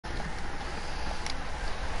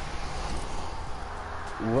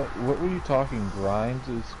What were you talking? Grind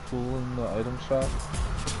is cool in the item shop?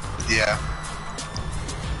 Yeah.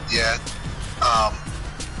 Yeah.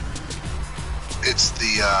 It's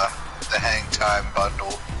the hang time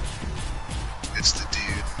bundle. It's the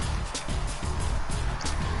dude.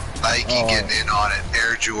 Nike getting in on it.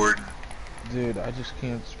 Air Jordan. Dude, I just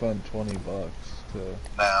can't spend $20 to...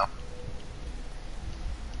 No.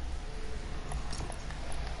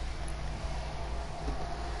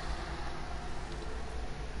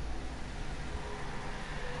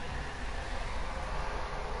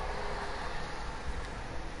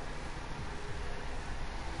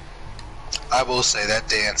 I will say that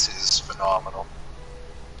dance is phenomenal.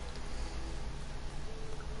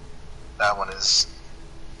 That one is.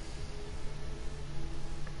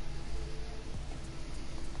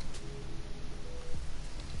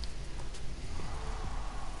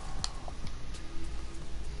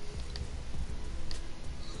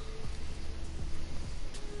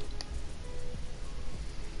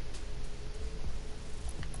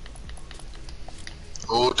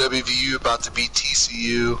 Oh, WVU about to beat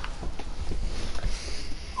TCU.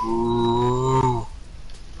 Ooh,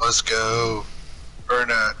 let's go. Or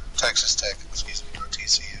no, Texas Tech, excuse me, or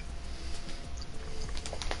TCU.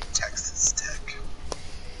 Texas Tech.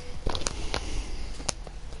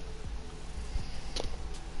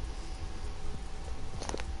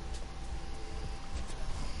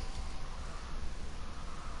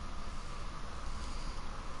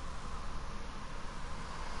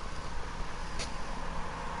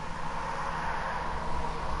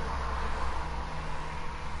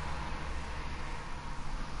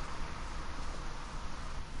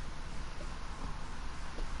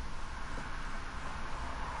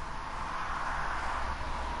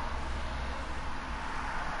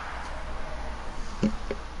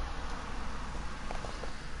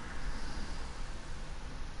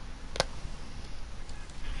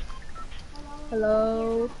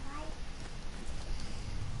 Hello.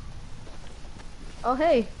 Oh,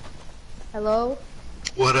 hey. Hello.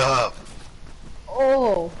 What up?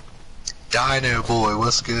 Oh. Dino boy,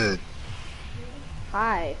 what's good?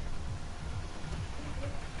 Hi.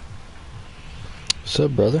 What's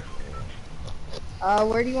up, brother?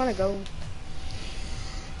 Where do you want to go?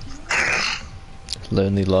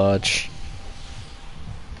 Lonely Lodge.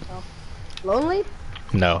 Oh. Lonely?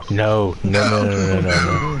 No.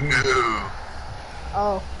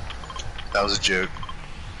 Oh. That was a joke.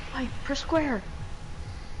 Why, press square.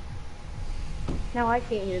 Now I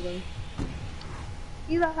can't hear them.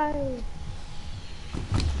 Eli.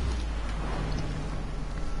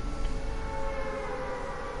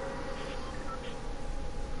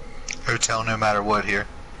 Hotel no matter what here.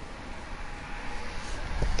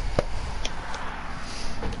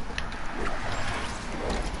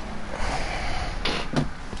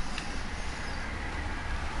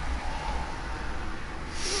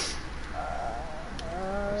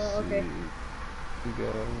 Okay. You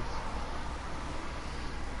guys.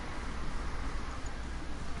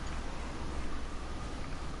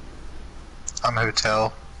 I'm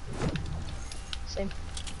hotel. Same.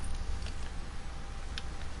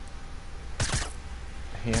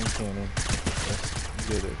 Hand cannon. Let's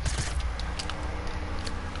get it.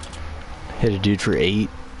 Hit a dude for 8.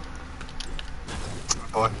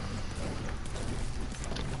 Boy.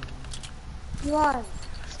 Eli,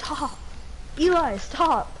 stop. Eli,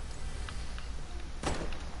 stop.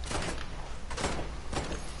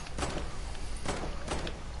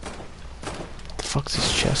 The fuck's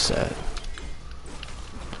his chest at?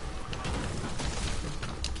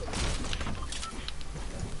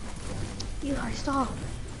 Eli, stop.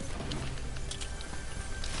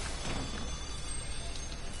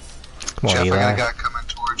 Come on, Jeff, Eli. I got a guy coming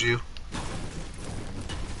towards you.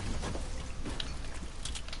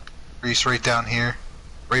 Reese, right down here.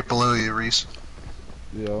 Right below you, Reese.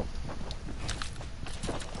 Yep.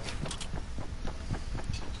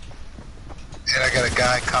 And I got a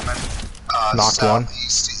guy coming Knocked one.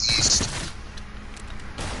 southeast to east.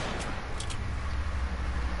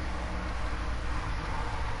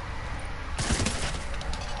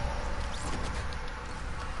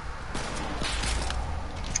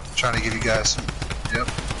 Trying to give you guys. Yep.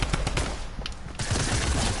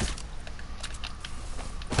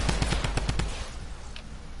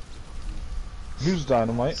 Who's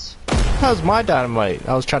dynamite? That was my dynamite.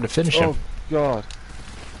 I was trying to finish him. Oh, God.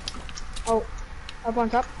 Oh, up on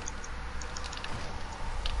top.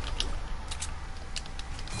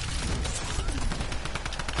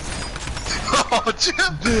 Oh,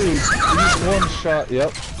 Jeff! Dude, he's one shot.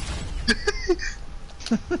 Yep.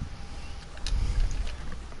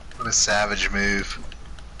 What a savage move.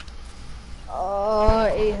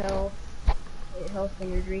 8 health. 8 health.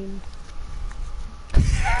 in your dreams.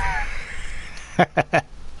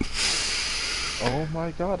 Oh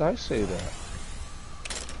my god, I say that.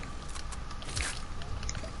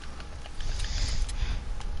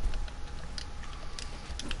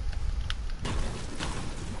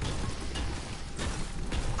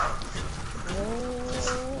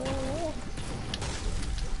 Oh.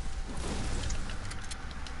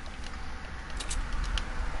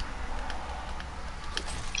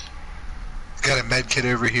 Got a med kit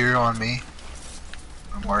over here on me.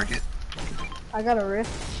 I'll mark it. I got a rift.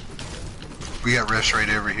 We got rifts right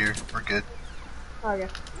over here. We're good. Okay.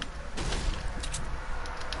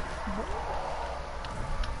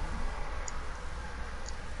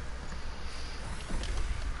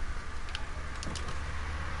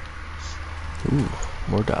 Ooh,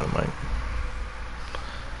 more dynamite.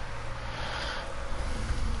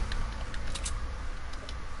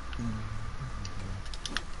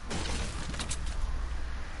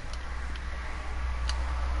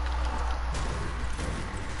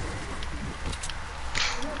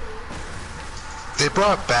 They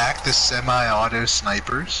brought back the semi-auto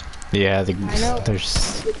snipers. Yeah, I know.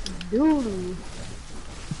 there's... Dude.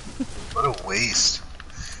 What a waste.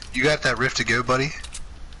 You got that rift to go, buddy?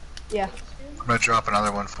 Yeah. I'm gonna drop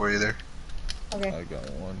another one for you there. Okay. I got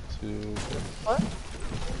one, two. What?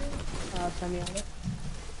 Semi-auto.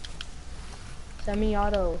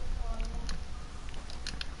 Semi-auto.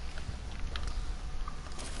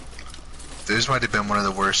 Those might have been one of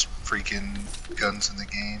the worst freaking guns in the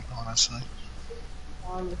game, honestly.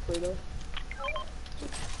 Honestly, though.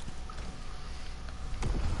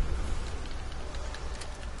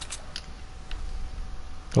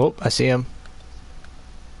 Oh, I see him.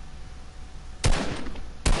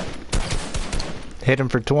 Hit him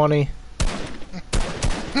for 20.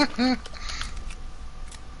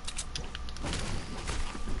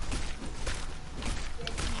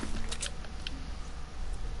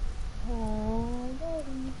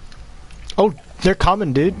 Oh, they're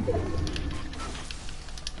coming, dude.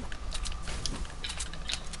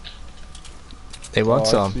 They want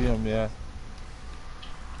I some. see him, yeah.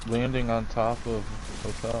 Landing on top of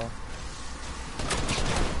hotel.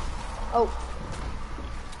 Oh.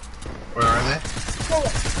 Where are they?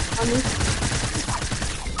 On me.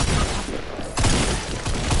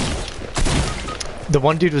 The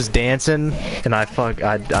one dude was dancing, and I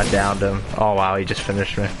downed him. Oh wow, he just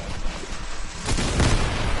finished me.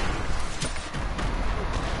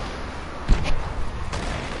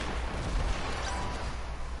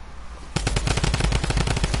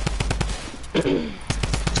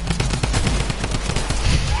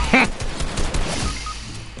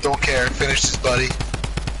 Don't care. Finished his buddy.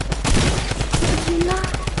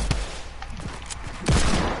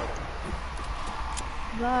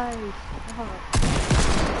 Nice.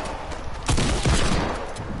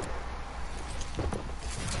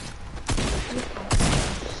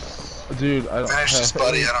 Dude, I don't Finished his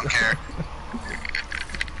buddy. I don't care.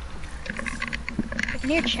 I can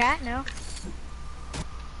hear chat now.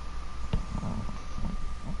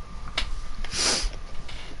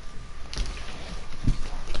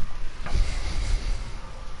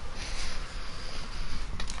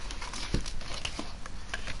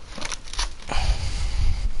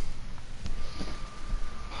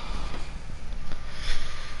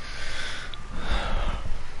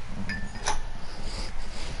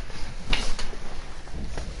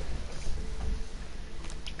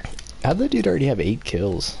 How'd the dude already have 8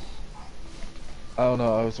 kills? I don't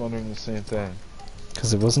know, I was wondering the same thing.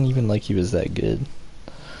 Because it wasn't even like he was that good.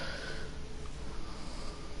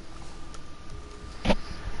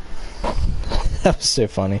 That was so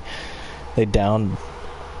funny. They downed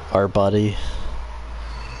our buddy,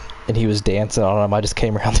 and he was dancing on him. I just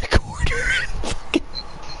came around the corner and fucking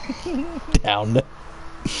downed him.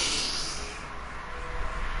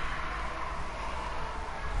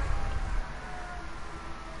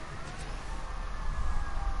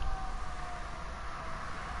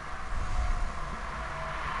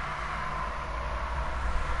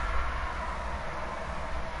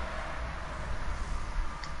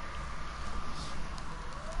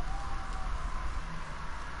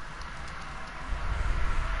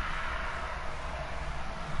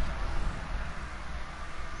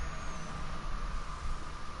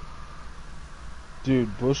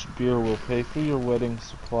 Dude, Bush Beer will pay for your wedding,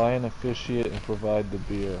 supply and officiate, and provide the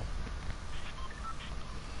beer.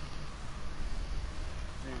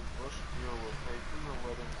 Dude, Bush Beer will pay for your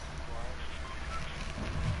wedding, supply.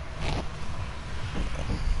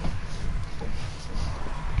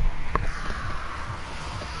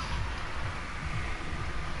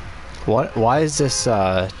 What? Why is this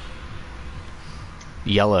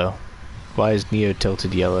yellow? Why is Neo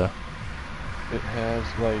tilted yellow? It has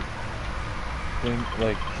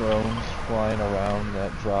like drones flying around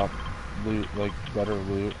that drop loot, like better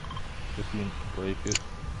loot if you break it.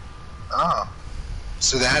 Oh.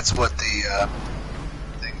 So that's what the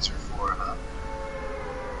things are for, huh?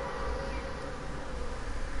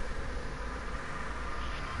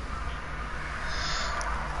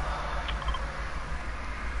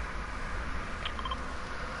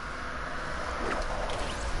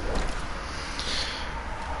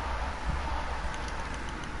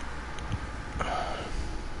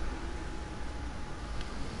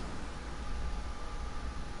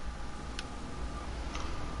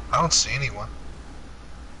 I don't see anyone.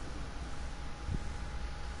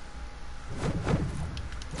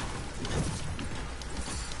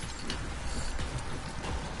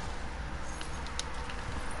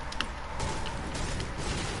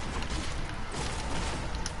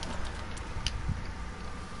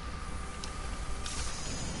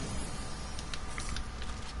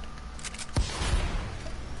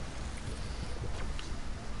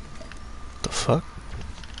 The fuck?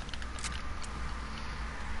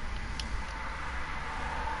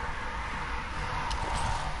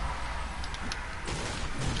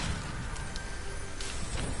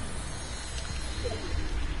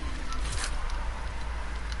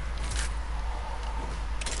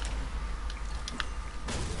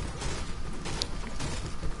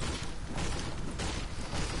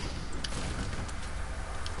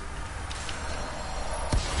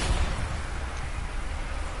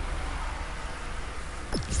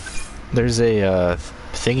 There's a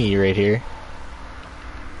thingy right here.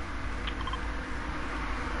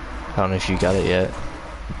 I don't know if you got it yet.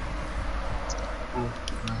 Ooh,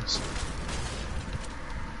 nice.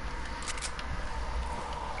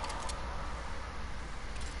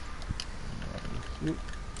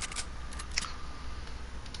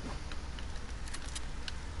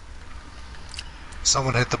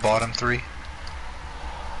 Someone hit the bottom 3. Yeah.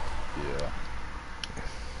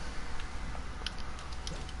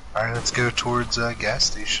 Alright, let's go towards gas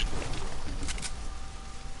station.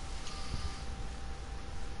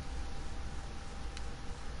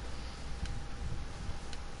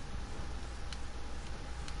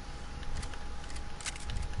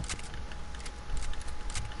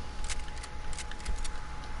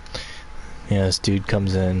 Yeah, this dude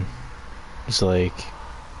comes in. He's like,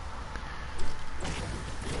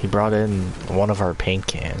 he brought in one of our paint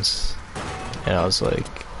cans, and I was like,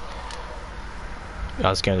 I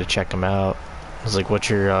was going to check him out. I was like, what's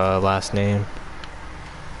your last name?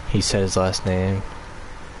 He said his last name.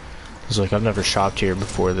 He's like, I've never shopped here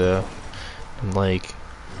before though. I'm like,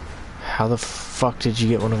 how the fuck did you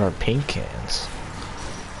get one of our paint cans?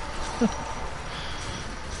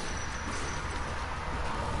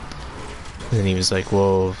 And then he was like,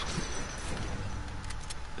 well,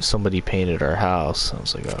 somebody painted our house. I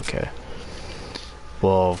was like, okay.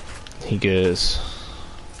 Well, he goes,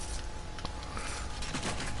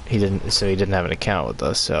 he didn't have an account with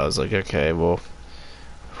us. So I was like, okay, well,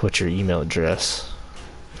 what's your email address?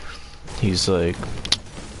 He's like,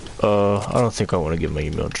 I don't think I want to give my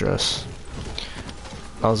email address.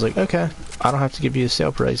 I was like, okay, I don't have to give you a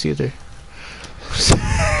sale price either.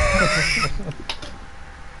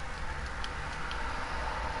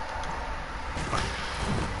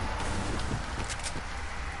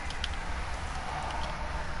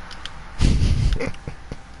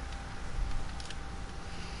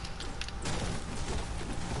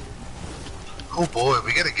 Oh boy,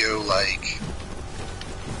 we gotta go, like,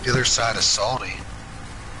 the other side of Salty.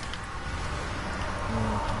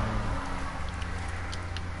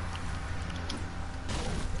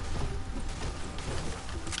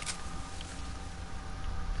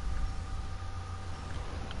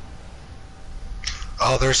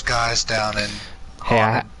 Oh, there's guys down in...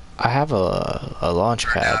 Hey, I have a launch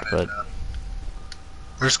pad, but...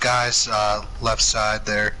 there's guys, left side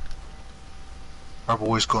there. Our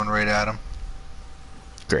boy's going right at him.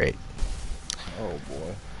 Great. Oh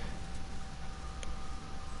boy.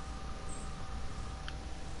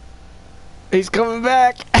 He's coming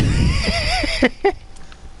back!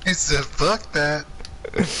 He said, fuck that.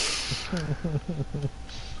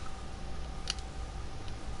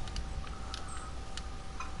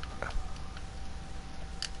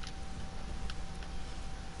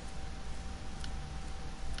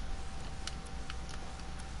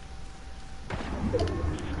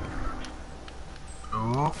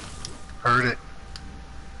 Ooh, heard it.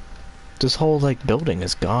 This whole, like, building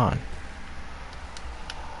is gone.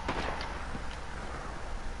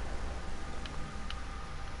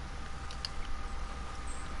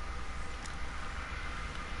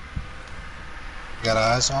 Got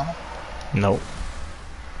eyes on him? Nope.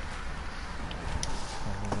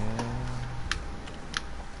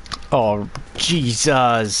 Oh,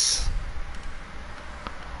 Jesus.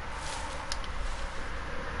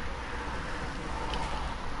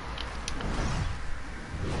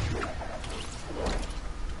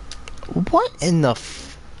 What in the f...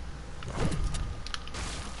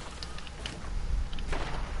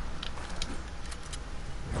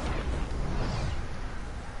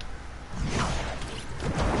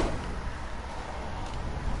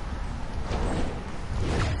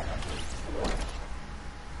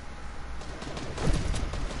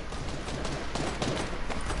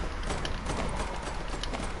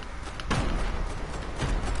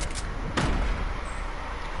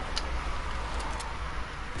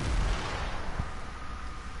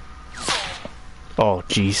 Oh,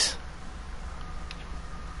 jeez.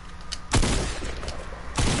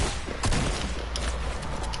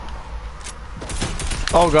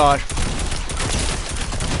 Oh, God.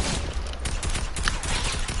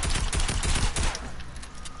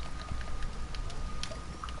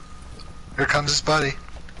 Here comes his buddy.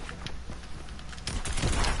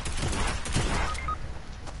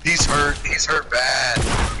 He's hurt. He's hurt bad.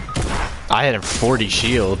 I had a 40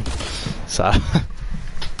 shield. So...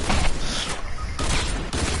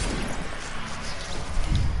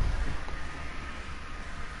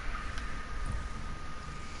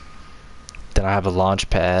 Then I have a launch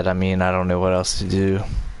pad. I mean, I don't know what else to do.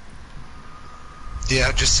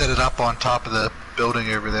 Yeah, just set it up on top of the building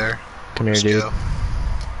over there. Come here, Let's dude. go.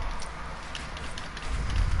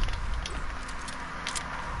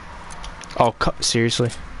 Oh, seriously?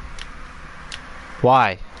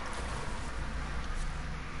 Why?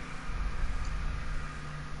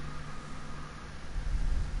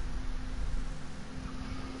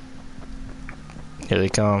 Here they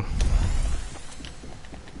come.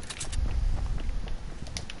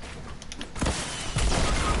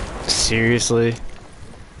 Seriously?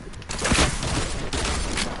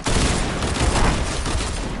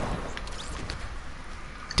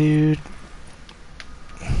 Dude.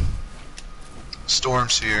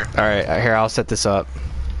 Storm's here. Alright, here, I'll set this up.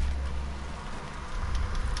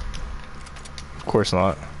 Of course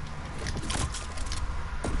not.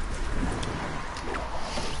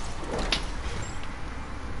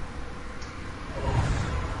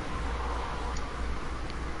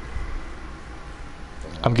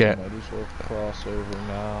 I'm getting... Might as well cross over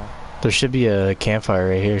now. There should be a campfire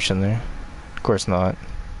right here, shouldn't there? Of course not.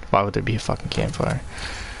 Why would there be a fucking campfire?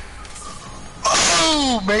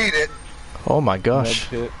 Oh, made it. Oh my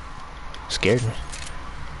gosh. Med kit. Scared me.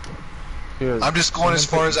 Here, I'm just going as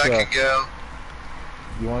far as I can go.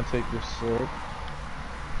 You want to take this sword?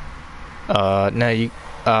 No, you...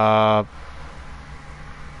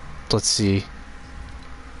 Let's see.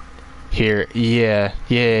 Here,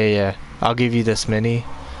 yeah. I'll give you this mini.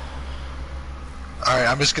 Alright,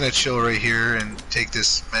 I'm just gonna chill right here and take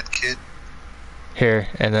this med kit. Here,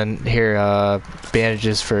 and then here,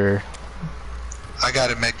 bandages for... I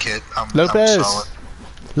got a med kit. I'm Lopez! solid.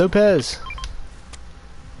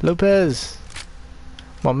 Lopez!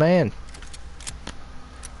 My man.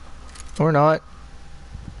 Or not.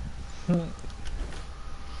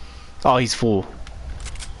 Oh, he's full.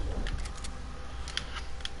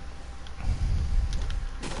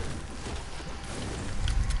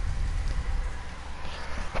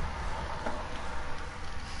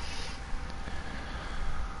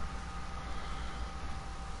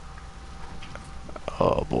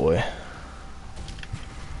 Oh boy.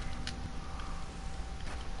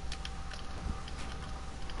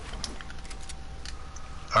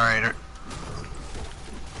 Alright.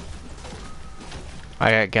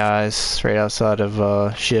 I got guys right outside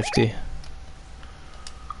of Shifty.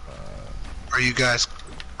 Are you guys...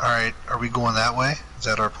 Alright, are we going that way? Is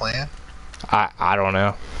that our plan? I don't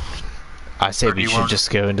know. I say Or do we you should want- just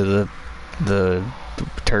go into the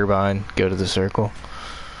turbine, go to the circle.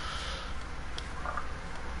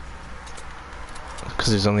 Because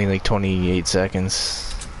there's only like 28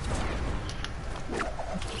 seconds.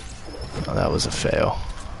 Oh, that was a fail.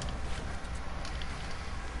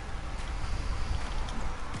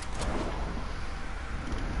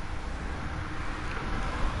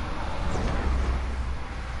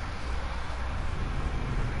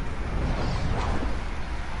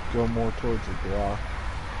 Go more towards the block,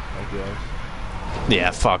 I guess. Yeah,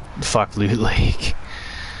 fuck Loot Lake.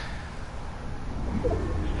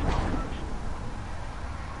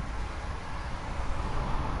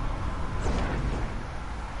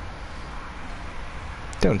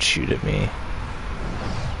 Don't shoot at me.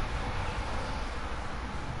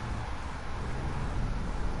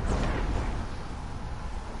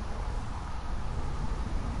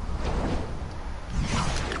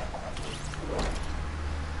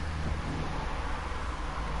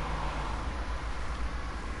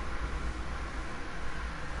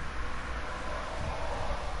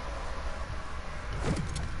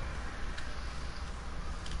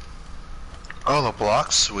 Oh, the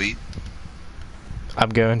block's sweet. I'm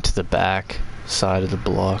going to the back side of the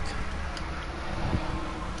block.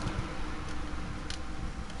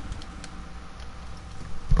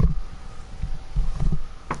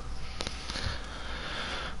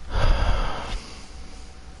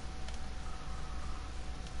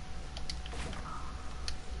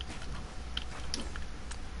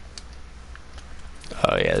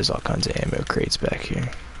 Oh yeah, there's all kinds of ammo crates back here.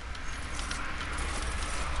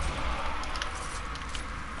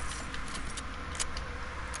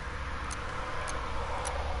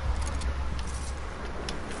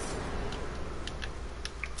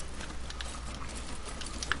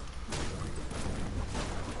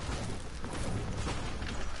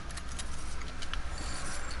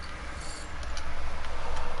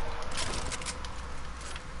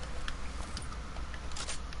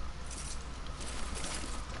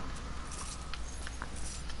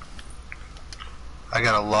 I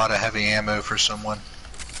got a lot of heavy ammo for someone.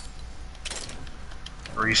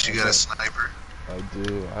 Reese, you got a sniper? I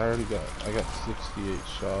do. I got 68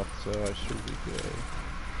 shots, so I should be good.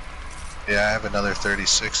 Yeah, I have another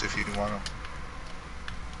 36 if you want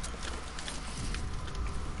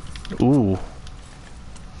them. Ooh.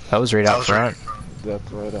 That was right out front.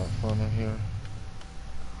 That's right out front of here.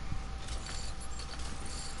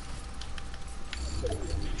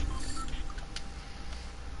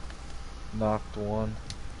 Knocked one.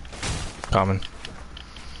 Coming.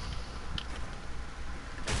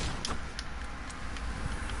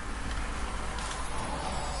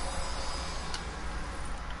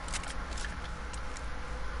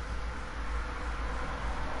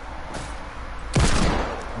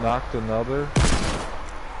 Knocked another.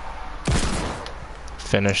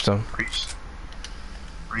 Finished him.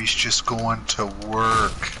 Reese just going to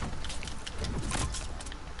work.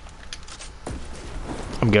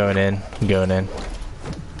 I'm going in. I'm going in.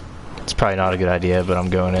 It's probably not a good idea, but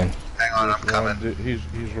I'm going in. Hang on, I'm coming. He's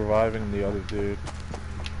reviving the other dude.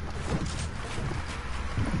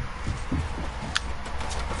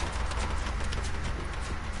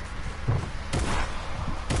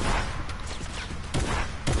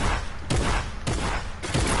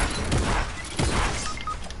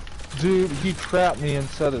 Dude, he trapped me and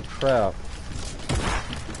set a trap.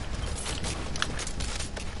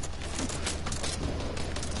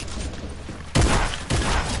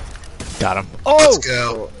 Got him. Oh! Let's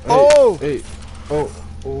go. Oh! Hey, oh.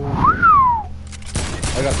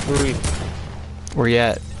 I got 3. Where you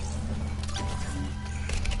at?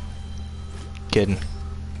 Kidding.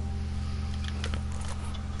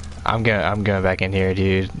 I'm going back in here,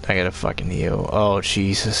 dude. I gotta fucking heal. Oh,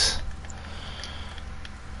 Jesus.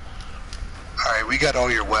 Alright, we got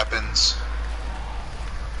all your weapons.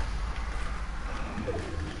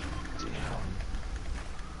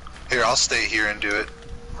 Here, I'll stay here and do it.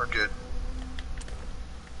 We're good.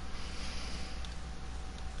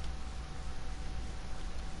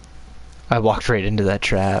 I walked right into that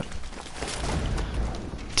trap.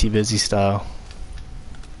 T-Busy style.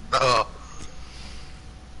 Oh.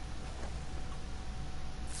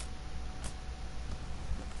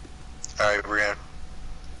 Alright, we're in.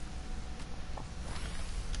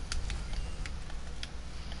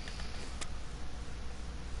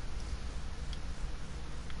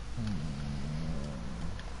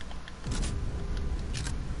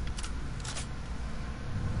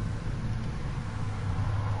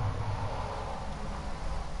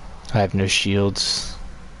 I have no shields.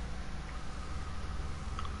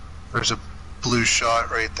 There's a blue shot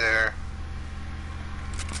right there.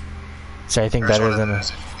 Is there anything There's better one of than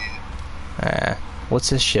those if you need it. what's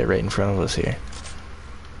this shit right in front of us here?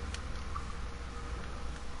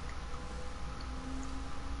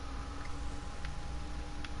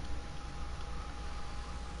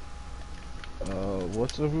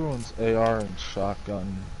 What's everyone's AR and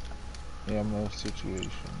shotgun ammo situation?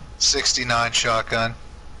 69 shotgun.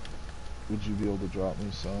 Would you be able to drop me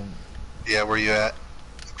some? Yeah, where you at?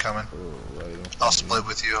 I'm coming. Oh, right. I'll split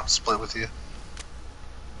with you. I'll split with you.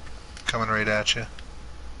 Coming right at you.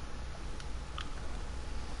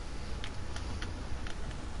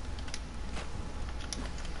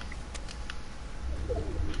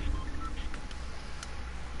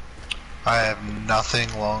 I have nothing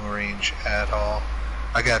long range at all.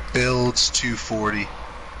 I got builds 240.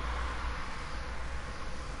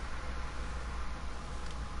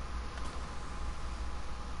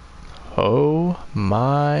 Oh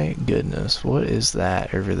my goodness, what is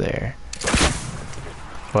that over there?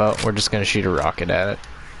 Well, we're just gonna shoot a rocket at it.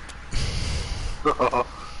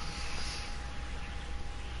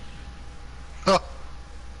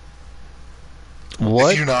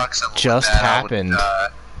 What If you knock someone just with that, happened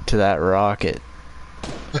to that rocket?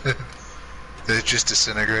 Did it just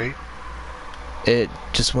disintegrate? It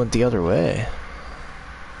just went the other way.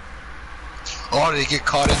 Oh, did it get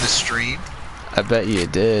caught in the stream? I bet you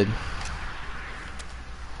it did.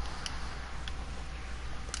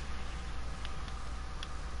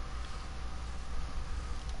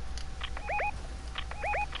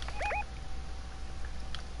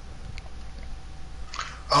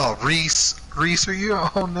 Oh, Reese, are you?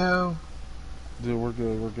 Oh no. Dude, we're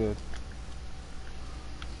good, we're good.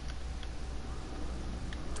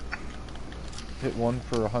 Hit one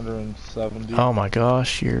for 170. Oh my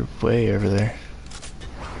gosh, you're way over there.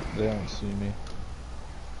 They don't see me.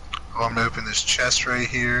 Oh, I'm gonna open this chest right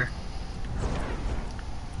here.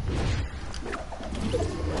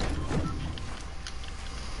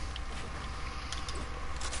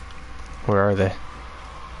 Where are they?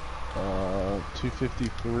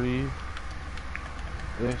 253-ish,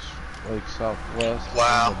 like southwest.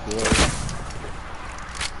 Wow. On the blade.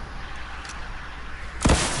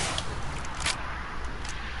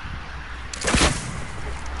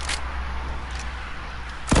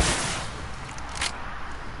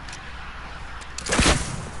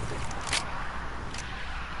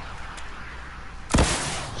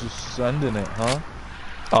 Just sending it, huh?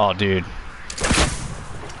 Oh, dude.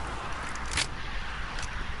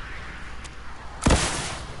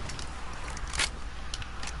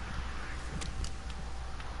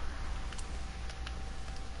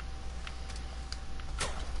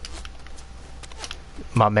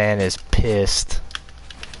 My man is pissed.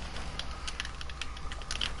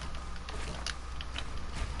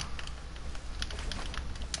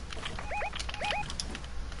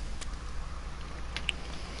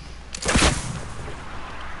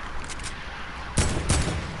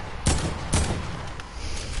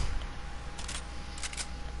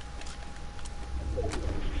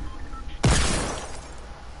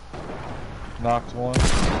 Knocked one.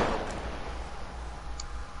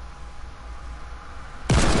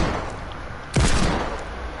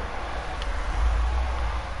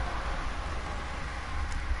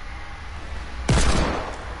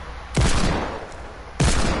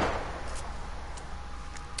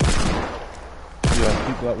 Yeah,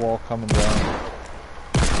 keep that wall coming down.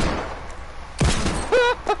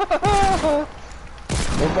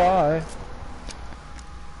 Bye-bye.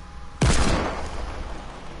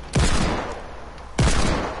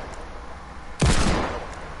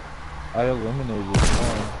 I eliminated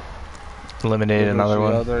one. Eliminated There's another the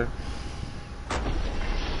one. Other.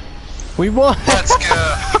 We won! Let's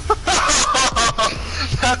go.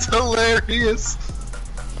 That's hilarious.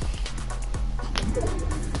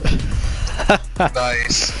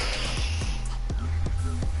 Nice.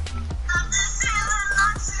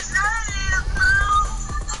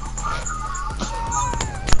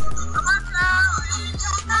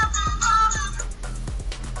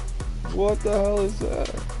 What the hell is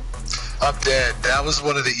that? I'm dead. That was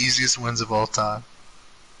one of the easiest wins of all time.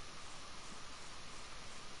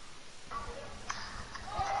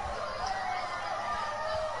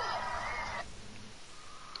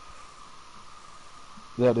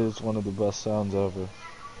 That is one of the best sounds ever.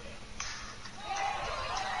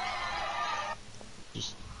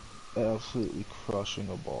 Just absolutely crushing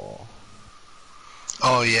a ball.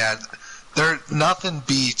 Oh yeah, nothing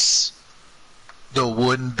beats the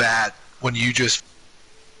wooden bat when you just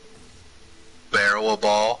barrel a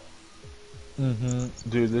ball.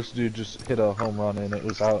 Dude, this dude just hit a home run and it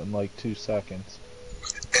was out in like 2 seconds.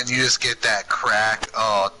 And you just get that crack.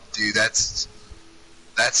 Oh, dude, that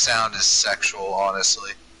sound is sexual,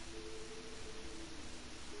 honestly.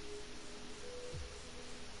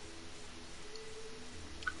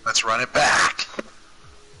 Let's run it back.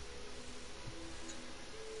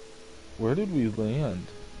 Where did we land?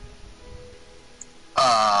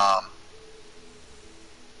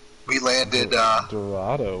 We landed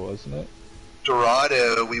Dorado, wasn't it?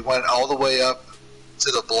 Dorado. We went all the way up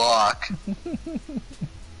to the block.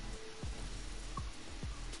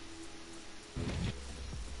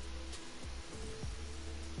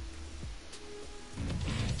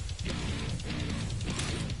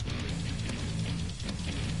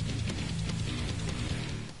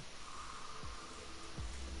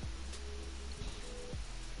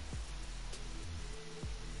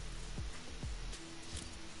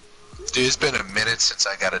 Dude, it's been a minute since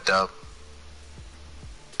I got a dub.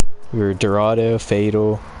 We were Dorado,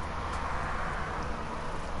 Fatal,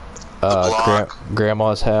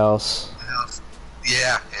 Grandma's house.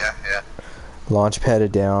 Yeah. Launch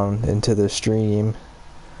padded down into the stream.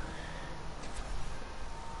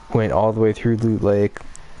 Went all the way through Loot Lake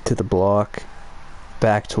to the block,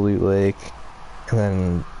 back to Loot Lake, and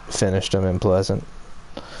then finished them in Pleasant.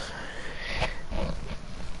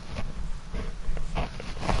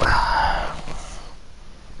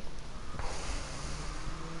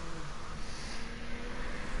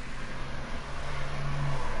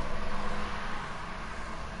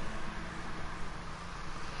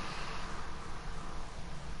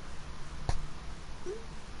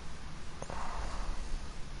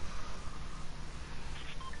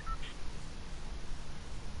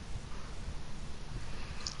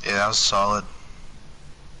 Yeah, that was solid.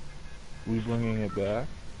 We bringing it back?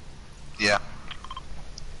 Yeah.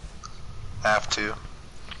 Have to.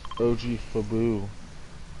 OG Fabu.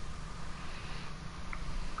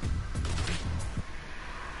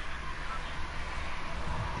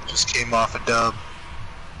 Just came off a dub.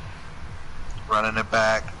 Running it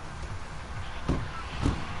back.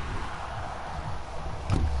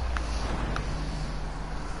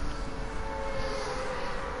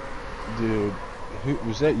 Dude,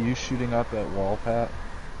 was that you shooting out that wall, Pat?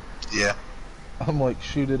 Yeah. I'm like,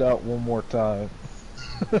 shoot it out one more time.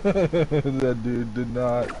 That dude did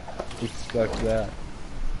not expect that.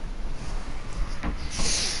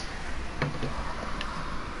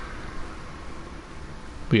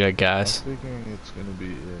 We got I'm gas. thinking it's gonna be,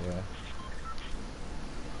 yeah.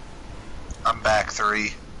 I'm back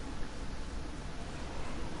 3.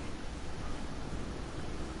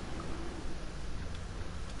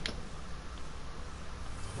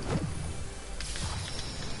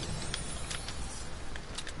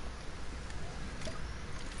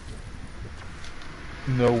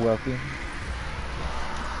 No weapon.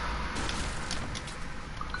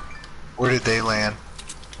 Where did they land?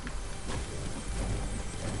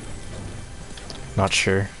 Not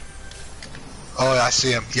sure. Oh, I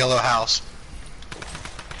see him. Yellow house.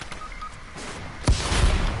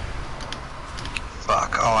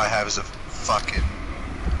 Fuck. All I have is a fucking...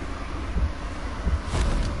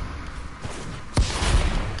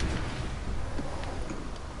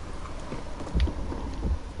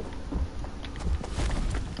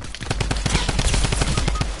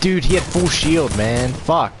 Dude, he had full shield, man.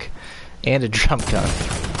 Fuck. And a drum gun.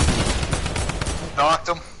 Knocked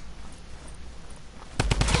him.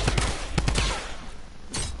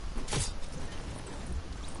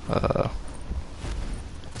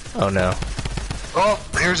 Oh no. Oh,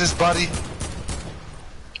 here's his buddy.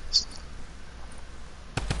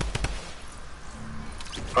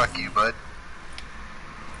 Fuck you, bud.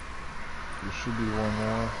 There should be one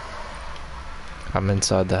more. I'm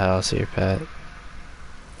inside the house here, Pat.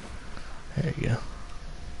 There you go.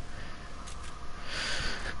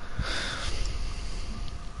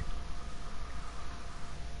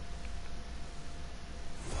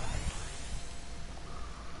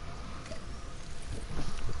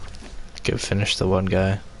 Go finish the one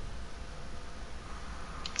guy.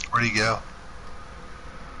 Where'd he go?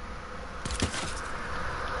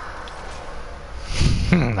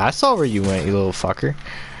 I saw where you went, you little fucker.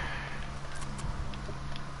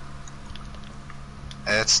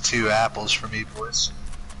 That's 2 apples for me, boys.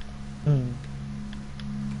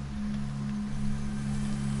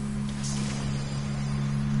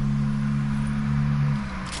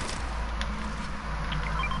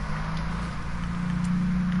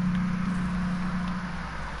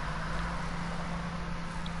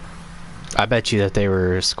 I bet you that they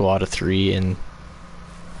were a squad of 3 and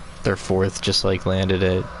their 4th just like landed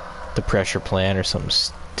at the pressure plant or some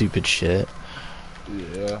stupid shit.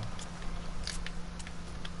 Yeah.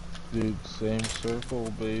 Dude, same circle,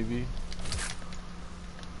 baby.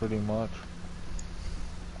 Pretty much.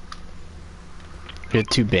 We had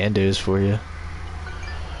 2 bandos for you.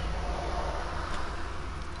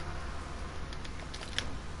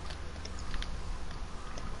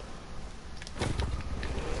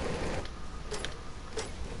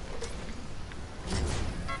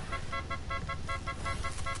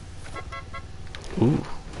 Ooh.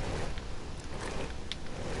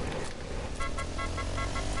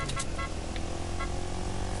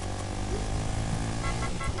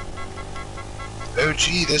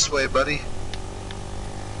 OG, this way, buddy.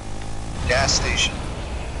 Gas station.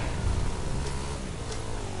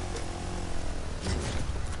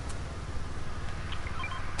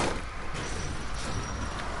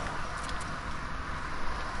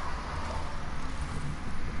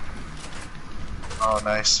 Oh,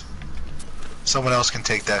 nice. Someone else can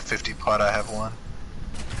take that 50 pot, I have one.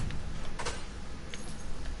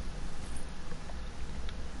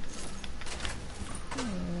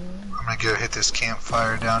 I'm gonna go hit this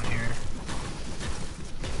campfire down here.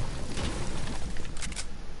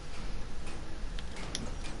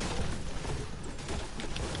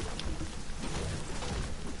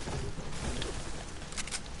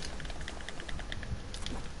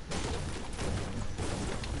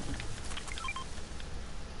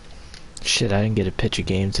 Shit, I didn't get to pitch a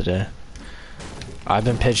game today. I've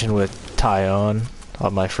been pitching with Tyon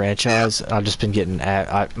on my franchise. I've just been getting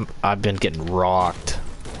I've been getting rocked.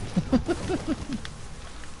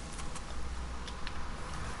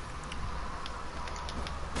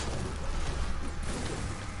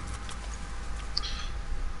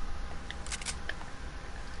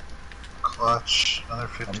 Clutch, another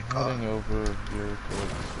 50 I'm pot. heading over here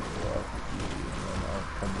towards Rocky, and then I'll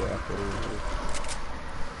come back over.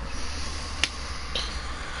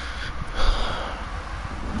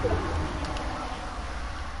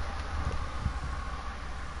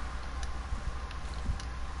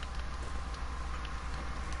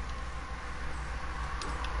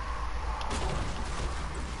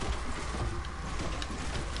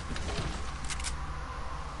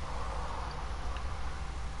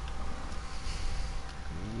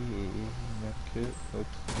 Ooh, medkit,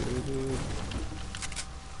 let's get it.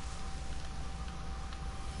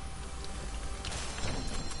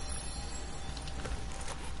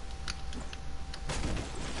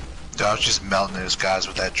 Dude, I was just melting those guys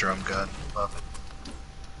with that drum gun. Love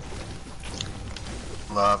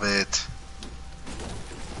it. Love it.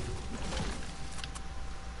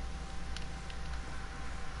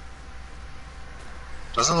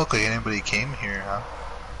 Doesn't look like anybody came here, huh?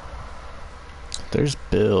 There's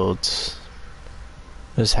builds.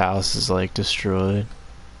 This house is like destroyed.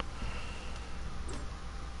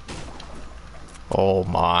 Oh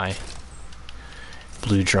my.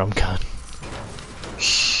 Blue drum gun.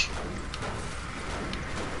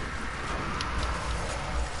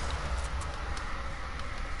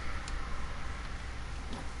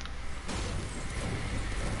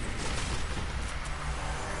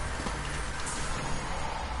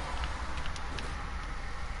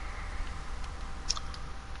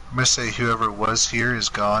 I'm gonna say whoever was here is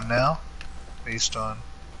gone now, based on...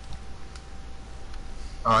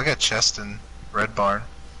 Oh, I got chest in Red Barn.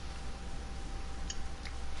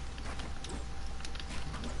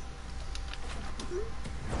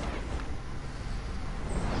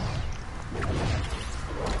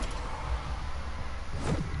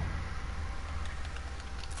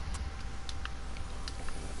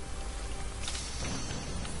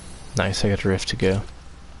 Nice, I got a rift to go.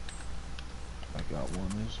 I got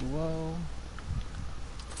one as well.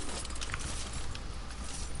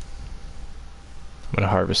 I'm gonna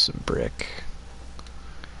harvest some brick.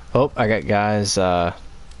 Oh, I got guys, Oh,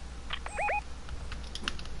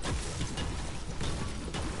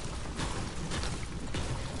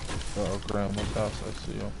 Grandma's house, I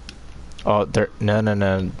see you. oh, there,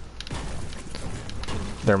 no.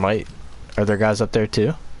 There might, are there guys up there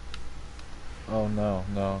too? Oh no,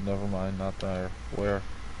 never mind, not there. Where?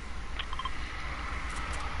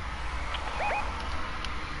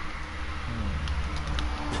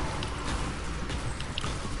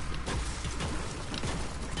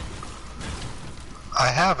 I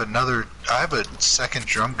have a second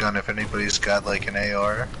drum gun if anybody's got like an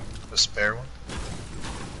AR, a spare one.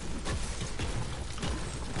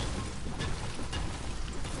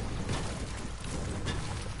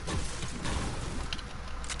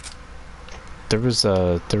 There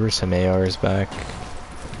were some ARs back.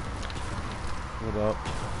 What up?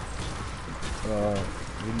 Do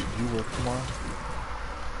you work tomorrow?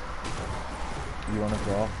 You wanna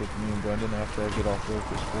go off with me and Brendan after I get off work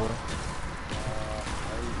this quarter?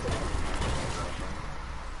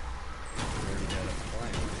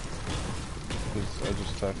 Because I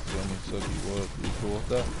just texted him and said he would. You cool with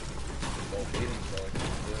that?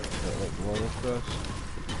 Like roller press?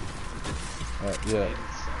 Yeah.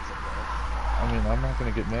 I mean, I'm not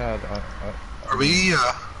gonna get mad. Are we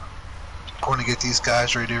going to get these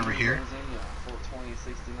guys right over here?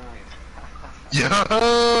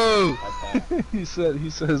 Yo! he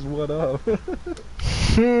says what up?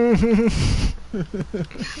 He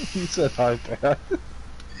said hi, Pat.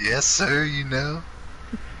 Yes, sir. You know.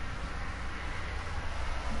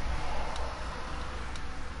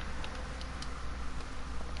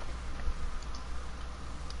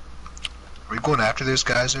 Are we going after those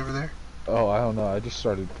guys over there? Oh, I don't know. I just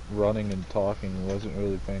started running and talking and wasn't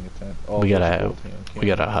really paying attention. Oh, We there's a gotta, gold hand we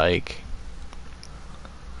gotta hike.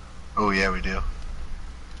 Oh yeah, we do.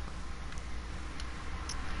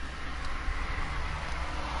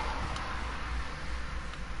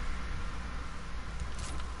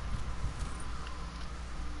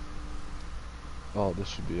 Oh, this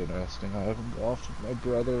should be interesting. I haven't golfed with my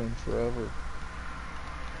brother in forever.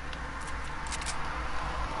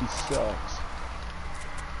 He sucks.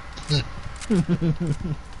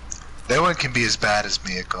 That one can be as bad as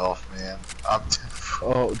me at golf, man.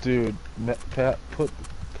 Oh, dude, Pat,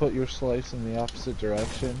 put your slice in the opposite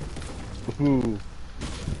direction. Ooh,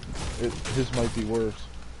 his might be worse.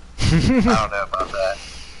 I don't know about that.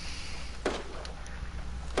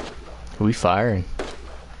 Who we firing?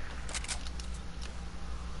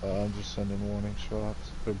 I'm just sending warning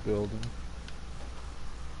shots. They're building.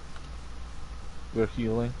 They're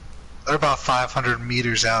healing. They're about 500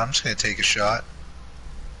 meters out. I'm just gonna take a shot.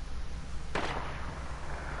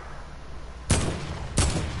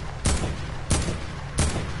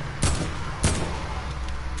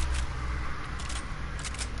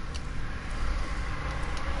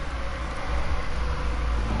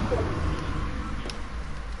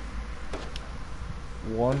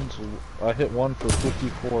 I hit one for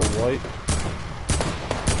 54 white.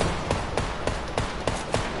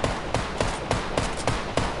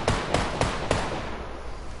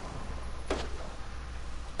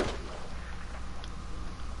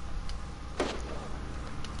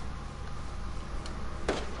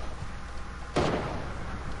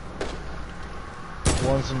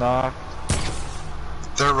 One's knocked.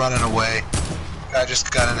 They're running away. I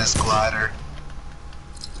just got in his glider.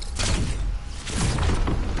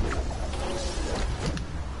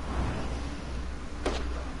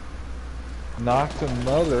 Knocked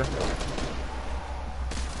another.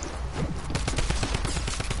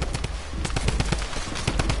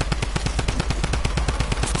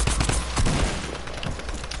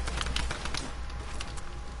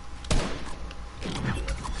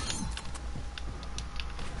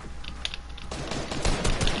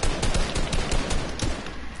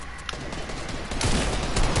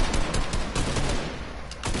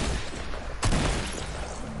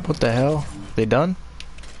 What the hell? They done?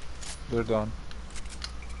 They're done.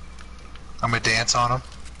 I'm gonna dance on him.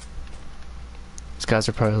 These guys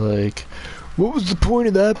are probably like, what was the point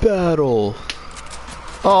of that battle?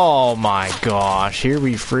 Oh my gosh, here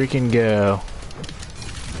we freaking go.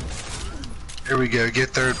 Here we go, get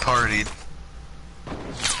third partied.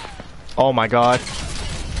 Oh my god.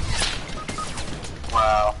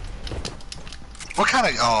 Wow. What kind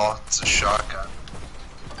of... Oh, it's a shotgun.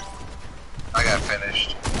 I got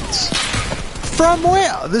finished. From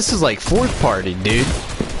where? This is like fourth party, dude.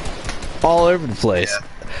 All over the place.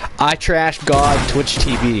 Yeah. I trashed God Twitch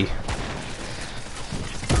TV.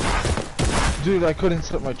 Dude, I couldn't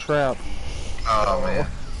set my trap. Oh, man.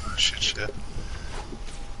 Oh, shit.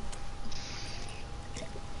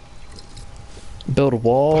 Build a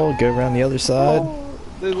wall, go around the other side. Oh,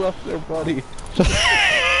 they left their buddy.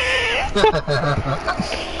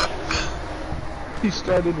 He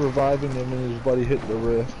started reviving him and his buddy hit the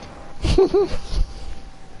rift.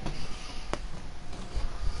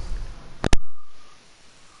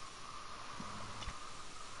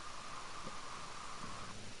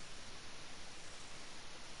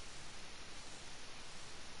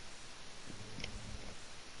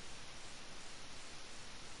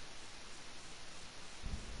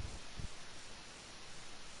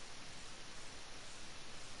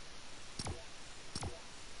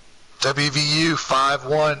 WVU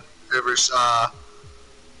 5-1 over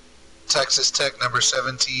Texas Tech, number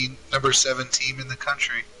 7 team in the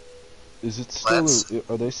country. Is it still?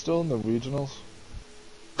 Are they still in the regionals?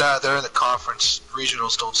 Nah, they're in the conference.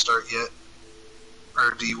 Regionals don't start yet.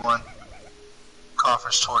 Or D1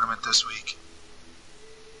 conference tournament this week.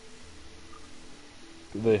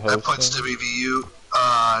 Do they That puts host them? WVU.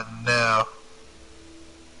 No.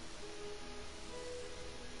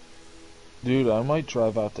 Dude, I might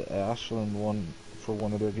drive out to Ashland for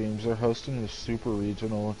one of their games. They're hosting the Super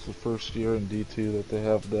Regional. It's the first year in D2 that they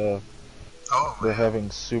have the. Oh, They're man. having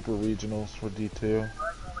Super Regionals for D2.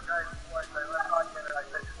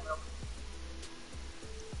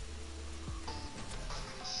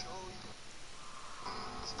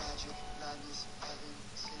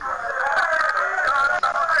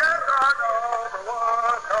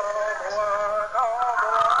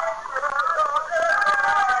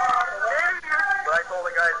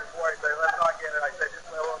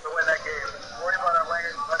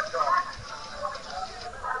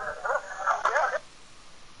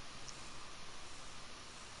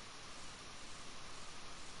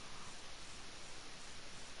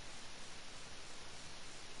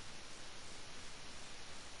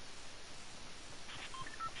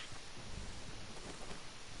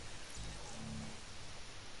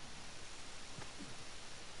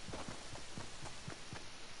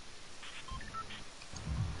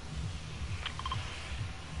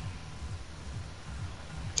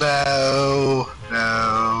 No.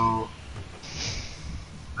 No.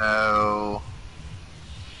 No.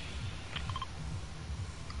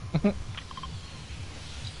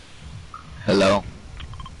 Hello.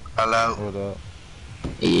 Hello. What up?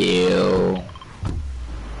 Ew.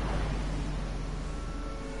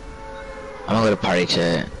 I'm gonna go to party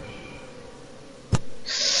chat.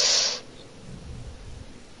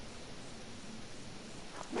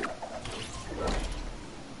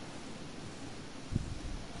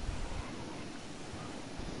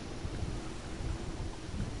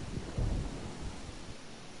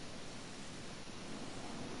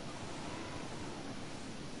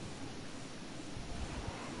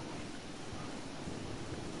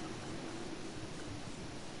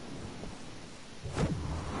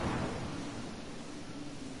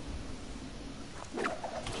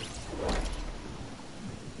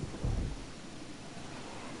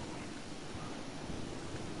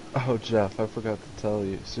 Oh, Jeff, I forgot to tell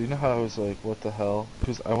you. So you know how I was like, what the hell?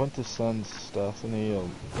 Because I went to send Stephanie a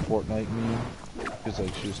Fortnite meme. Because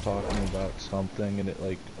like she was talking about something and it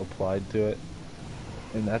like applied to it.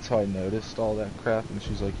 And that's how I noticed all that crap. And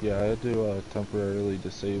she's like, yeah, I had to temporarily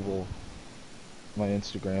disable my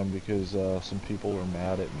Instagram because some people were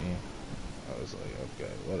mad at me. I was like,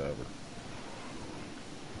 okay, whatever.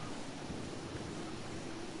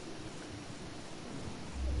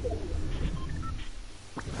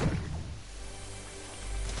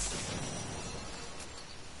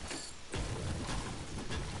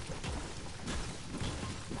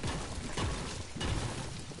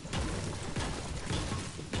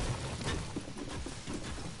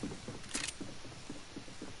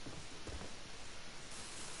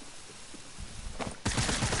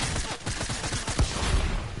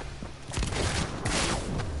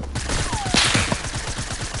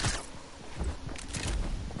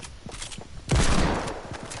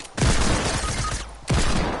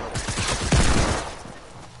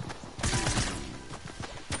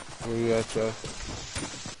 Where you at, Jeff?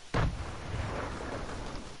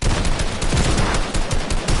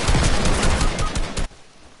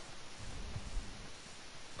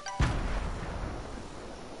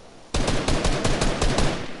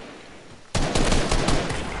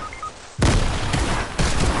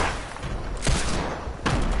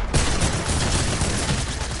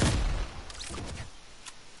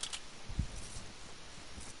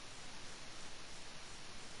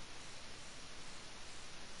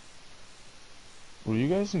 Were you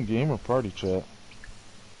guys in game or party chat?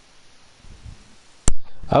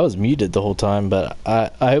 I was muted the whole time, but I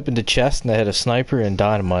opened a chest and I had a sniper and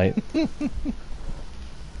dynamite.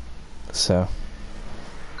 So.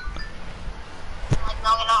 Like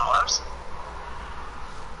 $1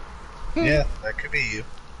 million. Yeah, that could be you.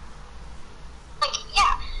 Like,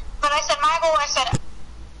 yeah. But I said my goal, I said,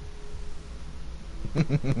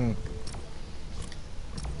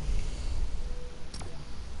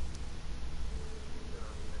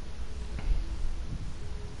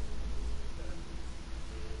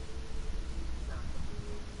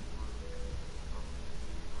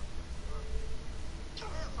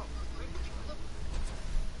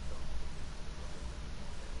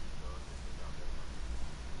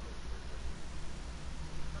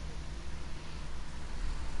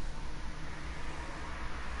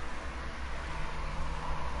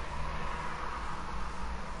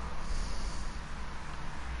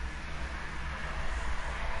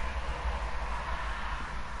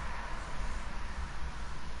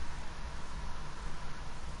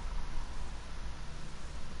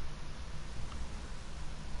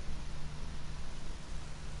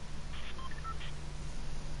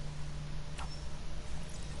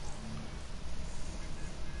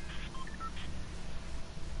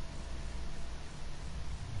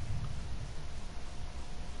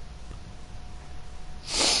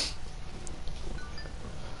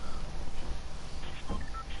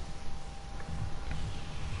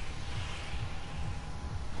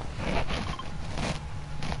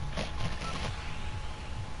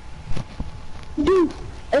 Dude,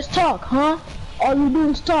 let's talk, huh? All you do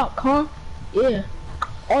is talk, huh? Yeah.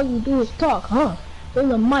 All you do is talk, huh? Turn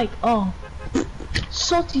the mic on.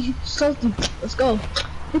 Salty, salty. Let's go.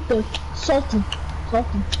 Hit the salty,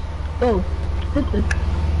 salty. Go. Hit the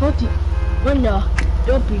salty. When the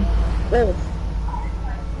jumping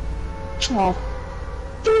off. Oh,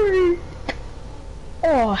 3.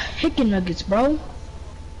 Oh, chicken nuggets, bro.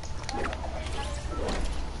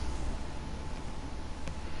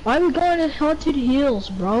 Why are we going to Haunted Hills,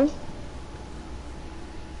 bro?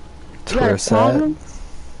 That's where it's at. it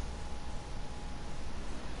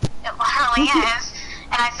literally is.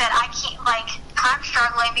 And I said, I can't, like, I'm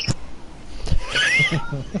struggling because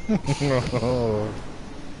No.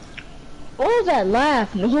 What was that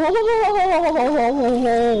laugh? What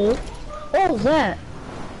was that?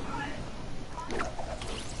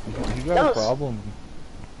 You got a problem?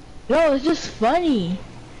 No, it's just funny.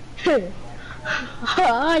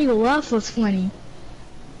 Ah, your laugh was funny.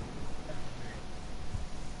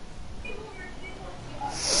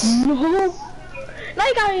 No. Now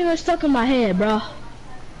you got me even stuck in my head, bro.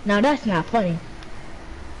 Now that's not funny.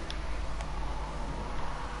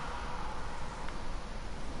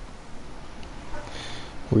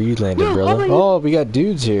 Where you landed, Yeah, brother? you? Oh, we got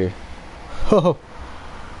dudes here. Oh.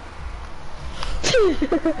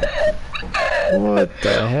 What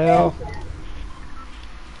the hell?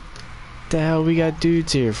 The hell we got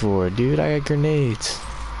dudes here for, dude? I got grenades.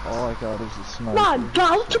 All I got is a sniper. My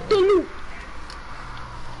God, look at the loot.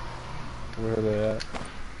 Where are they at?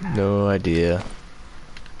 No idea.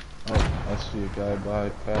 Oh, I see a guy by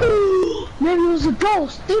path. Maybe it was a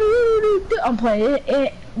ghost. I'm playing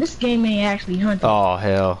it. This game ain't actually hunting. Oh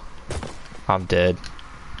hell, I'm dead.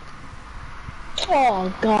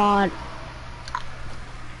 Oh god.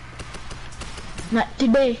 Not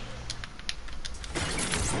today.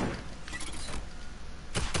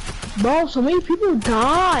 Bro, so many people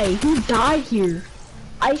die. Who died here?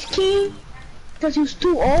 Ice King? Because he was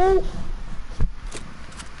too old?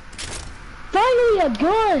 Finally a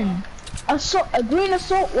gun! A green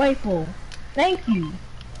assault rifle. Thank you.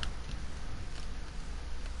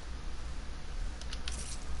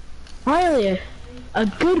 Finally a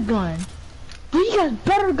good gun. But you got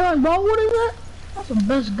better gun, bro. What is that? That's the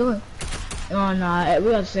best gun. Oh nah,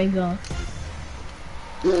 we got the same gun.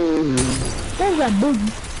 What was that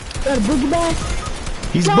boogie? Got a boogie bag?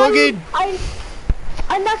 He's No, boogied!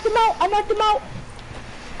 I knocked him out! I knocked him out!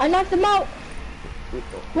 I knocked him out!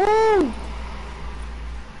 Woo!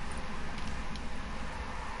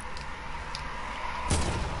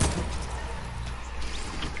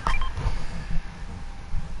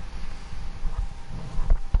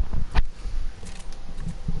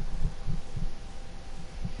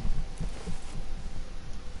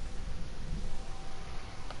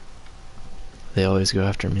 They always go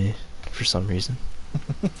after me for some reason.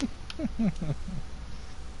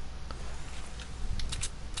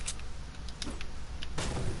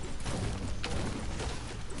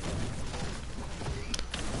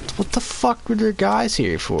 What the fuck were their guys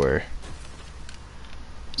here for?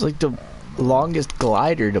 It's like the longest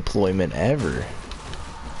glider deployment ever.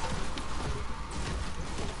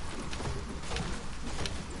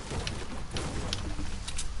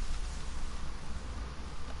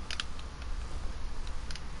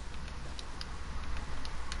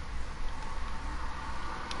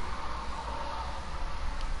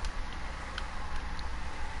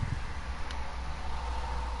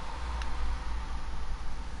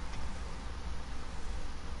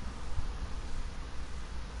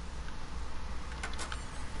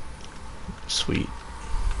 Sweet.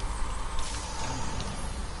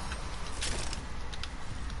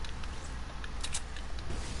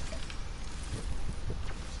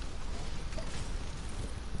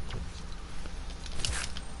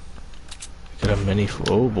 Got a mini.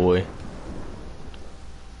 Oh boy.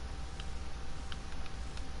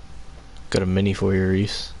 Got a mini for you,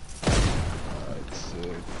 Reese. Alright,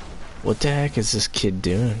 sick. What the heck is this kid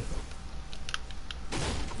doing?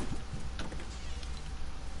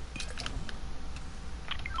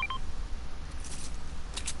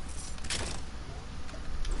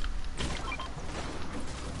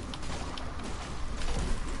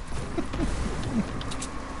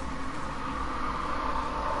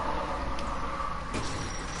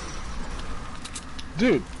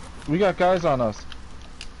 Dude, we got guys on us.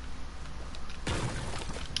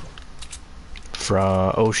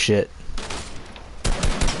 Oh shit.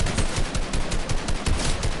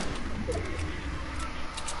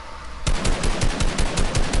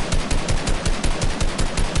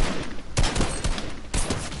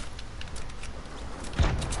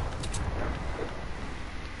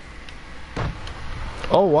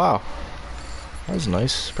 Oh wow. That was a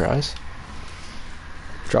nice surprise.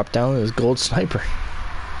 Dropped down with his gold sniper.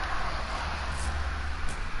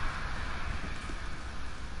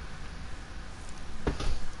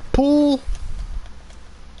 Pool.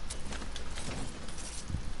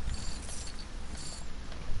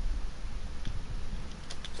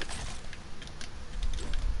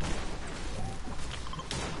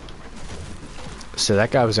 So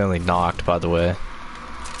that guy was only knocked, by the way.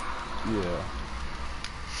 Yeah.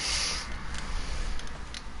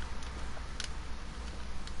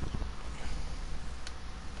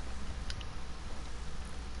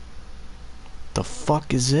 The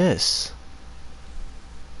fuck is this?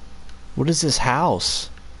 What is this house?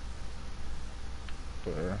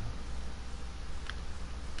 Where?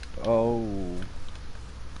 Oh.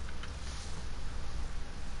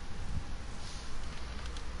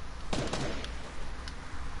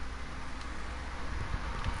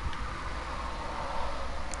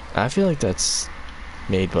 I feel like that's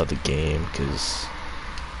made by the game, because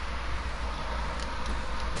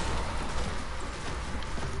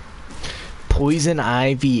Poison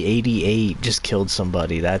Ivy 88 just killed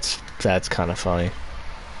somebody. That's kind of funny.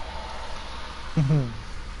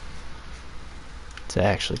 It's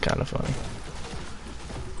actually kind of funny.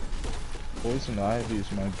 Poison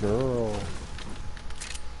Ivy's my girl.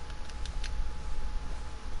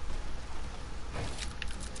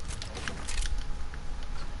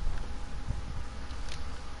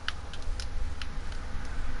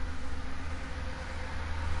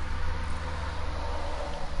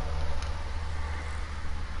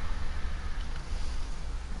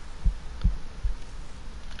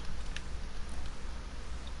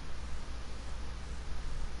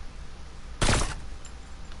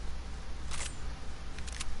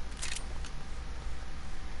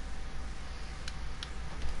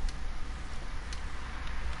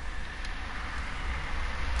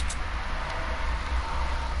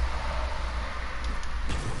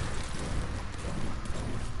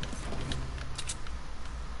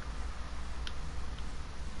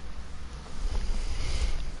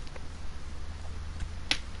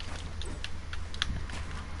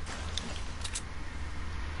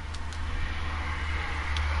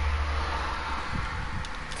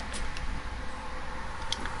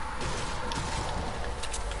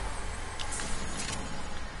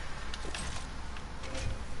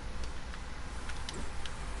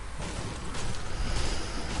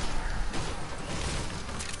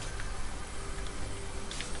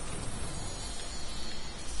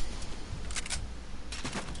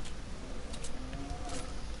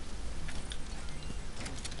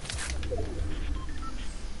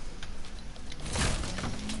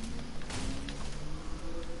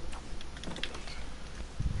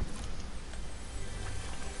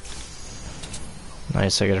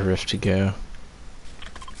 Nice, I got a rift to go.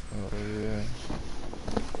 Oh yeah.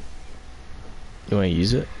 You wanna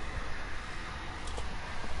use it?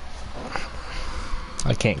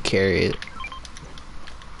 I can't carry it.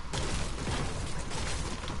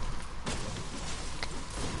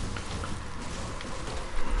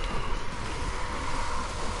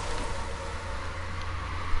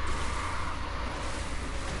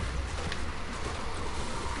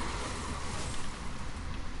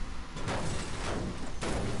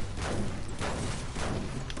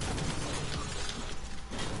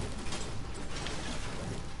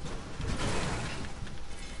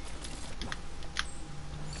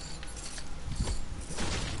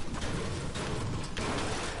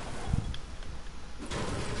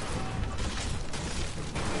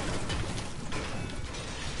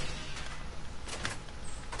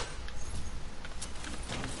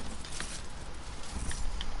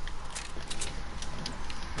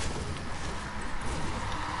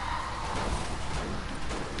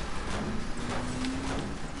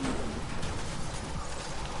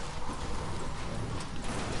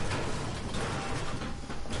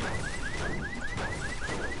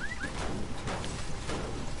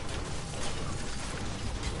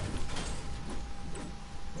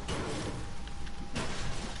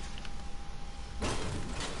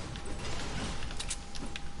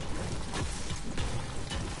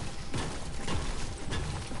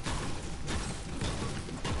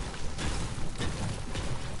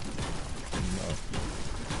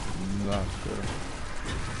 Not good.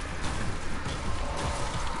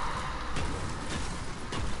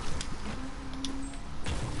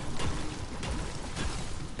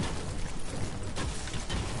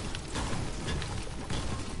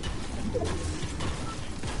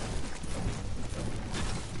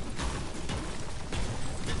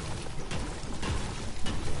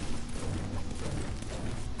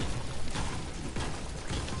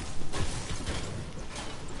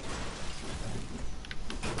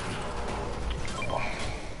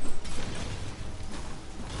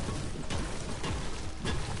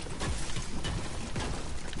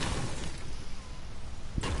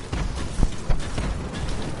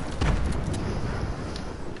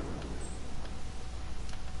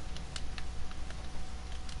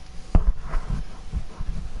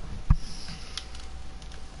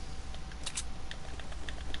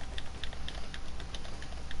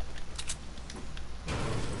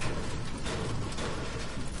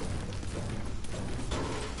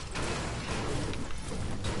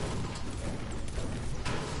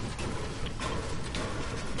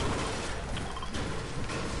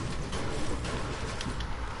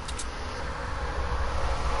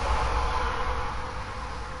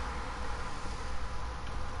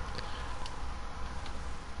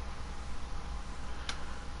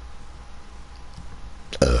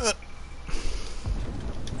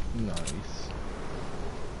 Nice.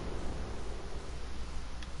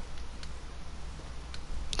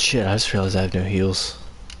 Shit, I just realized I have no heals.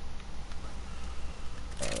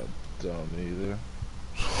 Don't either.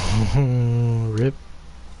 Rip.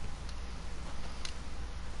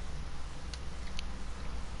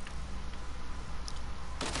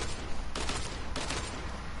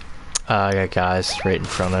 I got guys right in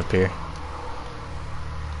front up here.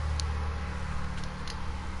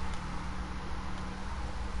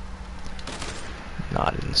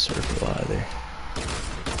 Not in the circle either.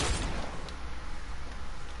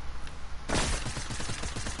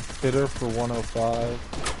 Hit her for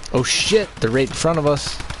 105. Oh shit, they're right in front of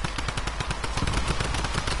us.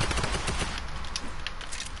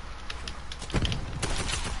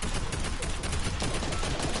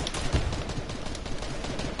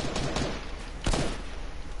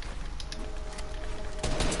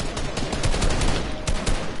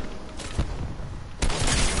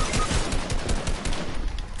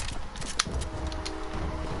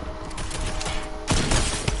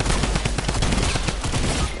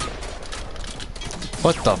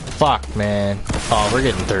 What the fuck, man? Oh, we're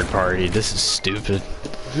getting third party. This is stupid.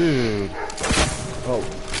 Dude. Oh,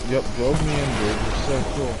 yep, drove me in, dude. You're so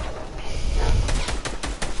cool.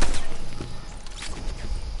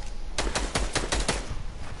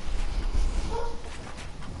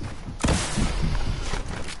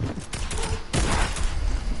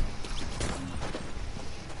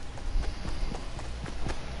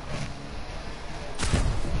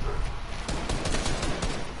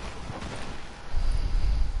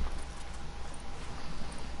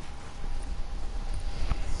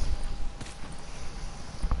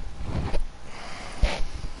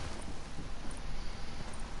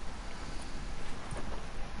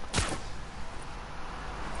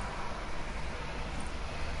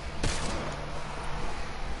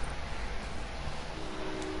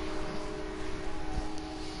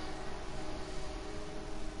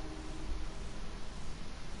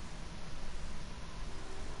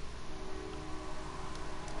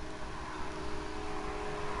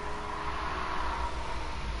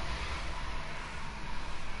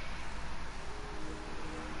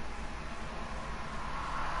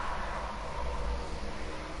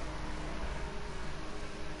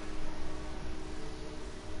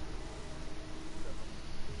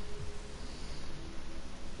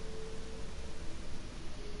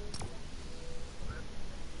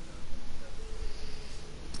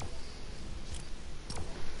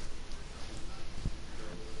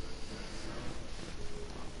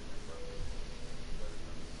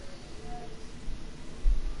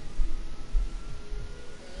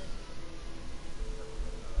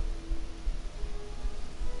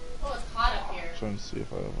 trying to see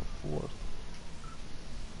if I have a fourth.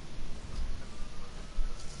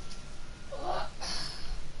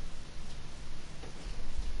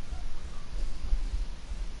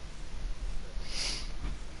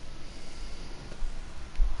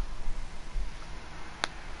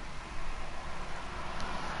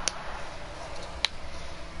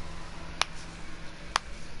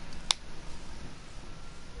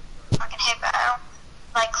 Fucking hippo.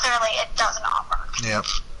 Like, clearly it does not work. Yep.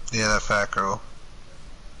 Yeah, that fat girl.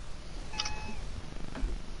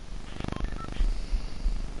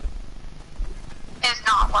 It's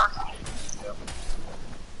not working. Yep.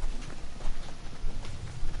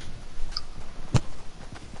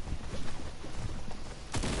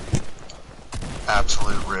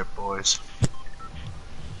 Absolute rip, boys.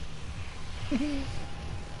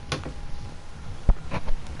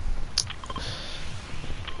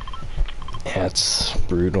 Yeah, it's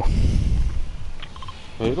brutal.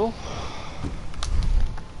 Fatal?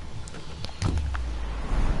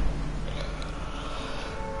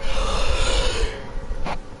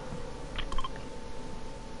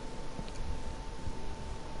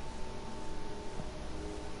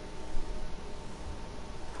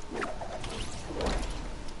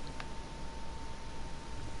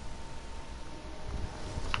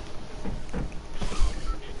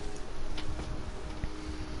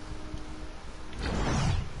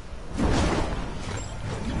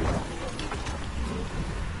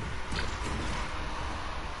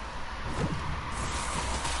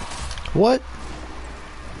 What?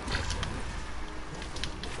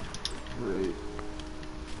 Great.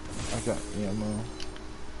 I got ammo.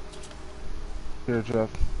 Here,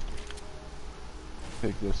 Jeff.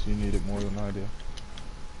 Take this, you need it more than I do.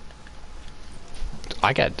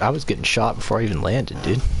 I was getting shot before I even landed,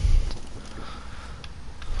 dude.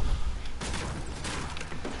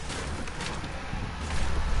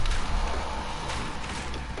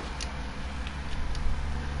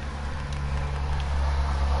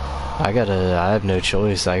 I have no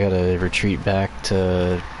choice. I gotta retreat back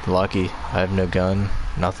to Lucky. I have no gun,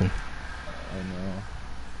 nothing. I know.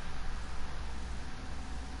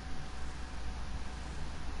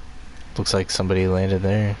 Looks like somebody landed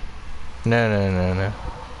there. No.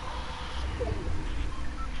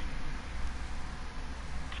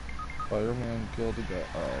 Fireman killed a guy.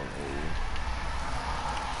 Oh.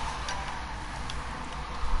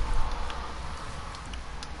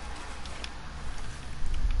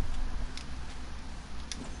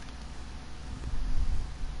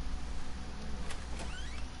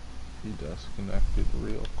 He disconnected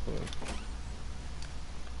real quick.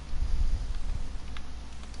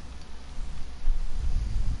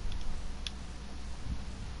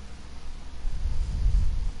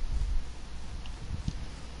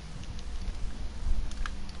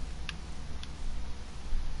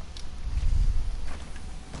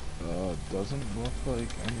 Doesn't look like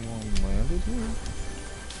anyone landed here.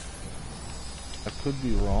 I could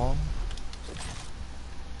be wrong.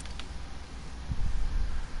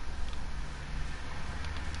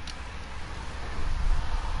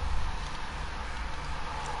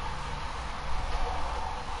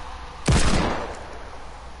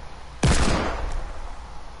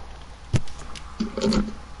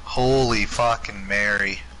 Holy fucking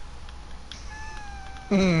Mary.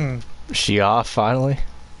 Is she off finally?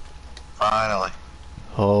 Finally.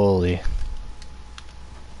 Holy.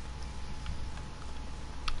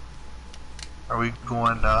 Are we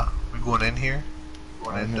going in here?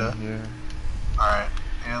 I'm in here. Alright.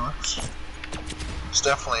 Yeah, it's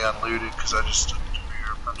definitely unlooted because I just took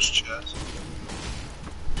here a bunch of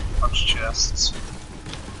chests.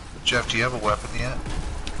 Jeff, do you have a weapon yet?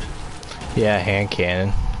 Yeah, hand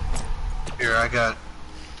cannon. Here, I got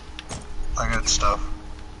stuff.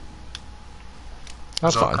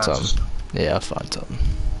 I'll There's all find kinds of something. stuff. Yeah, I'll find something.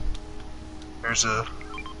 There's a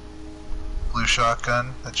blue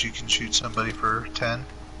shotgun that you can shoot somebody for 10.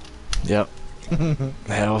 Yep.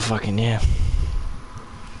 Hell fucking yeah.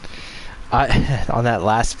 On that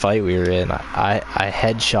last fight we were in, I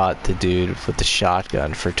headshot the dude with the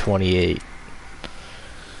shotgun for 28.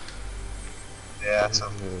 Yeah, it's a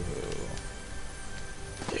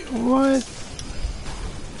What?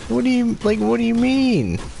 What do you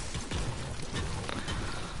mean?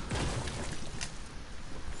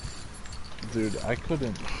 Dude, I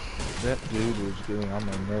couldn't. That dude was getting on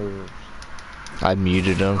my nerves. I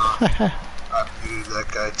muted him. I muted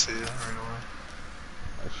that guy too, right away.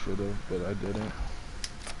 I should have, but I didn't.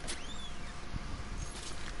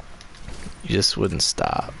 You just wouldn't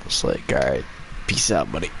stop. It's like, alright, peace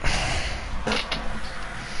out, buddy.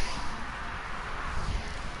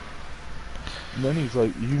 And then he's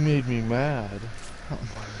like, you made me mad.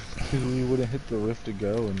 Because we wouldn't hit the lift to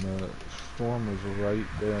go, and the storm was right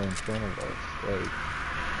there in front of us.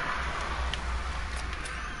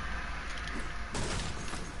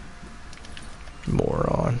 Like,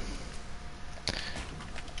 moron.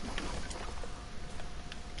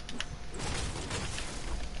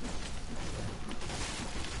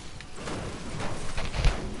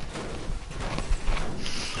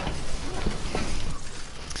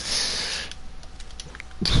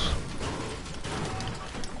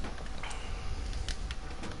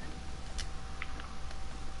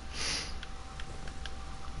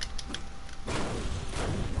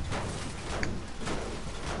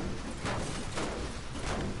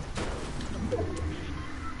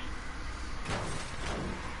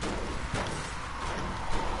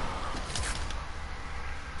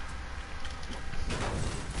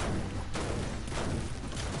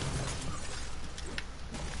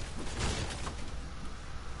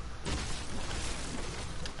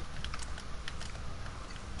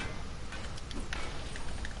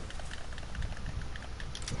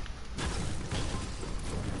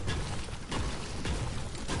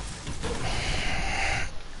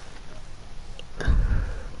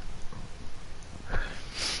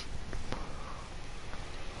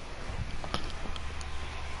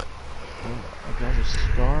 I got a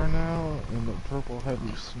scar now and a purple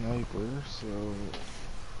heavy sniper, so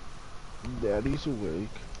Daddy's awake.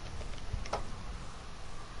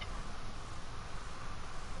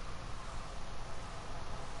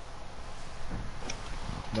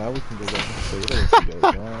 Now we can go back and Fatal if you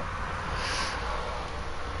guys want.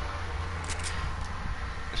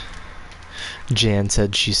 Jan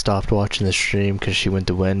said she stopped watching the stream because she went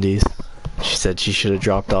to Wendy's. She said she should have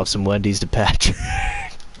dropped off some Wendy's to Patrick.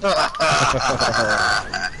 Are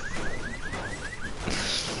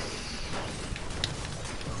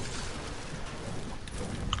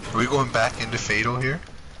we going back into Fatal here?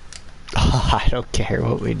 I don't care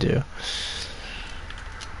what we do.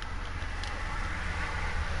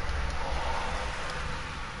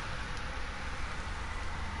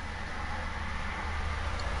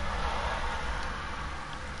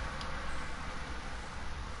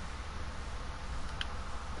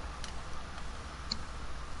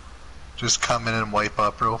 Just come in and wipe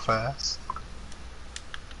up real fast.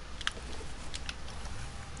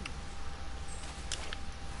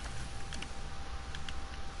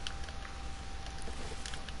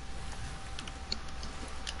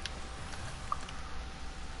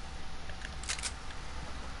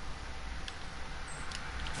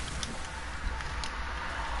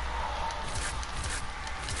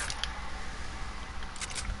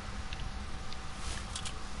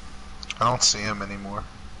 I don't see him anymore.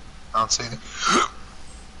 I don't see any.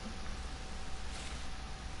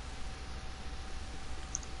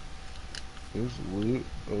 There's loot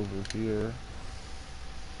over here.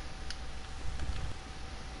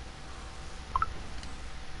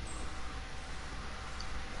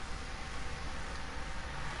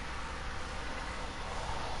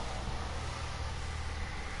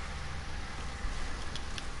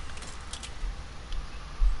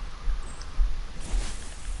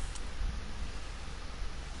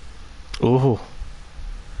 Ooh.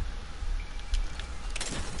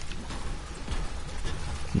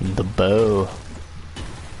 The bow.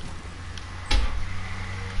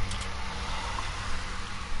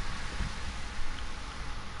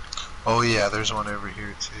 Oh yeah, there's one over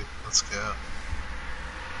here too. Let's go.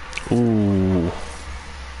 Ooh.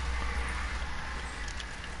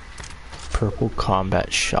 Purple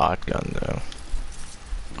combat shotgun though.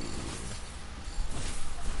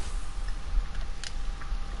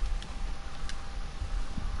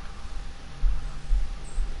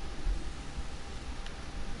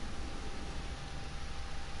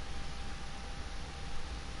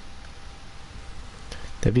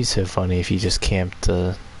 That'd be so funny if you just camped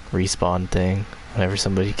the respawn thing whenever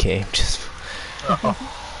somebody came. Just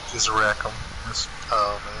Just wreck them.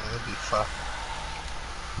 Oh man, that'd be fun.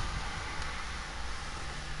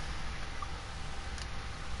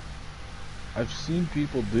 I've seen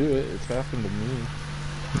people do it. It's happened to me.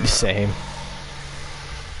 same.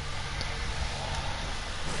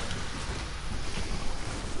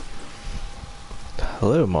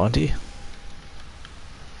 Hello, Monty.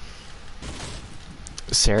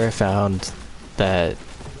 Sarah found that,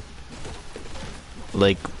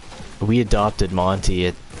 like, we adopted Monty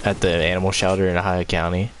at the animal shelter in Ohio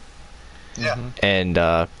County. Yeah.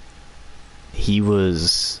 And he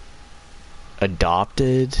was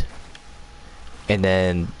adopted, and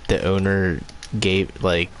then the owner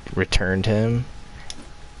returned him.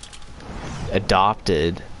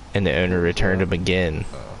 Adopted, and the owner returned him again.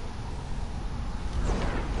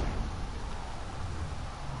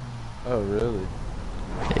 Oh, really?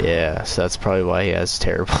 Yeah, so that's probably why he has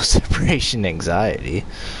terrible separation anxiety.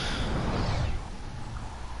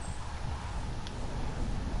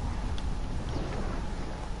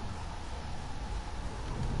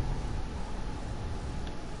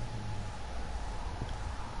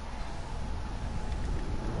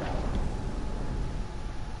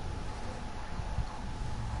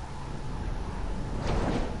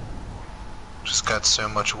 Just got so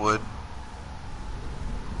much wood.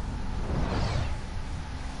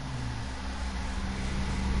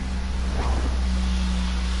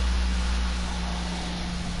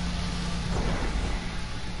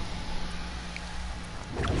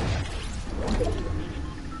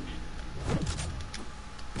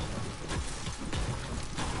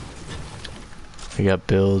 We got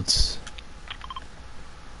builds.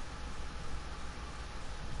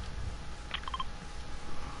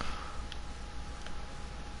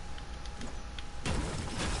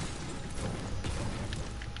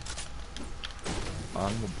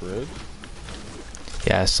 On the bridge?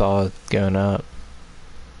 Yeah, I saw it going up.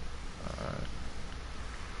 Alright.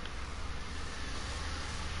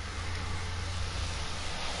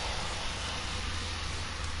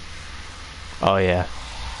 Oh yeah.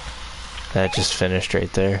 That just finished right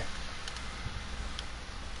there.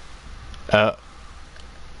 Yeah,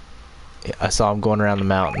 I saw him going around the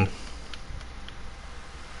mountain.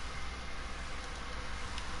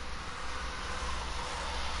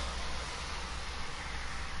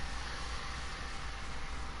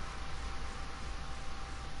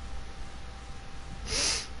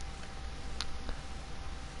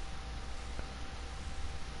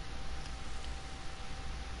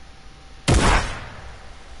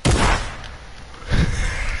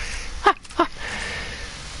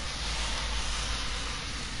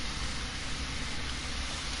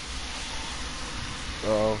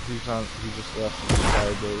 Oh, he just left the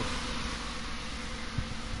sky base.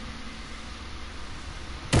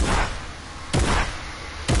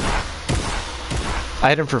 I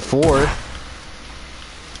hit him for 4.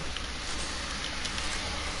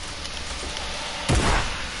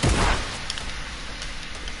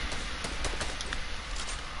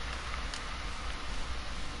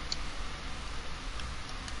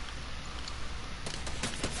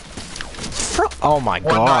 Oh my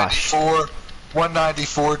gosh.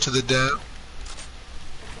 194 to the dome.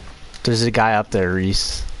 There's a guy up there,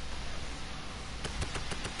 Reese.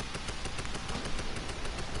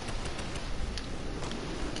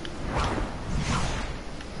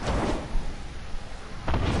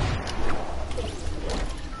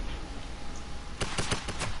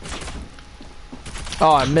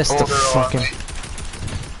 Oh, I missed the fucking...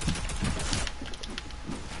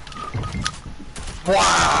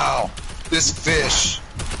 Wow! This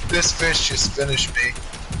fish just finished me.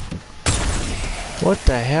 What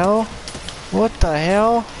the hell? What the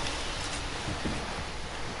hell?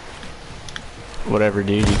 Whatever,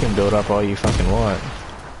 dude. You can build up all you fucking want.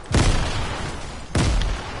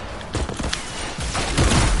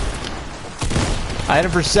 I hit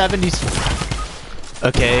him for 70s.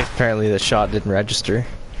 Okay, apparently the shot didn't register.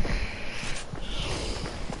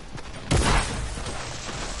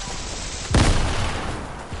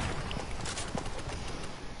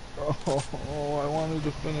 Oh, I wanted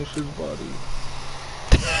to finish his body.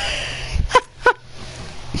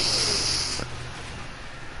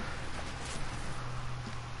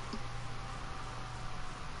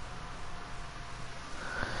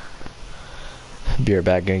 Be right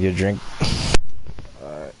back, gonna get a drink.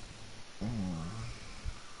 Alright.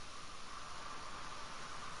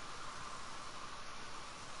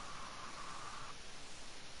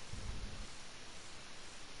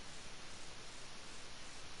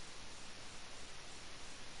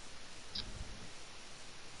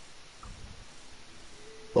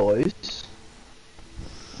 Boys.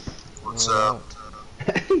 What's up?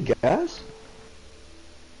 Hey guys.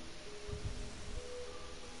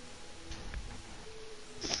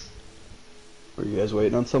 Were you guys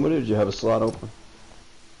waiting on somebody or did you have a slot open?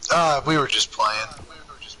 We were just playing.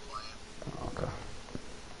 Oh, okay.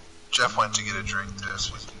 Jeff went to get a drink too.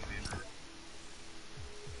 So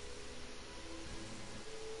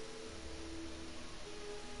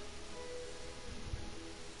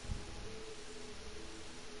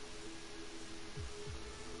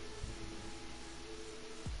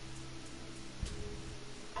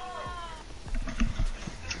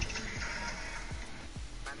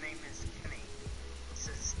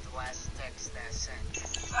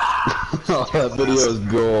Oh, that video is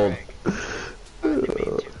gold.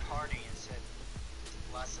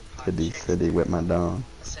 City with my dong.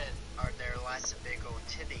 I said, are there lots of big old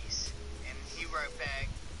titties? And he wrote back,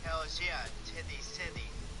 hell's yeah, titties, titty.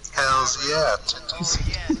 Hells yeah, Oh titties.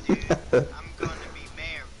 yeah, dude. I'm gonna be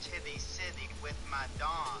mayor of Titty City with my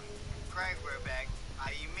dong. Craig Roback,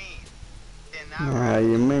 how you mean? Then I How wrote,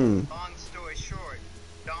 you mean? long story short,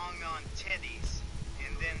 dong on titties.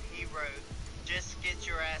 And then he wrote, just get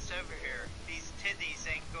your ass over here. These titties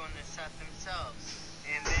ain't gonna set themselves.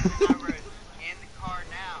 And then I wrote, in the car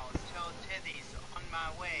now, tell titties on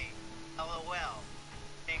my way. LOL.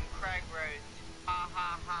 And Craig wrote, ha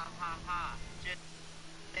ha ha ha ha. Just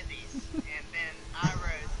titties. And then I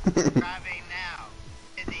wrote, driving now.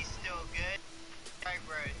 Titties still good? Craig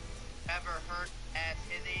wrote, ever heard at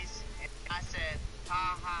titties? And I said,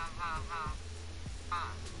 ha ha ha ha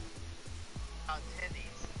ha. About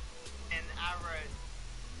titties. And I wrote,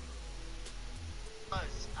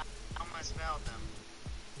 close. I almost smelled them.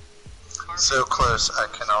 So close, I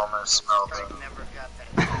can almost smell Craig them. never got that.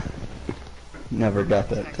 Never got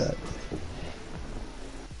that text.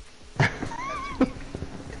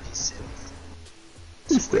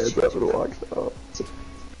 He stands up and walks out.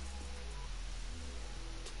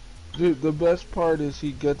 Dude, the best part is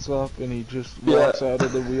he gets up and he just walks out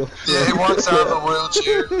of the wheelchair. Yeah, he walks out of the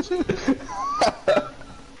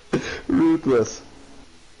wheelchair. Ruthless.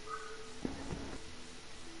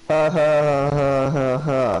 Ha ha ha ha ha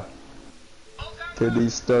ha.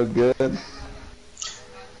 Titties still good?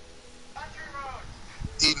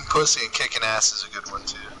 Eating pussy and kicking ass is a good one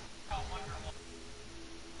too.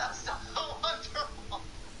 That's so wonderful.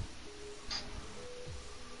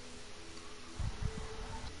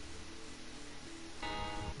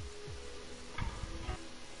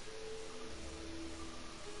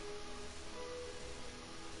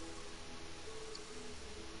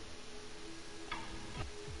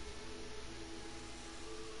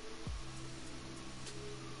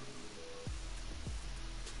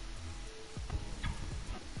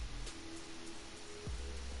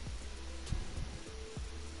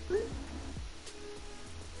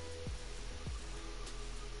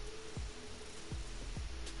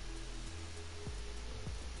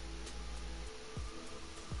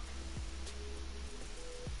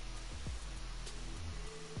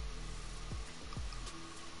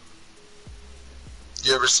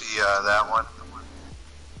 You ever see that one?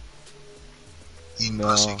 Eating No.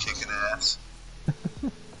 pussy, kicking ass. Yeah,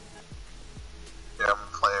 I'm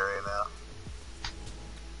gonna play it right now.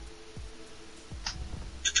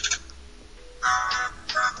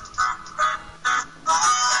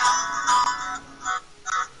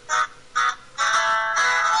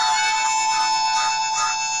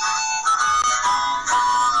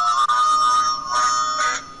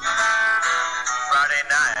 Friday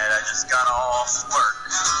night, I just got off work.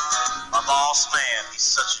 My boss man, he's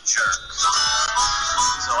such a jerk.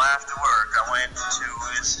 So after work, I went to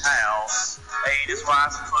his house, ate his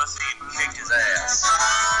wife's pussy and kicked his ass.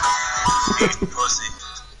 Eating pussy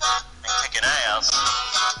and kicking ass.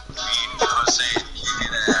 Eating pussy and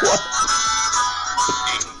kicking ass.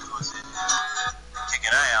 Eating pussy and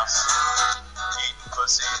kicking ass. Eating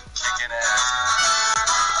pussy and kicking ass.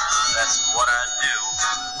 That's what I do.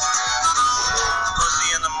 Pussy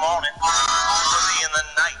in the morning, pussy in the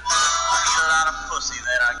night. I eat a lot of pussy,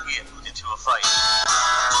 then I get into a fight.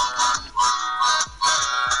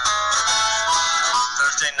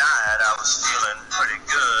 Thursday night, I was feeling pretty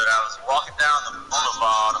good. I was walking down the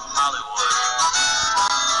boulevard of Hollywood.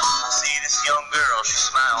 I see this young girl, she's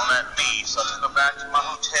smiling at me, so I took her back to my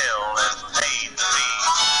hotel and paid the fee.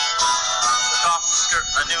 Took off the skirt,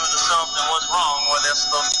 I knew that something was wrong. Where there's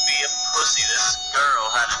supposed to be a pussy, this girl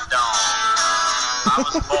had a dong. I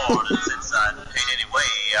was bored, and since I paid anyway,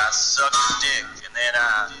 I sucked his dick, and then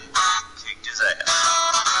I kicked his ass.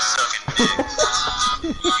 Sucking dick,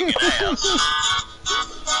 kicking ass.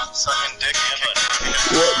 Sucking dick, What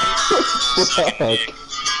the sucking heck? dick,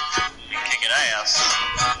 and kicking ass.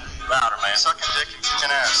 Louder, man. Sucking dick and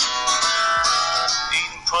kicking ass.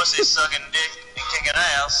 Eating pussy, sucking dick, and kicking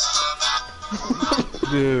ass.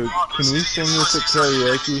 Dude, can we sing this at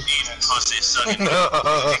karaoke? Eating pussy, sucking dick,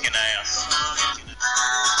 and kicking ass.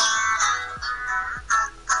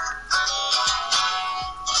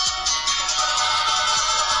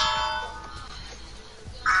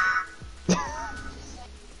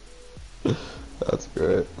 That's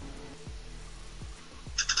great.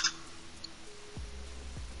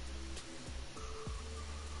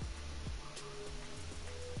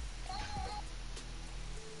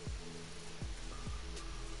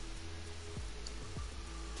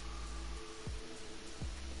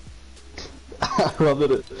 I love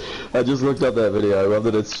that I just looked up that video. I love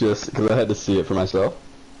that it's just, because I had to see it for myself.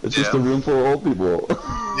 It's just a Yeah. room full of old people.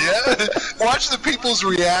 Yeah, watch the people's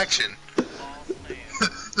reaction.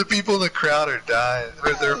 The people in the crowd are dying.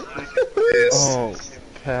 They're pissed. Oh,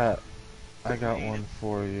 Pat, I got one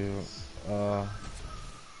for you.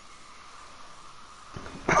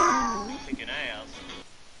 Kicking ass.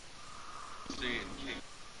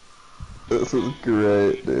 This is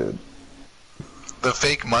great, dude. The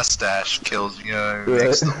fake mustache kills, you know, Right.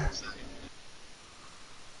 makes the whole thing.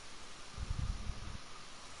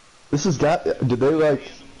 This has got. Did they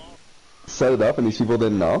like set it up and these people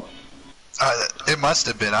didn't know? It must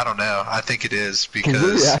have been. I don't know. I think it is Because the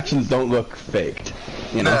because. reactions don't look faked.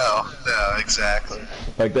 You know? No, exactly.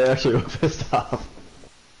 Like they actually were pissed off.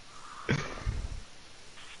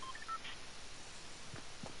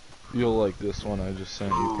 You'll like this one I just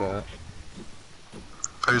sent you, Pat.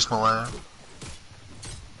 Post Malone.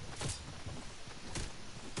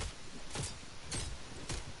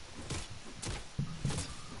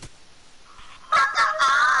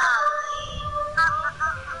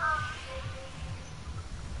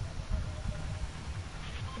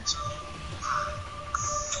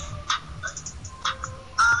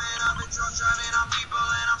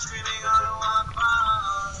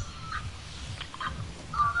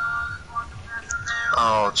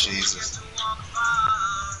 Oh, Jesus.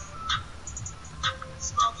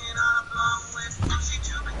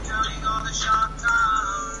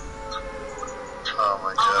 Oh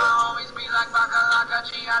my god.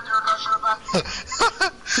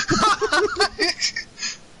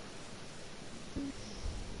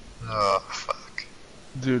 Oh, fuck.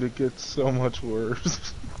 Dude, it gets so much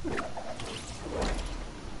worse.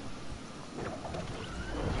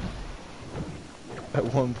 At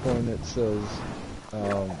one point it says,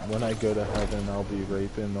 when I go to heaven, I'll be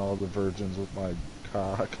raping all the virgins with my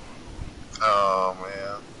cock. Oh,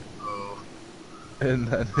 man. Oh. And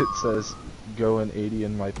then it says, going 80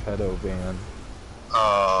 in my pedo van.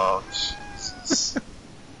 Oh, Jesus.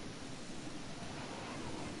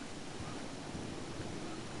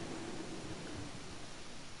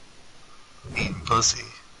 Eating pussy.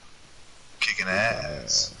 Kicking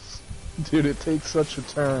ass. Dude, it takes such a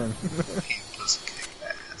turn. Eating pussy, kicking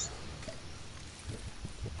ass.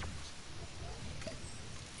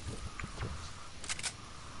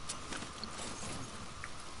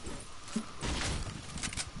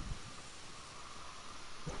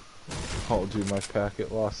 Oh, dude, my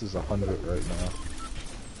packet loss is 100 right now.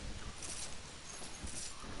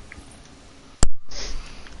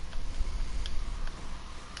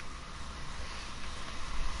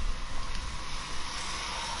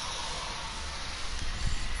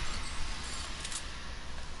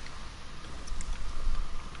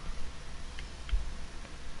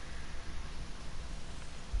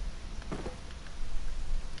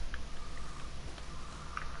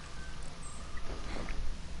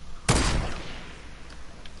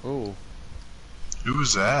 Oh. Who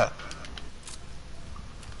was that?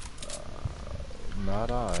 Not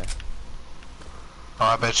I. Oh,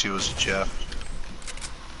 I bet you it was Jeff.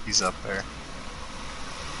 He's up there.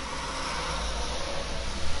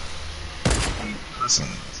 Eating pussy.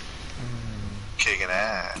 Kicking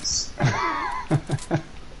ass.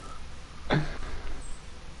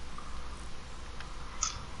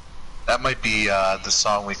 That might be the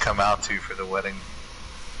song we come out to for the wedding.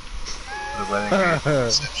 The wedding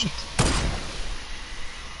reception.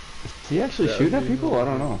 Is he actually shooting at people? I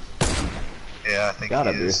don't know. Yeah, I think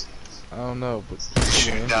Gotta he be. is. I don't know, but He's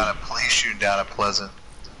shooting down at Pleasant.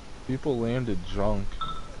 people landed drunk.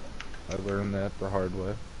 I learned that the hard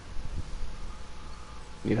way.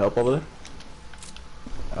 Need help over there?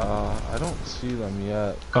 I don't see them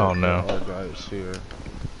yet. Oh, no. Our guy's here.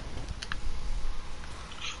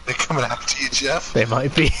 They coming after you, Jeff? They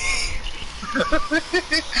might be.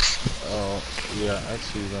 Oh, yeah, I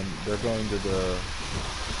see them. They're going to the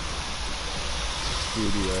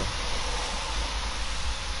studio.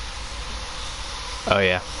 Oh,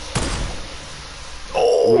 yeah. We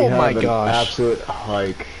Oh have my an gosh. absolute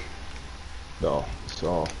hike, though.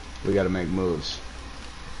 So we got to make moves.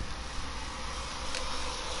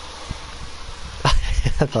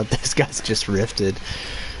 I thought those guys just rifted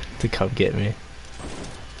to come get me.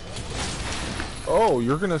 Oh,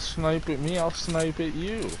 you're gonna snipe at me? I'll snipe at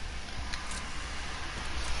you.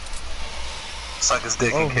 Suck his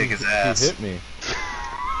dick Oh, and kick his ass. He hit me.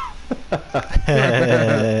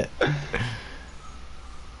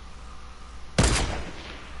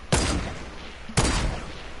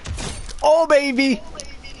 Oh, baby!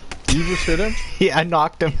 You just hit him? Yeah, I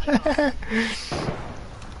knocked him.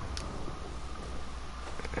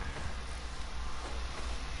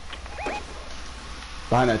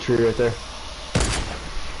 Behind that tree right there.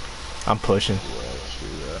 I'm pushing. Yeah, I see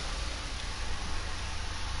that.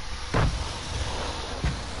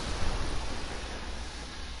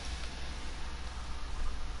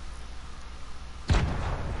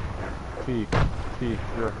 peek. Peek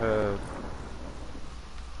your head.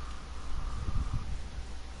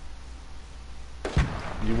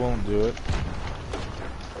 You won't do it.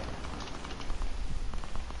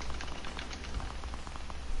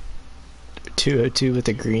 .202 with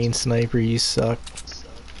a green sniper, you suck.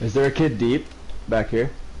 Is there a kid deep back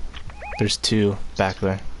here? There's two back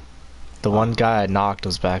there. The one guy I knocked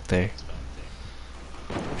was back there.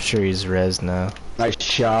 I'm sure he's res now. Nice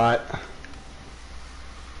shot.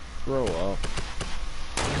 Grow up.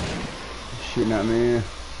 Shooting at me.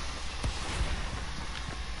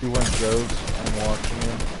 He went ghost. I'm watching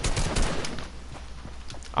him.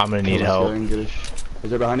 I'm gonna need help. Is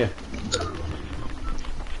there behind you?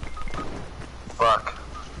 Fuck.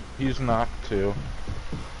 He's knocked too.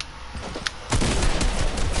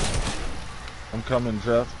 I'm coming,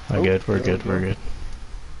 Jeff. We're good, we're good, we're good.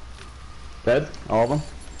 Dead? All of them?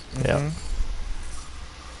 Yeah.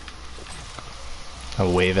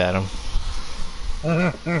 I'll wave at him.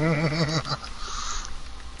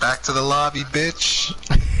 Back to the lobby, bitch.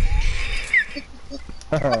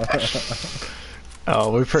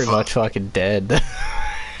 Oh, we're pretty much fucking dead.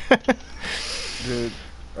 Dude,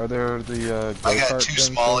 are there the I got go-kart two things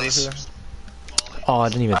over smallies. here? Oh, I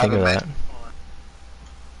didn't even think of that.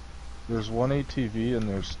 There's one ATV and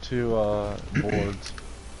there's two boards.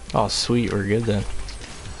 Oh, sweet, we're good then.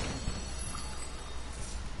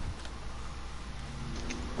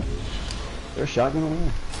 There's a shotgun over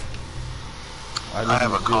there. I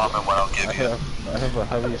have a common one. I'll give you. I have a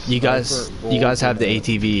heavy. You guys have the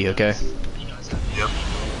ATV. ATV, okay? Yep.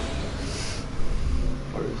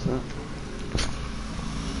 Where is that?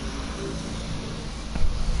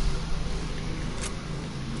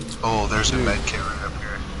 Oh, there's a med kit right up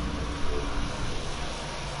here.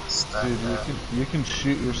 Dude, you can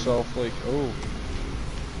shoot yourself like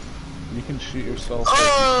you can shoot yourself.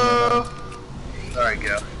 Oh! There you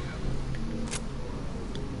go.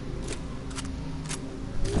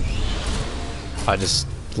 I just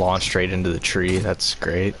launched straight into the tree, that's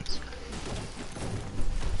great.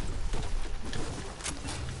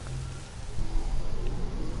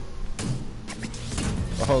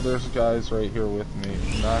 Oh, there's guys right here with me.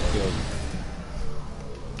 Not good.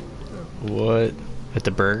 What? At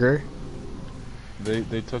the burger?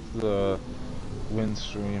 They took the wind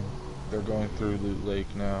stream. They're going through Loot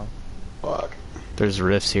Lake now. Fuck. There's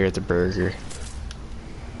rifts here at the burger.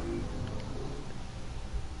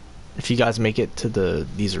 If you guys make it to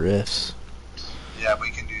these rifts. Yeah, we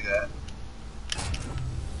can do that.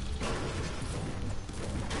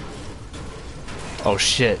 Oh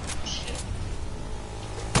shit.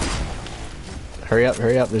 Hurry up,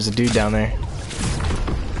 there's a dude down there.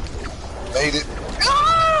 Made it.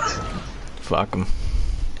 Fuck him.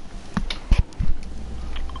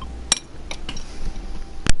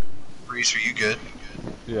 Reese, are you good?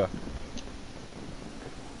 Yeah.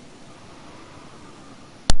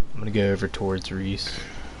 I'm gonna go over towards Reese.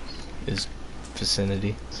 His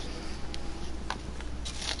vicinity.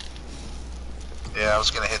 Yeah, I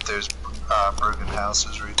was gonna hit those broken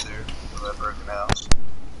houses right there. That broken house.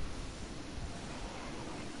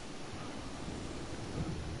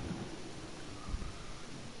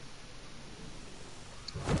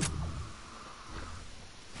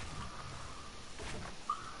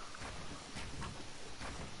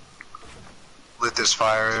 Lit this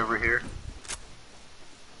fire over here.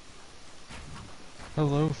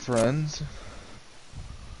 Hello, friends.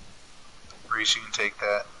 Reese, you can take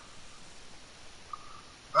that.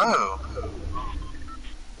 Oh.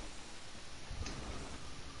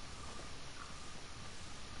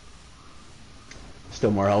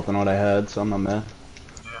 Still more health than what I had, so I'm not mad.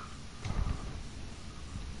 Yeah.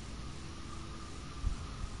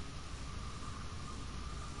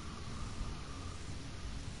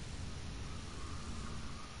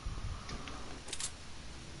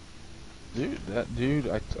 Dude, that dude,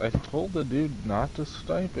 I told the dude not to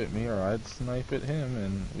snipe at me or I'd snipe at him,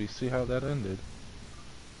 and we see how that ended.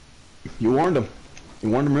 You warned him. You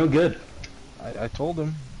warned him real good. I told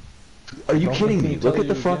him. Are you Don't kidding make me? me tell Look at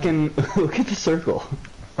the you fucking... Look at the circle.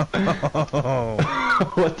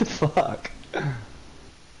 What the fuck?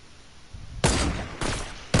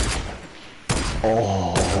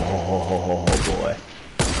 Oh boy.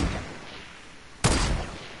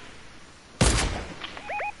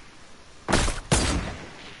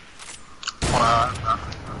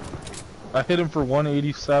 I hit him for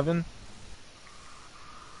 187.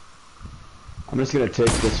 I'm just gonna take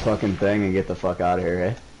this fucking thing and get the fuck out of here,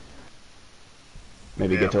 eh?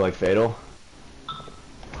 Maybe Yeah. get to like Fatal.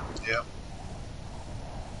 Yep.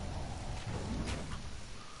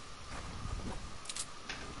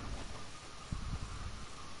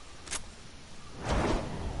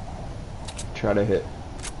 try to hit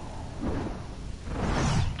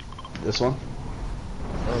this one.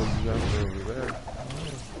 Oh, you guys are over there.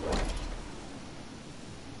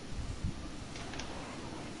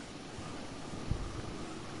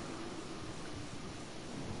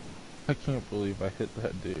 I can't believe I hit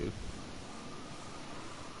that dude. Yeah,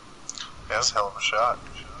 that's a hell of a shot.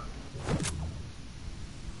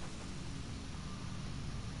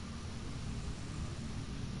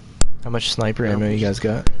 How much sniper ammo you guys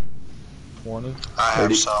got? 20? I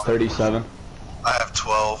have some. 37. I have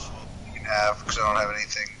 12. You can have, because I don't have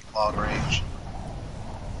anything long range.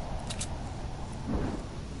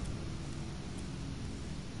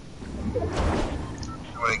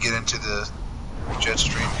 I'm gonna get into the jet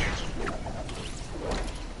stream here.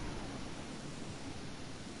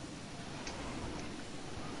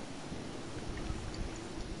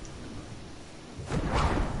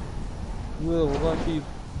 Little lucky,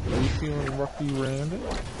 are you feeling lucky, Randy?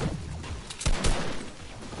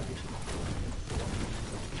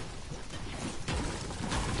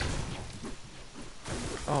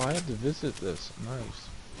 Oh, I had to visit this. Nice.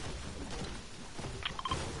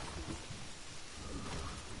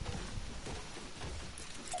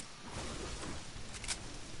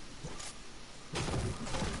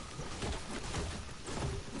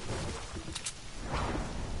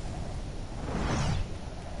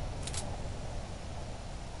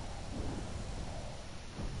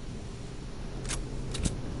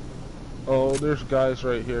 Oh, there's guys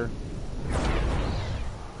right here.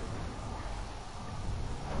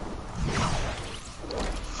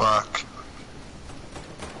 Fuck.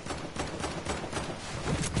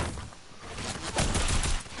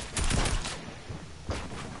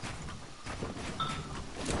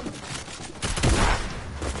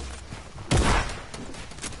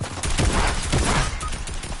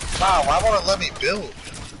 Wow, why won't it let me build?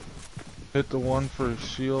 Hit the one for his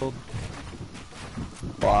shield.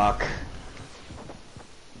 Fuck.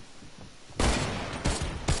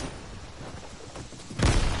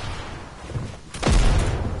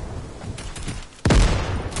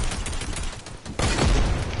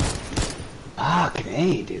 Fuck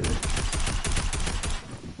me, dude.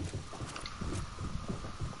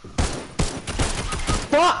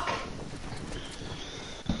 Fuck!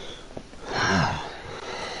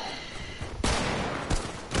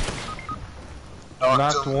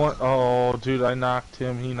 Knocked one. Oh, dude, I knocked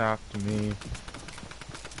him. He knocked me.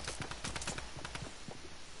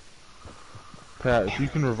 Pat, if you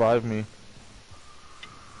can revive me.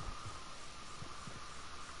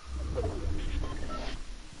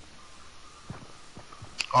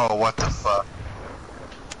 Oh, what the fuck?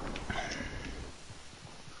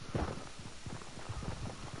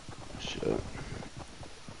 Shit.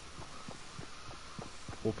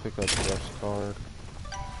 We'll pick up Jeff's card.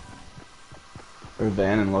 Or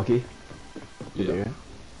Van and Lucky. Yeah.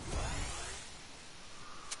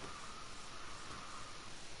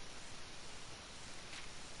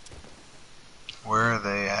 Where are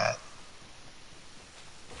they at?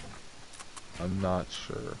 I'm not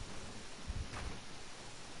sure.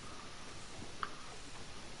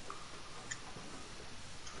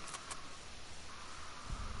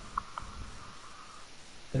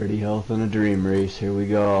 Dirty health in a dream race. Here we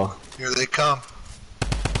go. Here they come.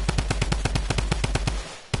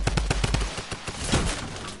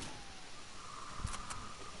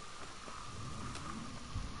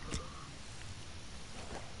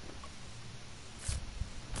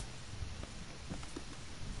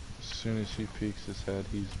 As soon as he peeks his head,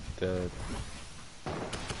 he's dead.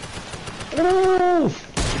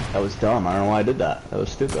 That was dumb. I don't know why I did that. That was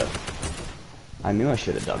stupid. I knew I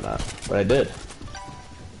should have done that, but I did.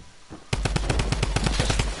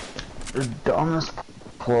 Your dumbest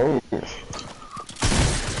play.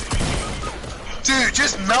 Dude,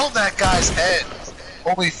 just melt that guy's head.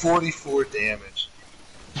 Only 44 damage.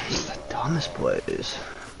 The dumbest plays.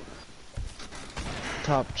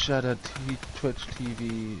 Top Cheddar Twitch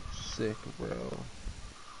TV, sick, bro.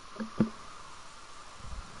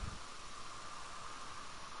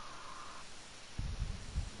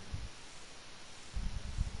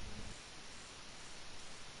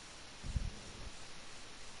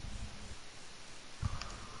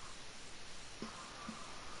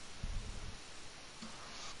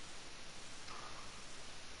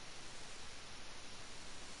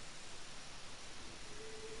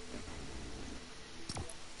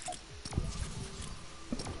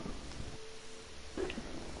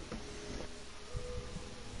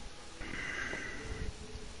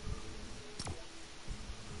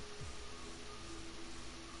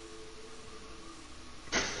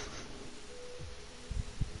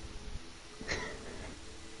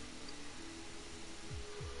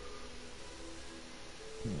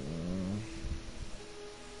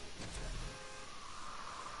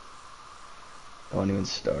 Won't even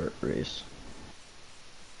start race.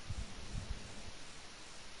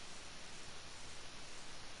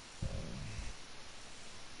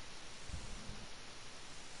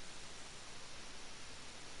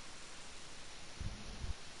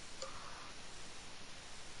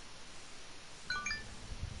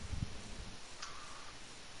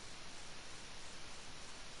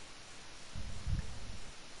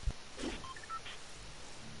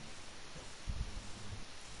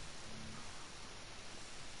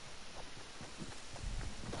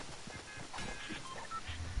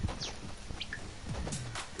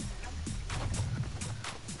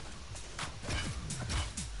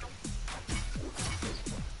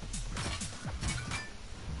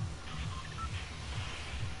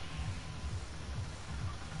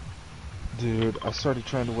 Dude, I started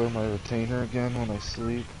trying to wear my retainer again when I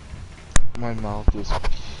sleep. My mouth is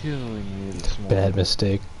killing me this morning. Bad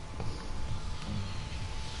mistake.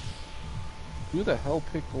 Who the hell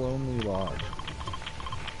picked Lonely Lodge?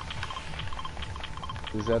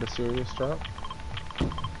 Is that a serious drop?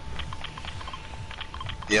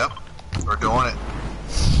 Yep, we're doing it.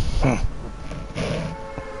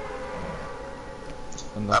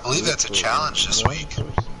 I believe that's a challenge this week.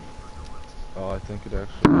 Oh, I think it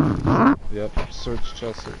actually. Yep, search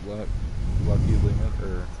chest at Lucky Limit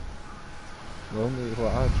or Lonely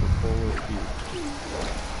Lodge or Polar Peak.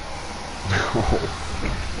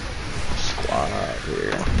 Squad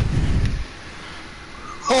here.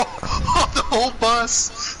 Oh, the whole bus!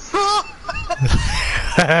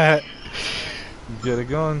 Get a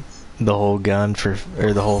gun. The whole gun for,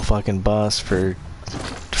 or the whole fucking bus for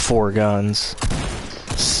 4 guns.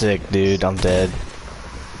 Sick, dude. I'm dead.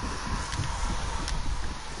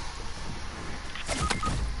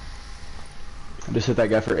 I just hit that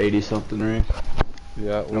guy for 80 something, right?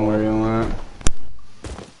 Yeah, Know where you went.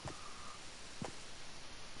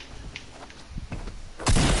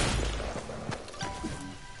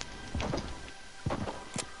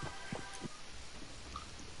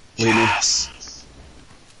 Yes!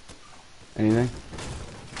 Anything?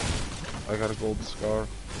 I got a gold scar.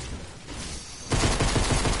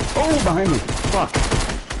 Oh, behind me! Fuck!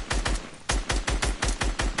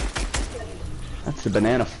 That's the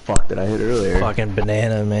banana fuck that I hit earlier. Fucking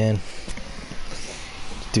banana, man.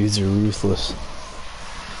 Dudes are ruthless.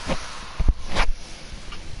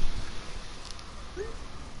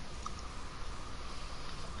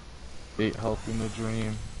 Eight health in the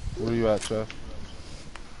dream. Where you at, Jeff?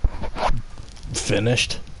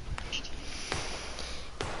 Finished.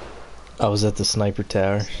 I was at the sniper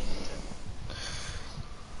tower.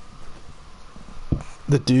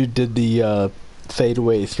 The dude did the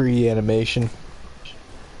fadeaway 3 animation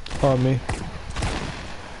on me.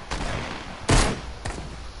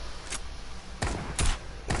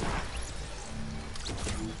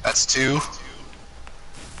 That's 2.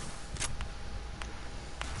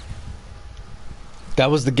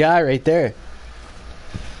 That was the guy right there.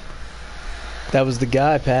 That was the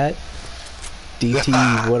guy, Pat.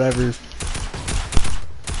 DT, whatever.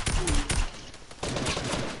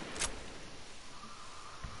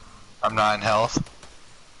 I'm 9 health.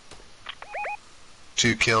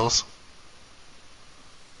 2 kills.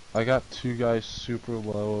 I got 2 guys super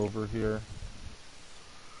low over here.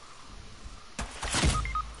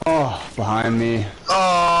 Oh, behind me.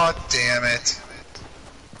 Oh, damn it.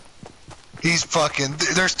 He's fucking,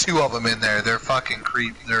 there's 2 of them in there. They're fucking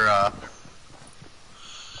creep. They're,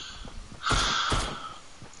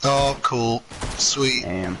 oh, cool. Sweet.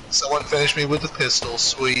 Damn. Someone finished me with a pistol.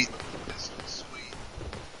 Sweet.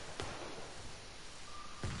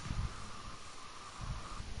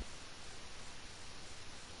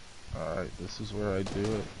 Alright, this is where I do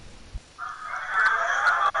it.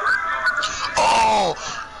 Oh!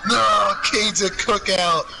 No! Cade's a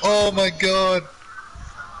cookout! Oh my god!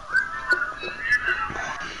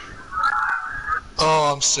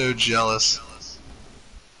 Oh, I'm so jealous.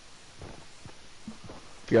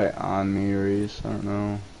 Guy on me, Reese. I don't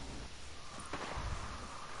know.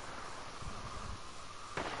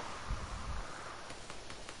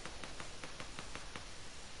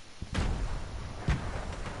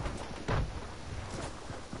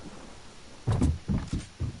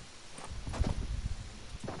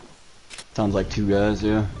 Sounds like 2 guys,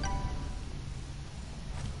 yeah.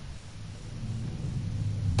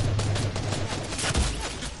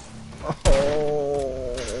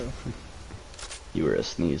 Oh. You were a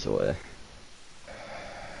sneeze away.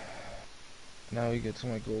 Now he gets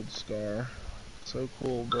my gold scar. So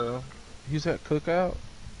cool, bro. He's at Cookout?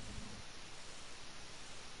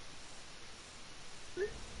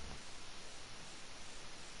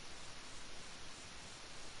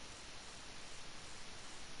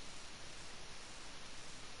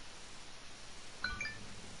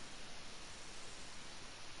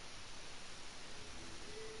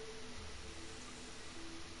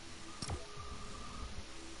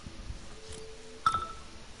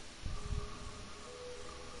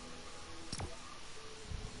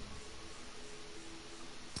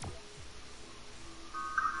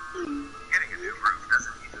 Getting a new roof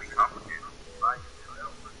doesn't need to be complicated. Buying a new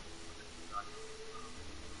metal roof.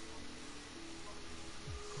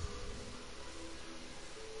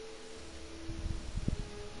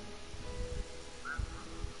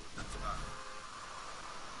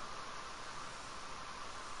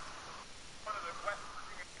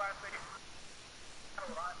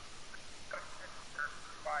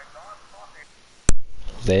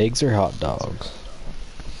 Eggs or hot dogs?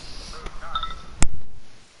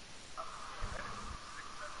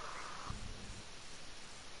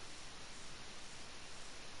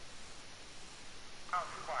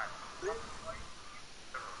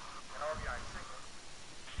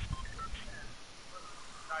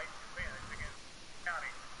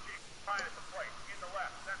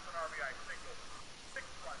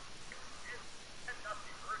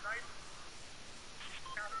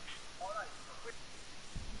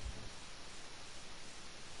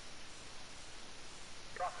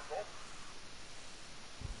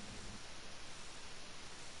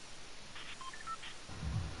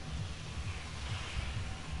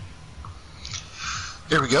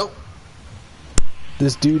 Here we go.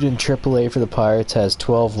 This dude in AAA for the Pirates has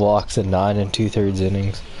 12 walks and 9 2/3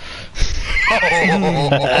 innings.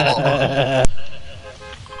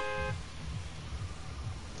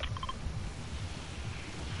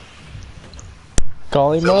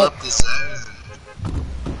 Call him Fill up. up the zone.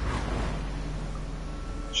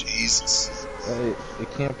 Jesus. Hey,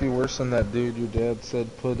 it can't be worse than that dude your dad said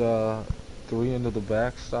put 3 into the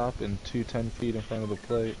backstop and 2 10 feet in front of the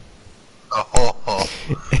plate. Oh.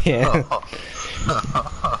 Yeah.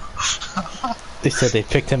 They said they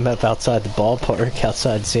picked him up outside the ballpark,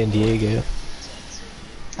 outside San Diego.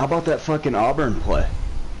 How about that fucking Auburn play?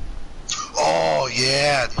 Oh,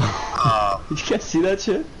 yeah. You guys see that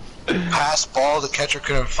shit? Pass ball, the catcher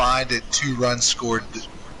couldn't find it. 2 runs scored.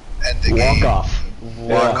 End the Walk game. off.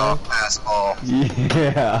 Walk off pass ball.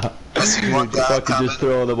 Yeah. I see one guy Fucking coming. just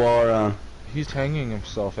throwing the ball around. He's hanging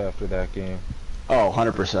himself after that game. Oh,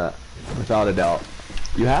 100%. Without a doubt.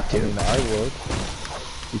 You have to. I mean, I would.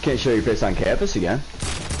 You can't show your face on campus again.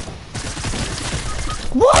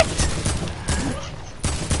 What?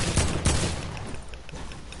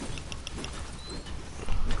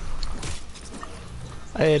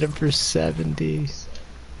 I hit him for 70.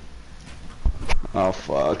 Oh,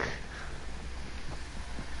 fuck.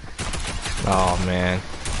 Oh, man.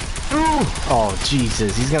 Ooh. Oh,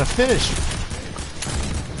 Jesus. He's gonna finish.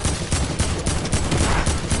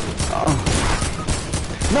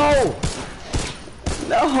 No!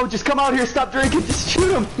 No, just come out here, stop drinking, just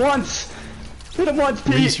shoot him once! Hit him once,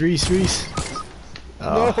 Pete! Reese.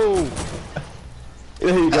 Oh. No!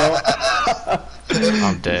 There you go.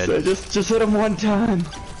 I'm dead. So just hit him one time.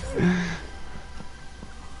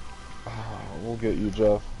 We'll get you,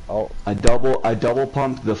 Jeff. I double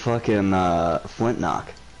pumped the fucking flint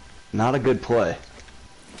knock. Not a good play.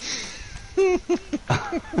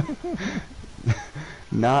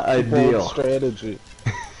 Not ideal. Bold strategy.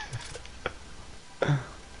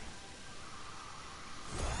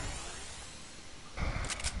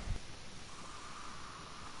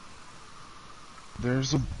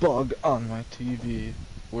 There's a bug on my TV.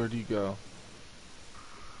 Where'd he go?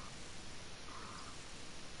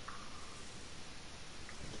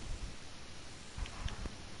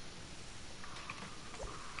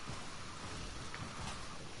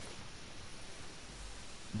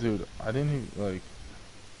 Dude, I didn't even, like...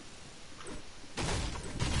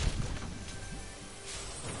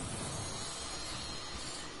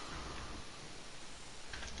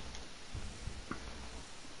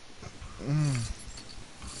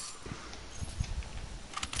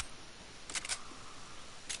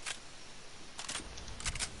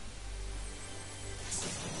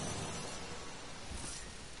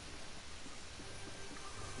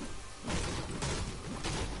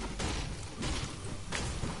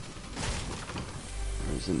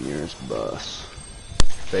 Where's the nearest bus?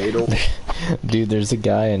 Fatal. Dude, there's a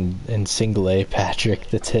guy in single A, Patrick,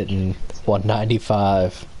 that's hitting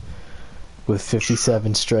 195 with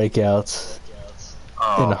 57 strikeouts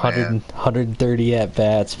Oh, and 100, man. 130 at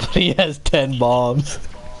bats, but he has 10 bombs.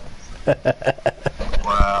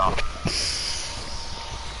 Wow.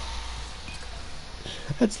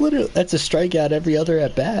 That's a strikeout every other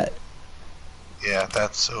at bat. Yeah,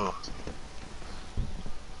 that's so.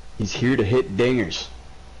 He's here to hit dingers.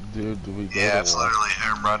 Dude, do we go Yeah, to it's literally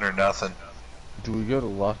home run or nothing. Do we go to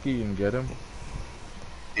Lucky and get him?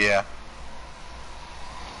 Yeah.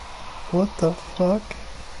 What the fuck?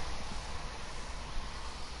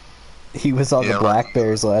 He was on Yeah, the Black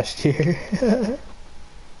Bears last year.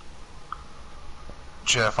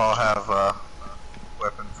 Jeff, I'll have a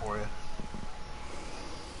weapon for you.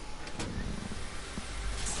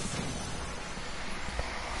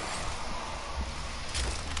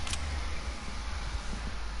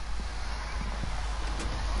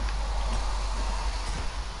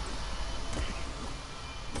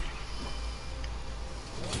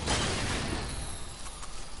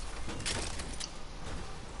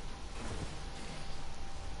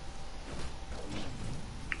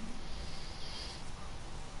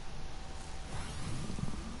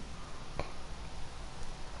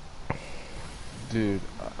 Dude,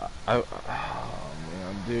 oh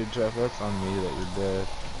man, dude, Jeff, that's on me that you're dead.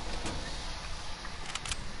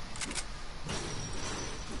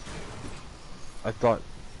 I thought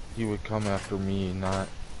he would come after me, not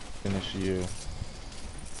finish you.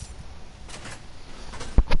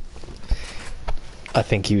 I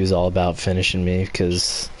think he was all about finishing me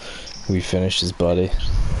because we finished his buddy.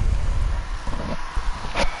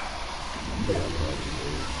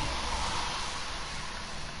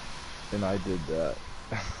 And I did that.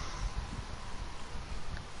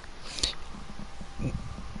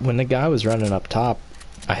 When the guy was running up top,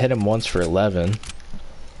 I hit him once for 11.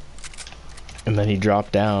 And then he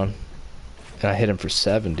dropped down. And I hit him for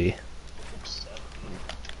 70.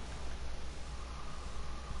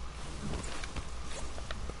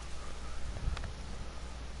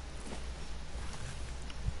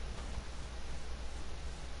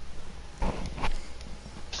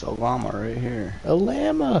 It's a llama right here. A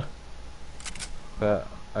llama! That,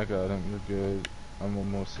 I got him, you're good. I'm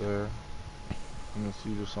almost there. Unless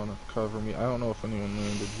you just want to cover me. I don't know if anyone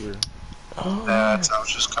landed here. Oh, Nah, I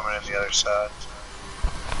was just coming in the other side.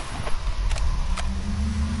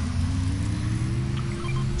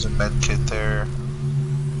 There's a med kit there.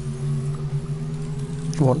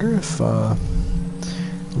 I wonder if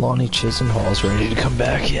Lonnie Chisenhall's ready to come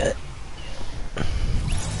back yet.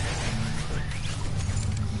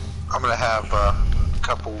 I'm gonna have a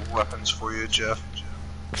couple weapons for you, Jeff.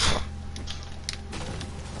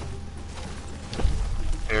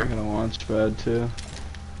 Here. I'm gonna launch pad too.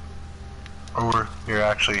 Or here,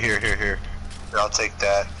 actually, here. Here, I'll take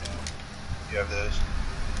that. You have those.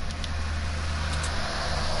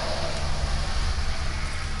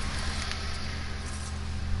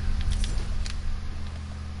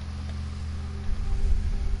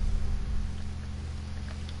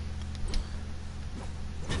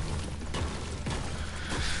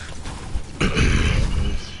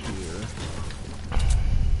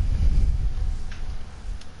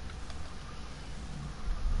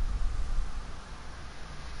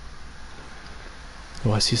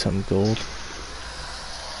 Oh, I see something gold.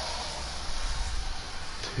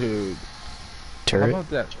 Dude. Turret? How about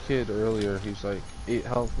that kid earlier? He's like 8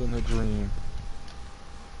 health in a dream.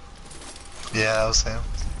 Yeah, that was him.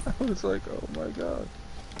 I was like, oh my god.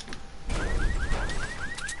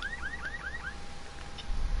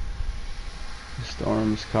 The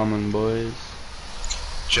storm's coming, boys.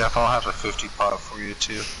 Jeff, I'll have a 50 pot for you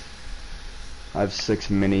too. I have 6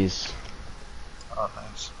 minis. Oh,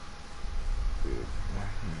 nice. Dude.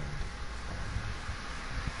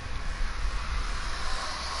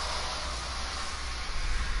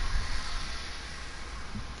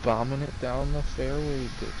 Bombing it down the fairway,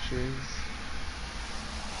 bitches.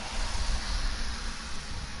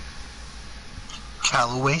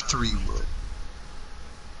 Callaway 3-wood.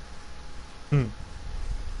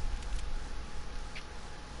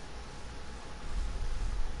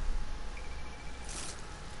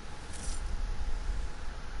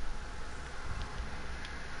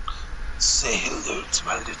 Say hello to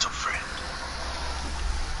my little friend.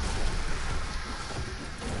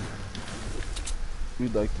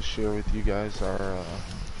 We'd like to share with you guys our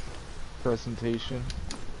presentation.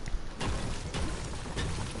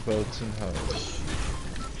 Boats and hoes.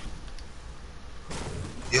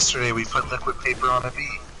 Yesterday we put liquid paper on a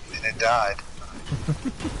bee, and it died.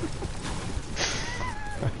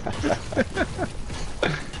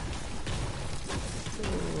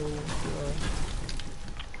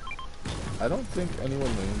 I don't think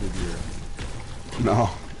anyone landed here. No.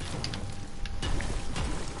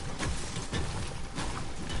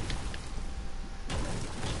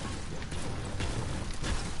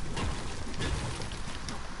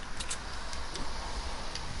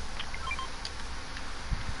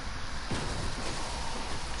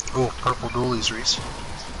 Oh, purple dualies, Reese.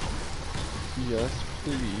 Yes,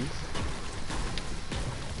 please.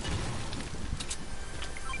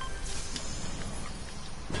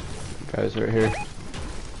 Guys right here.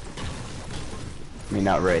 I mean,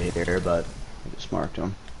 not right here, but I just marked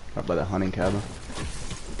them. Up by the hunting cabin.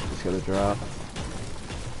 Just got a drop.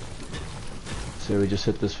 So we just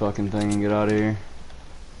hit this fucking thing and get out of here.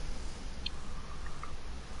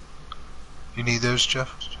 You need those,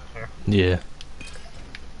 Jeff? Here. Yeah.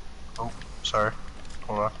 Oh, sorry.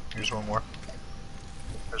 Hold on. Here's one more.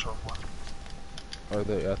 There's one more. Are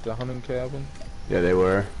they at the hunting cabin? Yeah, they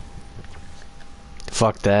were.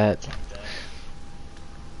 Fuck that.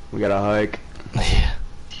 We got a hike. Yeah.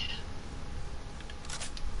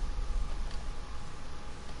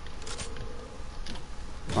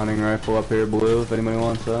 Hunting rifle up here, blue, if anybody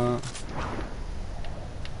wants that.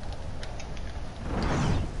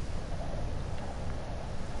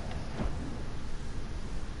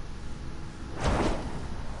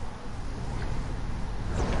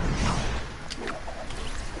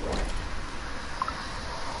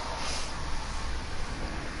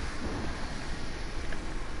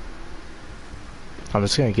 I'm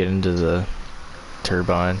just gonna get into the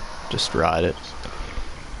turbine, just ride it.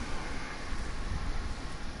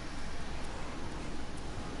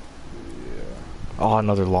 Oh,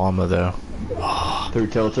 another llama though. Through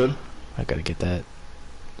tilted. I gotta get that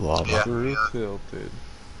llama. Yeah. Through tilted.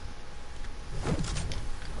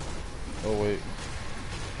 Oh wait.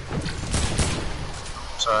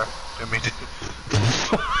 Sorry, didn't mean to.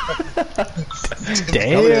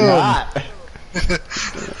 Damn.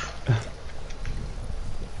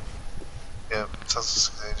 Yeah,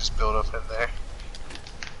 sounds like they just build up in there.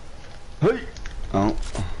 Hey. Oh.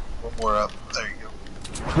 One more up. There you go.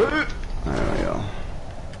 Hey. There we go.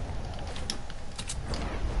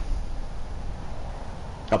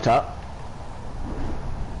 Up top.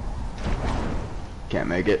 Can't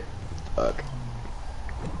make it. Fuck.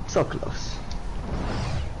 So close.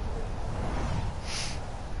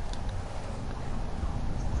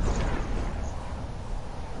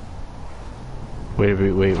 Wait,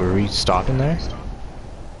 were we stopping there?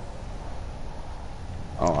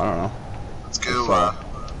 Oh, I don't know. Let's go.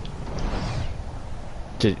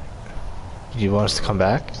 Did you want us to come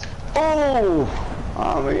back? Oh!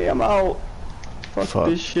 I'm out. Fuck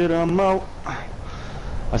this shit, I'm out.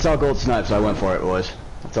 I saw gold snipe, so I went for it, boys.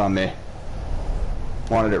 That's on me.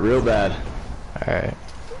 Wanted it real bad. Alright.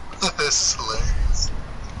 This is hilarious.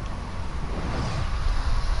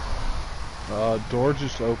 Door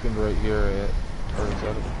just opened right here at, or is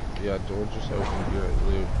that yeah, door just opened here at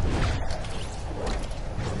Loot.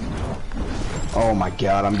 Oh my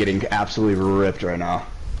god, I'm getting absolutely ripped right now.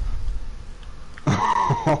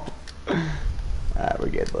 Alright, we're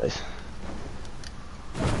good, boys.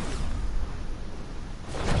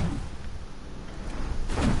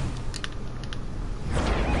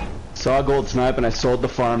 Saw a gold snipe and I sold the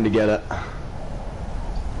farm to get it.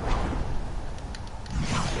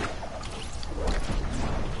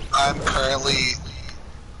 I'm currently.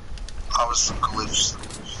 I was glitched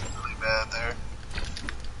really bad there.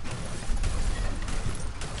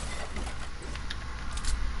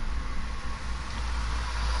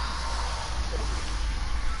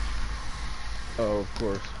 Oh, of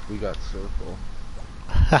course, we got circle.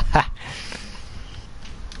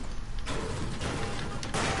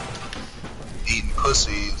 Eating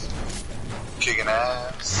pussy, kicking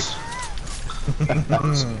ass. Eating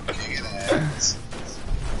pussy, kicking ass.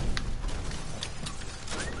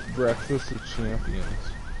 Breakfast of Champions.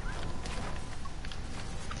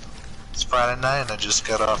 It's Friday night and I just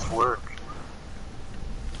got off work.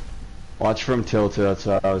 Watch from tilted, that's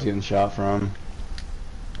what I was getting shot from.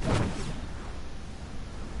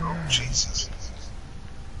 Oh, Jesus.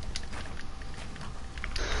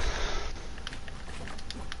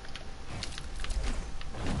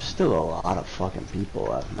 Still a lot of fucking people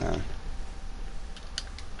left, man.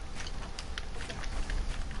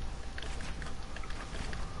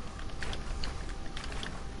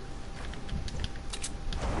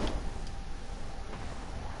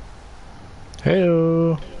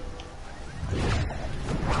 Hello.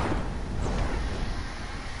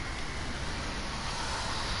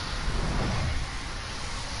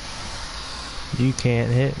 You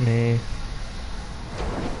can't hit me.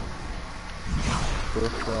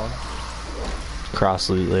 Cross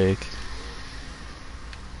Loot Lake.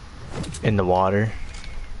 In the water.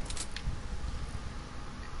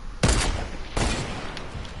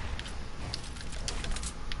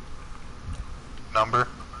 Number?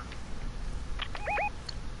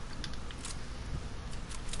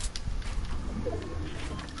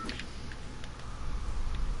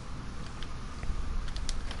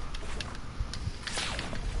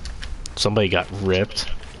 Somebody got ripped.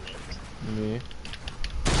 Me.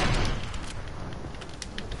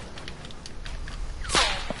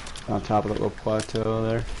 On top of that little plateau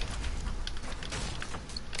there.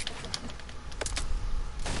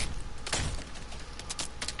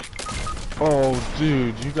 Oh,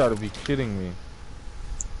 dude, you gotta be kidding me.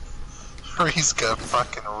 He's got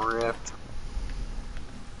fucking ripped.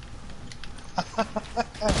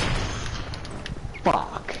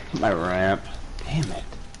 Fuck. My ramp. Damn it.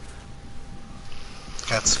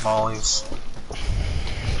 Got smallies.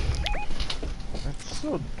 That's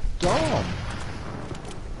so dumb.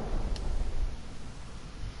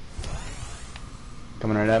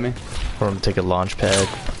 Coming right at me. Or I'm gonna take a launch pad.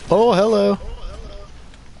 Oh, hello.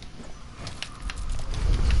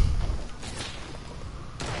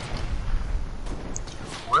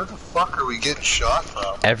 Where the fuck are we getting shot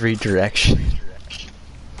from? Every direction.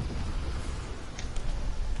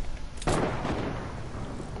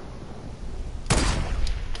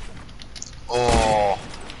 Oh.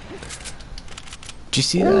 Did you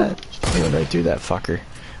see that? He went right through that fucker.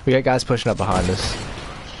 We got guys pushing up behind us.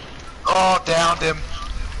 Oh, Oh, downed him.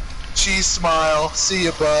 Cheese smile. See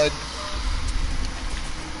ya, bud.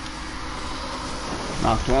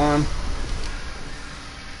 Knocked one.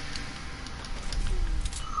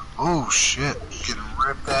 Oh shit. Getting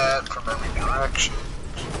ripped at from every direction.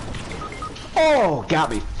 Oh,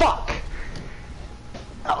 got me. Fuck!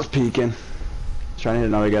 I was peeking. Trying to hit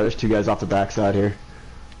another guy. There's two guys off the backside here.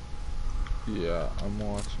 Yeah, I'm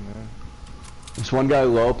watching it. There's one guy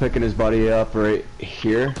low picking his buddy up right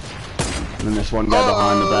here. And then there's one guy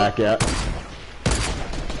behind the back, yeah.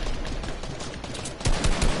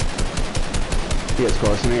 He gets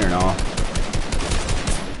close to me or no?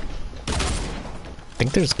 I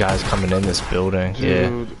think there's guys coming in this building.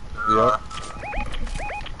 Dude, yeah. Yep.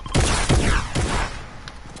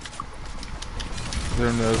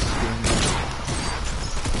 They're no skin.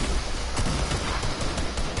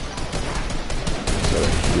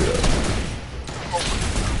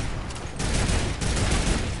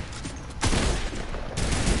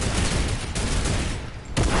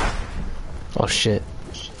 Oh shit.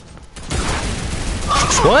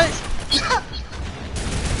 What?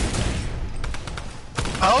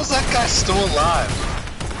 How is that guy still alive?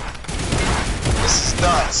 This is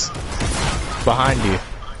nuts. Behind you.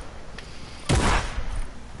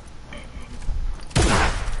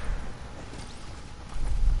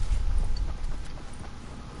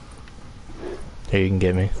 Here, you can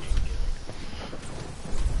get me.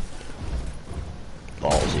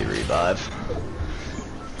 Ballsy revive.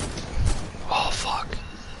 Oh fuck.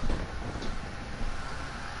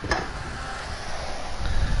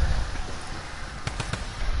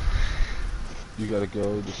 You gotta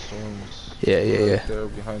go, the storm's Yeah, yeah. there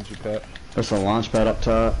behind you, Pat. There's a launch pad up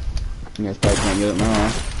top. You guys probably can't get it now.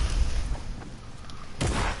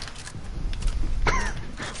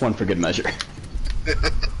 One for good measure.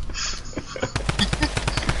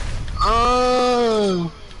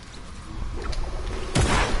 Oh!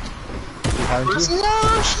 Behind Where's you?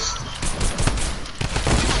 Lash?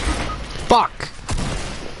 Fuck!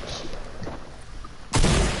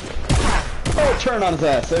 Oh, turn on his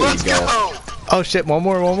ass. There Let's you go. go! Oh shit, one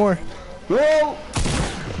more. Whoa!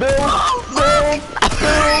 Build!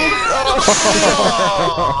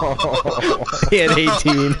 He had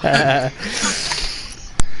 18.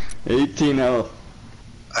 18 health.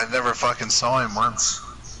 I never fucking saw him once.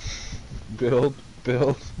 Build. He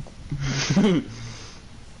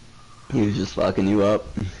was just fucking you up.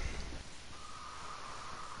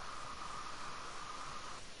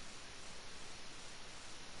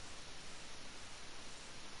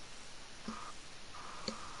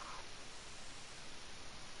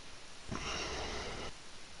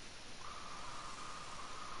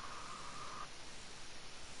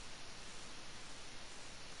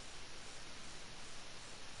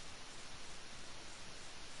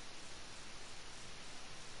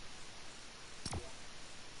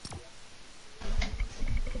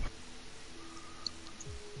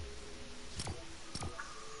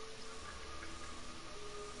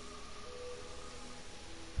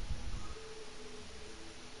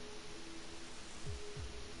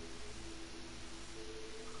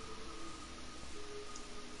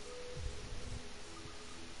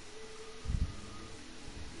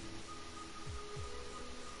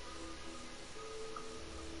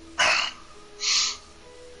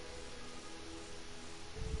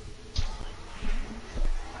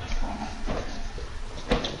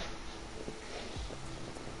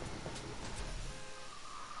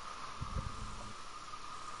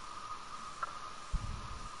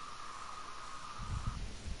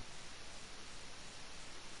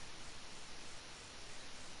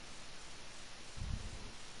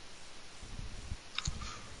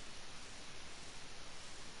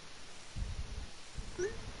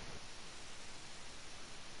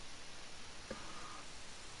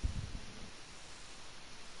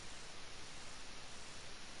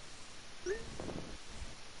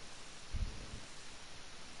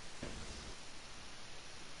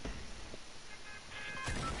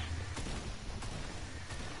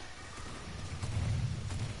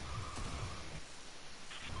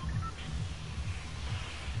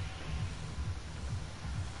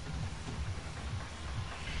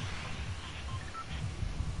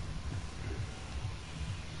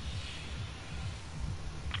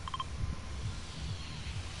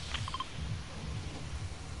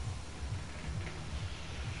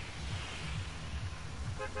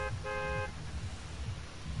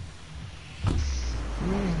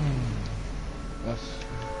 Let's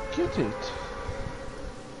get it.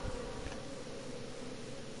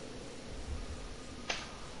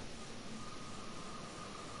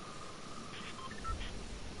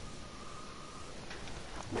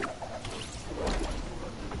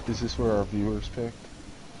 Is this where our viewers picked?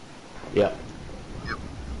 Yep.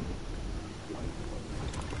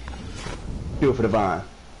 Do it for the vine.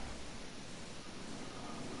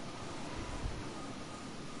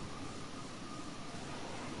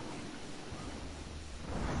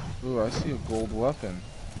 Ooh, I see a gold weapon.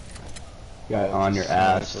 Got it Oh, on it's your a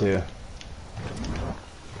ass sniper. too.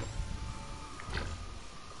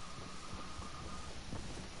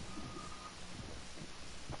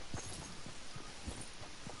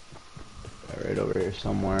 Right over here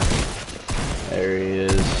somewhere. There he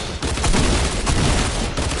is.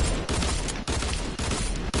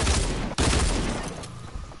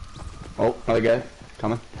 Oh, another guy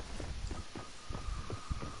coming.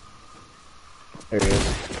 There he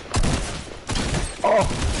is. Oh!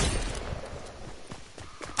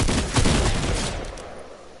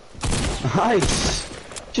 Nice!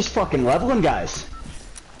 Just fucking leveling guys.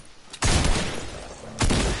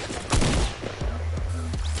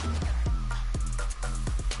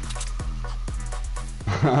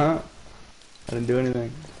 I didn't do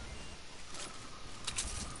anything.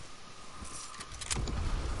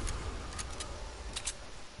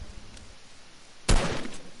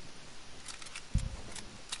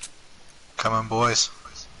 Come on, boys.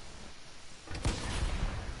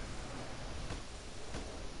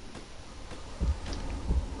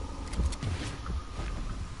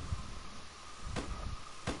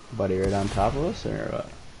 Buddy right on top of us, or what?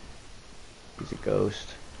 He's a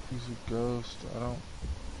ghost. He's a ghost. I don't.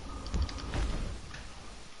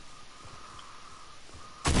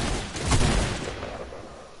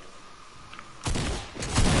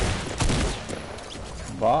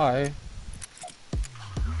 Bye.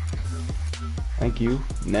 Thank you.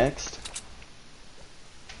 Next.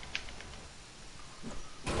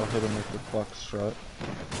 I'll hit him with the buck strut.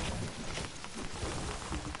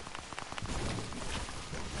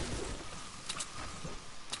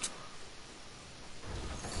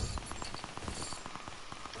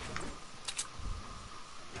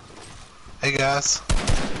 Hey guys.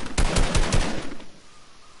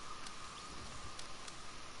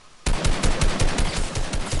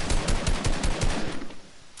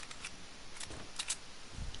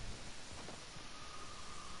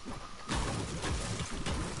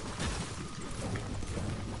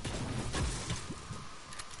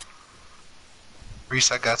 Reese,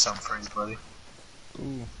 I got something for you, buddy.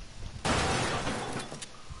 Ooh.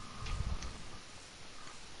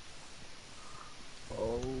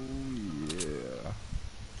 Oh yeah.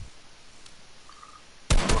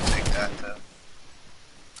 We'll take that then.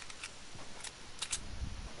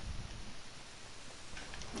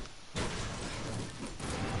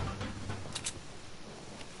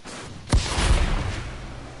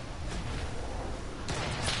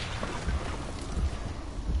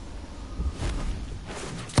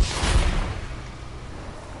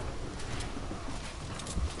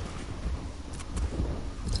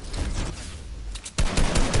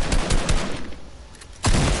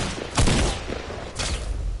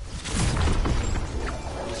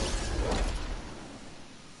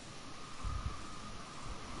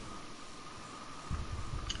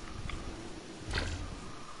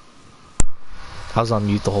 I was on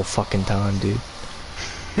mute the whole fucking time, dude.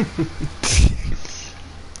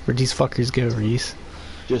 Where'd these fuckers go, Reese?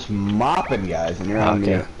 Just mopping guys, and you're on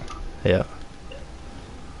mute. Yeah.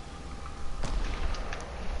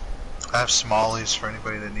 I have smallies for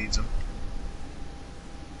anybody that needs them.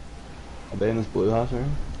 Are they in this blue house right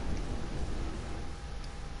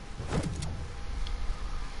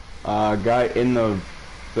here? Guy in the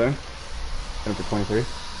thing. In for 23.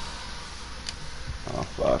 Oh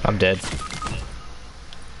fuck. I'm dead.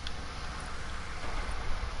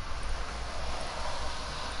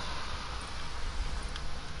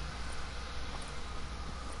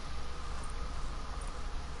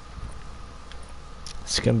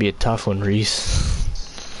 It's gonna be a tough one, Reese.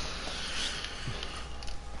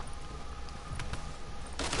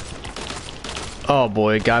 Oh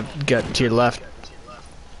boy, got to your left.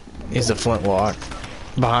 Is a flintlock.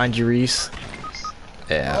 Behind you, Reese.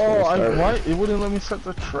 Yeah. Oh, why? It wouldn't let me set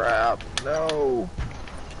the trap. No.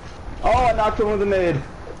 Oh, I knocked him with a nade.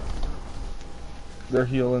 They're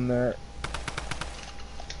healing there.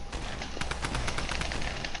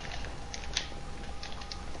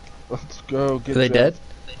 Let's go. Get Are they dead?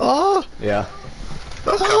 Oh! Yeah.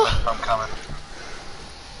 I'm coming. I'm coming.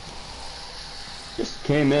 Just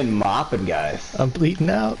came in mopping guys. I'm bleeding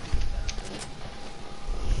out.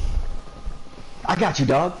 I got you,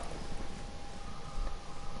 dog.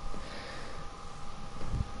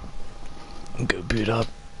 Go boot up,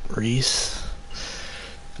 Reese.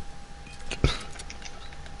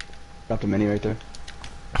 Dropped a mini right there.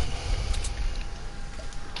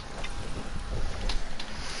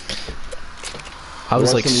 I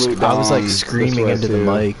was like, some loot I was like down screaming this way, into the too.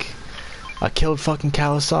 mic. I killed fucking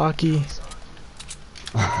Kawasaki.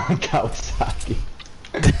 Kawasaki.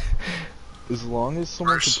 As long as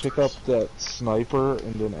someone can pick up that sniper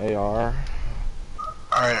and an AR,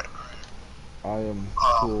 Alright. I am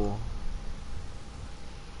cool.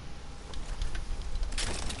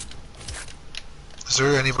 Is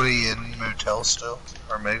there anybody in motel still?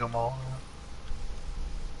 Or Mega Mall?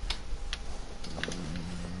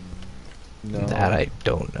 No. That I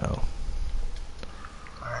don't know.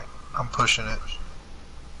 Alright, I'm pushing it.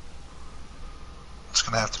 It's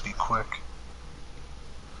gonna have to be quick.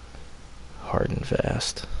 Hard and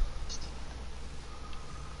fast.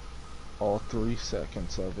 All 3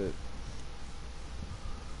 seconds of it.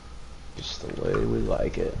 Just the way we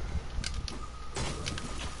like it.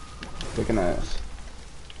 Kicking ass.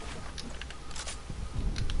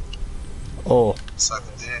 Oh. Suck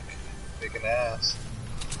a dick. Big an ass.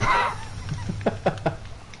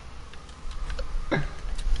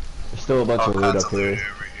 There's still a bunch All of loot kinds up of loot here.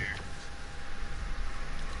 over here.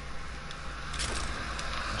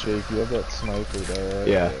 Jake, you have that sniper there, right?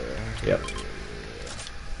 Yeah. There. Yep.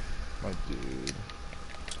 My dude.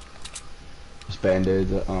 There's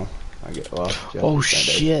band-aids. Oh, I get lost. Oh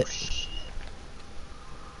shit.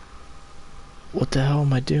 What the hell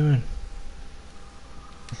am I doing?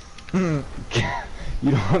 You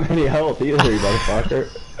don't have any health either, you motherfucker.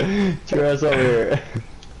 Get your ass over here.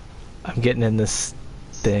 I'm getting in this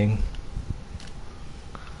thing.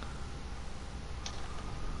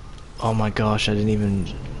 Oh my gosh, I didn't even...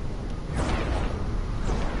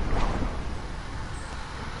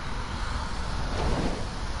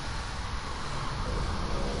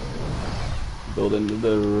 Build into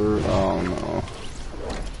the... Oh no.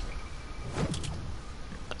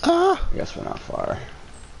 Ah! I guess we're not far.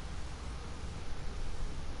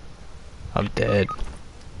 I'm dead.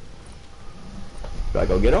 Do I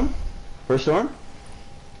go get him? First storm?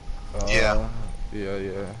 Yeah. Yeah.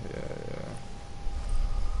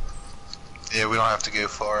 Yeah, we don't have to go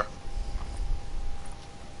far.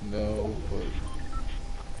 No, but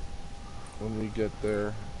when we get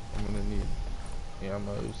there, I'm gonna need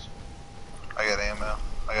ammos. I got ammo.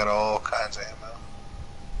 I got all kinds of ammo.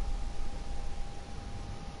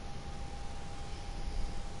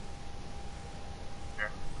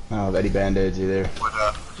 I don't have any band-aids either.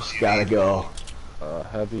 What Just you gotta need? go.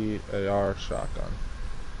 Heavy AR shotgun.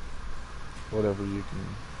 Whatever you can.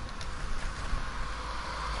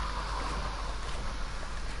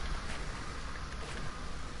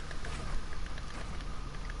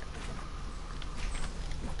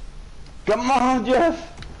 Come on, Jeff!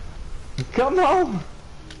 Come on!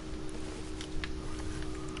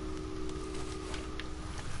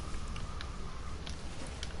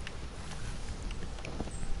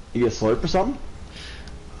 You get a slurp or something?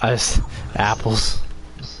 I just... apples.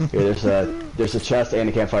 Here, there's a chest and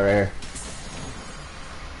a campfire right here.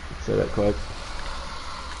 Say that quick.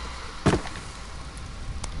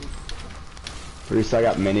 Reese, I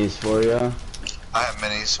got minis for you. I have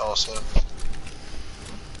minis also.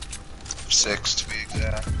 6 to be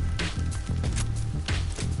exact.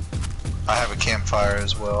 I have a campfire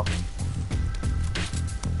as well.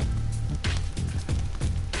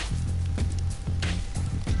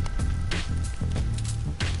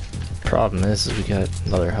 Problem is we got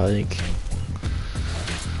another hike.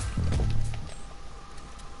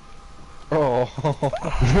 Oh.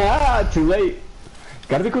 Ah, too late.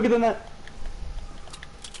 Gotta be quicker than that.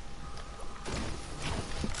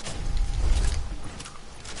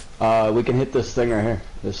 We can hit this thing right here.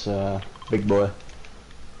 This big boy.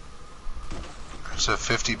 There's a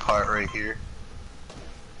 50 part right here.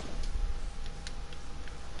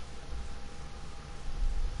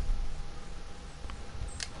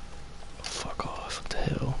 Fuck off, what the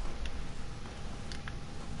hell?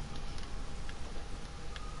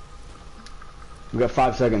 We got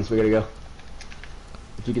 5 seconds. We gotta go.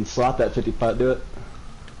 If you can slot that 50 pot, do it.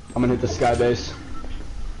 I'm gonna hit the sky base.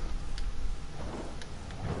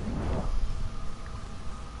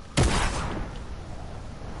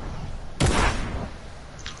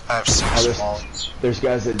 I have 6 Oh, smallies. there's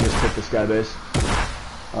guys that just hit the sky base.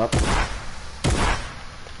 Up.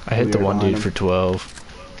 I hit the We are one behind dude him. for 12.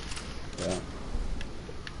 Yeah.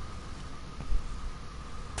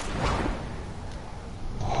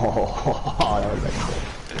 Oh, that was excellent.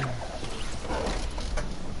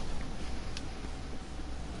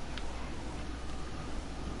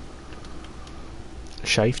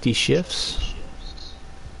 Shifty shifts?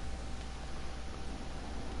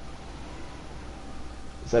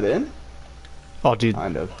 Is that in? Oh dude,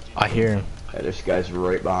 Kind of. I hear him. Yeah, there's guys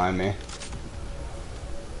right behind me.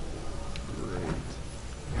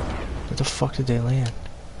 Where the fuck did they land?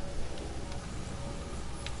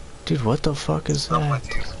 Dude, what the fuck is that? I'm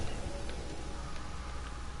with you.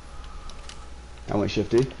 I went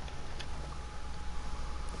shifty.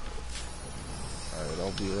 Alright,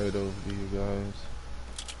 I'll be right over to you guys.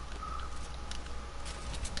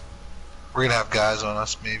 We're gonna have guys on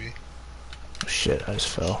us, maybe. Oh, shit, I just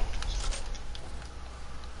fell.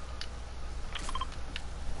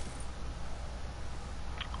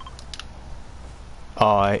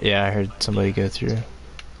 Oh, yeah, I heard somebody go through.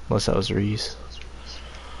 Unless that was Reese.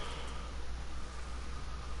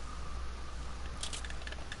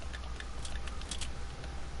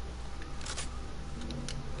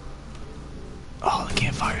 Oh, the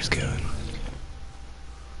campfire's going.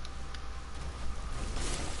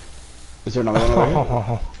 Is there another one over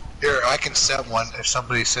here? Here, I can set one. If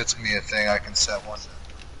somebody sets me a thing, I can set one.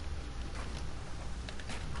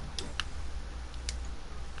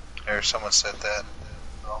 There, someone set that.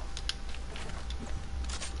 Oh.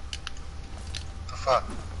 The fuck?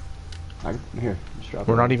 Here, just drop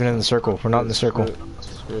We're it. not even in the circle. We're not in the circle.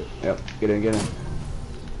 Yep, get in, get in.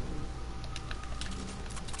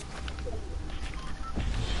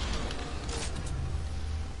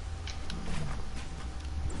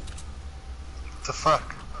 What the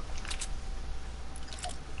fuck?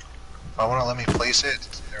 I wanna let me place it.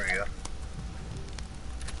 There we go.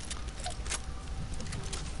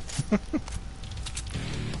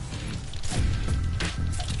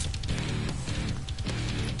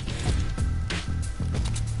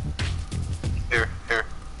 Here, here.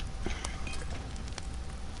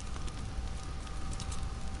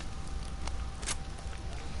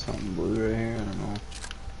 Something blue right here, I don't know.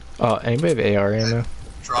 Oh, anybody have AR ammo?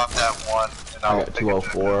 Drop that one, and I I'll got pick it up.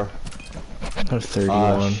 204. I have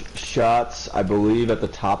 31. Shots, I believe, at the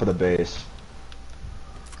top of the base.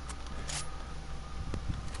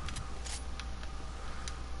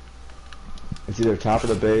 It's either top of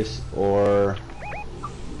the base or...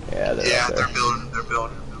 Yeah, they're Yeah, up there. they're building, they're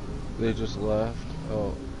building. They just left.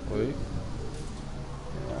 Oh, wait.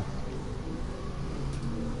 Yeah.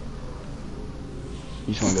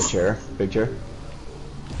 You just want to go chair? Big chair?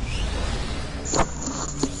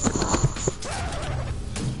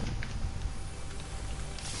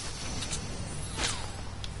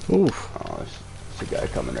 Oof. Oh, there's a guy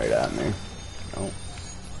coming right at me. Nope.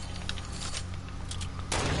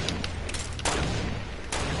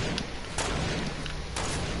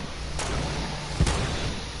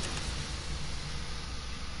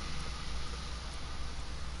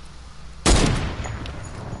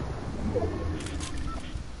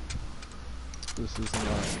 This is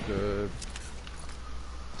not good.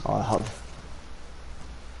 Oh,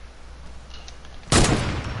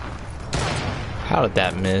 How did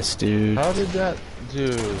that miss, dude? How did that,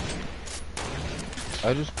 dude?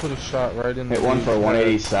 I just put a shot right in the hit one for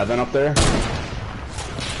dude's head. 187 up there.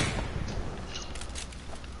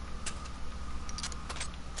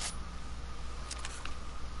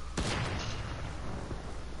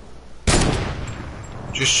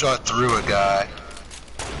 Just shot through a guy.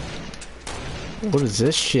 What is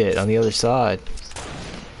this shit on the other side?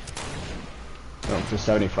 Going for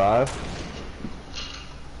 75.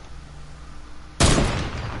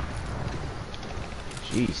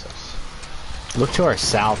 Jesus. Look to our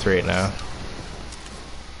south right now.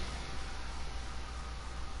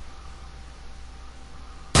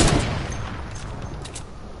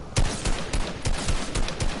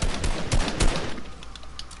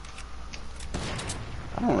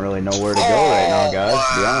 I don't really know where to go right now, guys,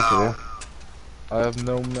 to be honest with I have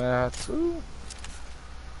no mats. Ooh. you.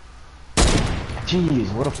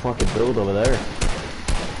 Jeez, what a fucking build over there.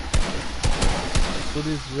 What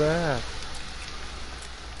is that?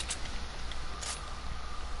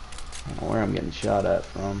 I don't know where I'm getting shot at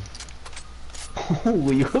from.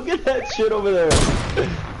 Holy, look at that shit over there.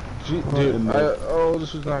 Gee, dude, oh,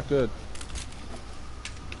 this is not good.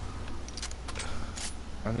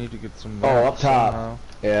 I need to get some Oh, mats up top. somehow.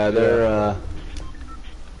 Yeah, they're,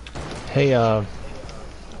 Hey, I'm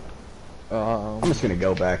just gonna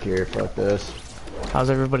go back here, fuck this. how's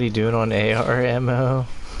everybody doing on AR ammo?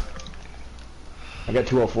 I got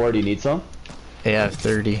 204, do you need some? Yeah, I have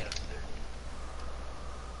 30.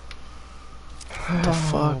 What the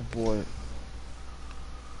fuck? Oh boy.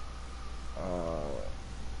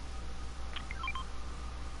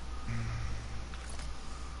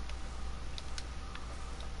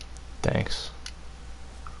 Thanks.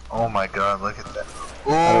 Oh my god, look at that.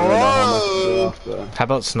 I don't really know how much Whoa! is off, but... How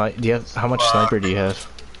about snipe? Do you have how much sniper do you have?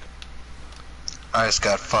 I just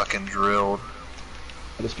got fucking drilled.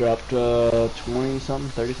 I just dropped 20 something,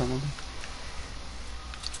 30 something.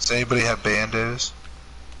 Does anybody have bandos?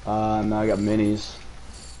 No, I got minis.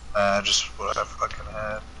 Just what I fucking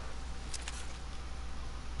had.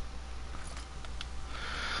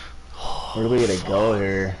 Where do we gotta go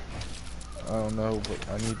here? I don't know, but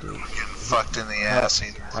I need to. Getting fucked in the ass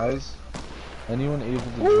either. Guys, anyone able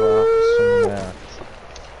to drop some mats?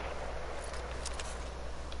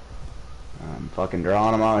 I'm fucking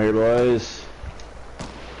drawing them out here, boys.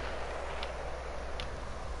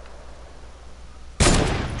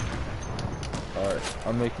 Alright,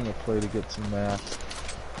 I'm making a play to get some mats.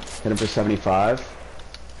 Hit him for 75.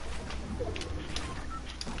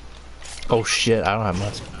 Oh shit, I don't have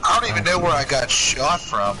much. I don't even know where I got shot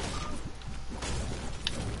from.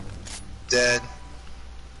 Dead.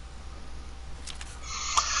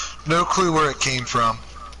 No clue where it came from.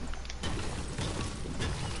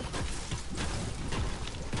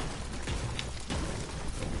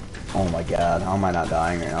 Oh my god, how am I not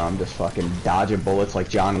dying right now? I'm just fucking dodging bullets like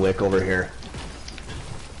John Wick over here.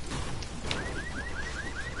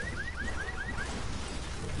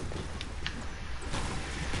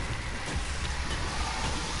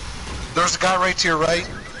 There's a guy right to your right.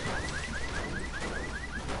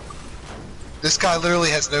 This guy literally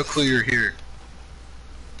has no clue you're here.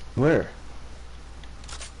 Where?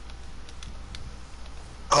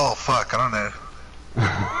 Oh fuck, I don't know.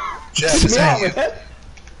 Jeff, is that you?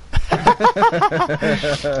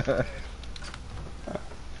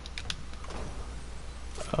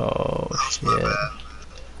 Oh That's my shit. bad.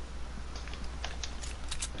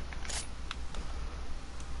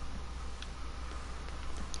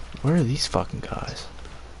 Where are these fucking guys?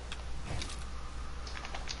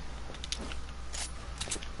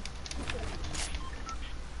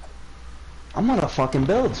 I'm on a fucking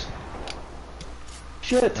builds.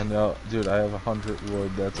 Shit. I know, dude, I have 100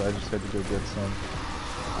 wood. I just had to go get some.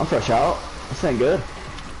 I'm fresh out. This ain't good.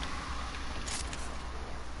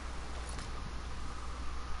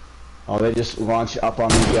 Oh, they just launched up on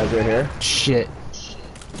these guys right here. Shit.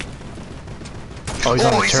 Oh, he's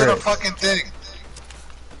on the he's in a turret. fucking thing.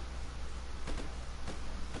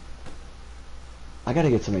 I gotta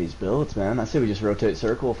get some of these bullets, man. I say we just rotate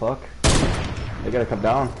circle, fuck. They gotta come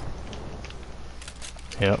down.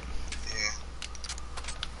 Yep.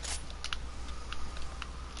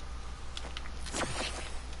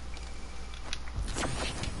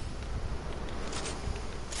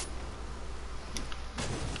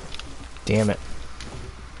 Damn it.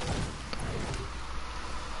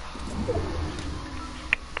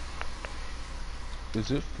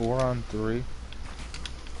 Is it 4-on-3?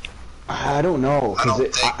 I don't know. I don't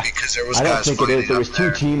think because there was I don't guys think it is. fighting There up was two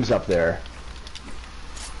there. teams up there.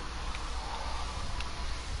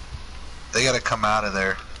 They gotta come out of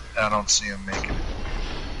there. I don't see them making it.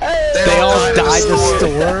 Hey! They all died in the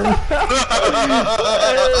storm?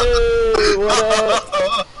 Hey,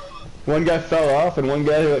 what up? One guy fell off and one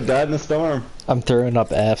guy died in the storm. I'm throwing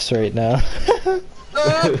up Fs right now.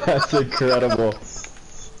 That's incredible.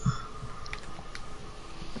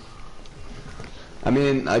 I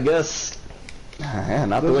mean, I guess, yeah,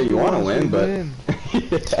 not the way you want to win, but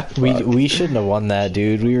yeah, we shouldn't have won that,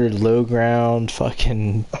 dude. We were low ground,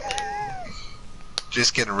 fucking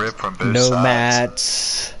Just getting ripped from both no sides.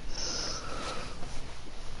 mats.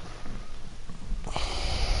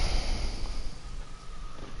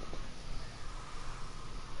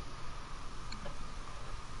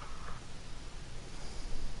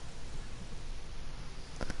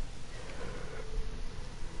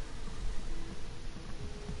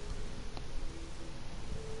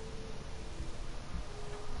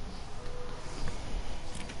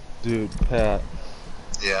 Dude, Pat,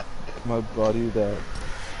 Yeah. my buddy that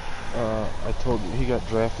I told you he got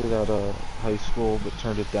drafted out of high school but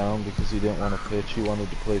turned it down because he didn't want to pitch. He wanted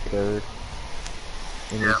to play third.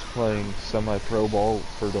 And Yeah. he's playing semi-pro ball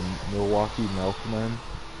for the Milwaukee Milkmen.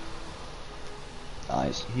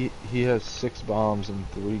 nice. He has 6 bombs in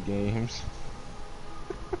 3 games.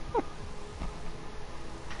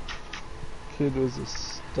 Kid was a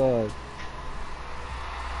stud.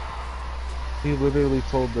 He literally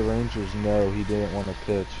told the Rangers no, he didn't want to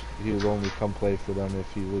pitch. He would only come play for them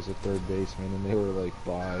if he was a third baseman, and they were like,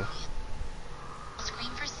 bye.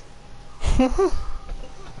 Screen for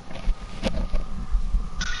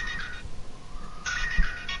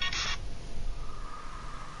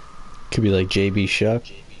Could be like JB Shuck.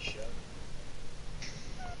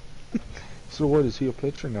 So what, is he a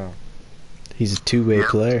pitcher now? He's a two-way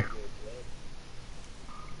player.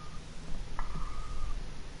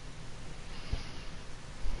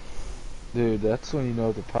 Dude, that's when you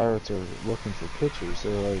know the Pirates are looking for pitchers.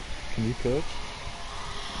 They're like, can you pitch?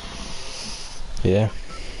 Yeah.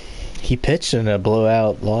 He pitched in a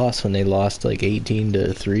blowout loss when they lost like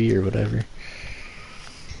 18-3 or whatever.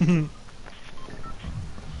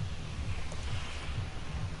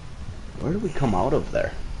 Where did we come out of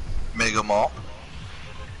there? Mega Mall.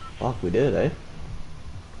 Fuck, we did, eh?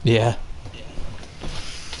 Yeah.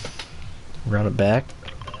 Run it back.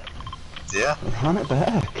 Yeah. Run it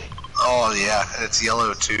back. Oh yeah, it's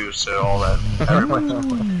yellow too, so all that.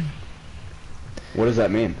 Everyone. What does that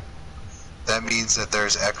mean? That means that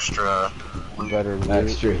there's extra loot. Better loot.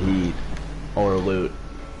 Extra heat or loot.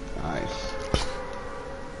 Nice.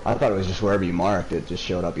 I thought it was just wherever you marked it just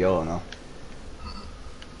showed up yellow now.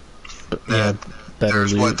 Yeah, better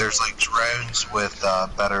there's loot. what? There's like drones with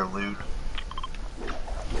better loot.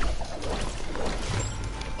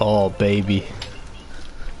 Oh, baby.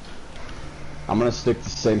 I'm gonna stick to the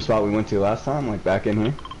same spot we went to last time, like back in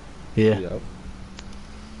here. Yeah. Yep.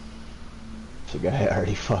 There's a guy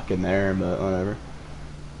already fucking there, but whatever.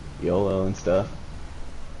 YOLO and stuff.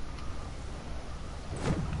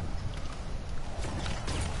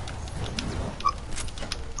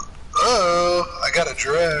 Oh, I got a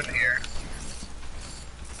drone here.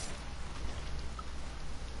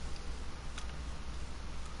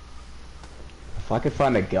 If I could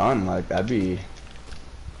find a gun, like, that'd be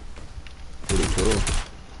pretty cool.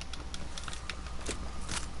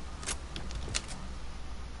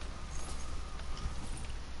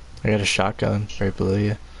 I got a shotgun right below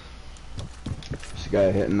you. There's a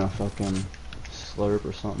guy hitting a fucking slurp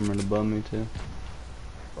or something right above me, too.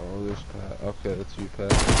 Oh, there's Pat. Okay, that's you,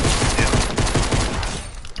 Pat.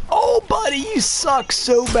 Oh, buddy, you suck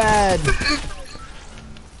so bad.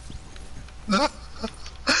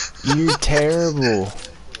 You're terrible.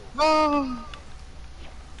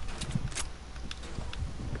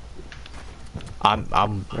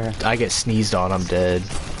 I get sneezed on, I'm dead.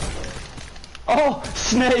 Oh,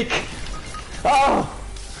 snake! Oh!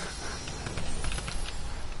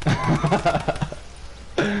 I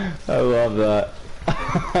love that.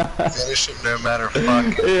 Finish him no matter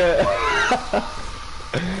fucking. Yeah.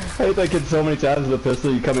 I hate that kid so many times with a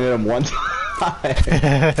pistol, you come in him one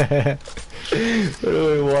time.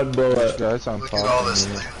 Literally one bullet. Guys on Look top at all of this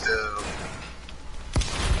me. loot too.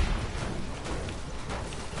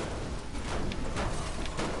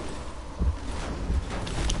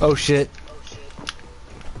 Oh shit.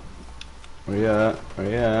 Where you at? Where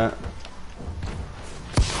you at?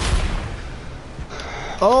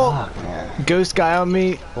 Oh! Fuck, man. Ghost guy on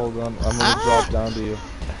me. Hold on, I'm gonna drop down to you.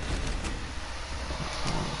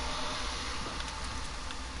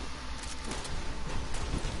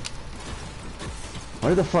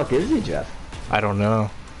 Where the fuck is he, Jeff? I don't know.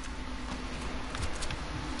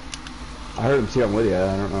 I heard him say I'm with you,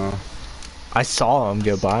 I don't know. I saw him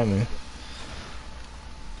go by me.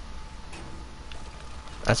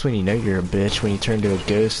 That's when you know you're a bitch, when you turn to a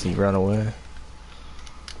ghost and you run away.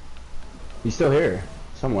 He's still here.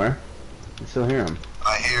 Somewhere. I still hear him.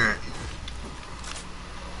 I hear it.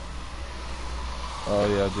 Oh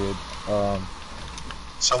yeah, dude.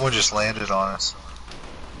 Someone just landed on us.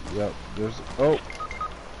 Yep. There's. Oh.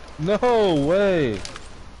 No way.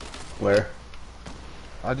 Where?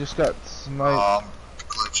 I just got sniped. I'm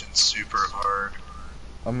glitching super hard.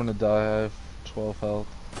 I'm gonna die. I have 12 health.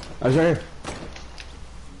 I was right here.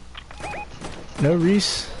 No,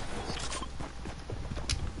 Reese.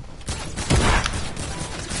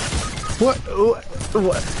 What? What?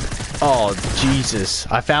 Oh, Jesus.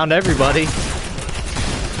 I found everybody.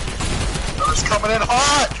 It's coming in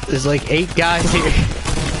hot! There's like 8 guys here.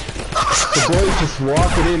 The boy's just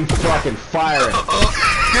walking in fucking firing.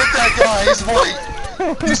 Get that guy, he's white!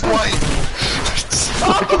 He's white!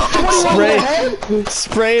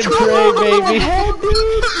 Spray and pray, baby.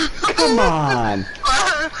 Come on.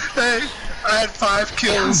 Hey, I had 5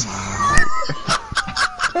 kills.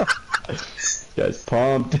 Guys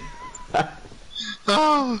pumped.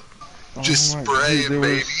 Oh, just my spray dude, there and were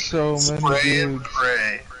baby. so many Spray and dudes.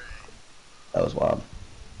 pray. That was wild.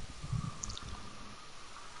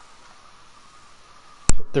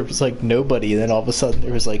 There was like nobody, and then all of a sudden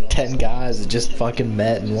there was like 10 guys that just fucking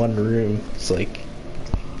met in one room. It's like,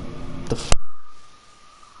 the f.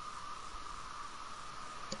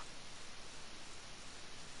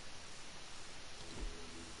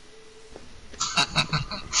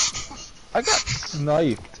 I got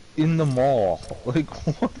sniped in the mall. Like,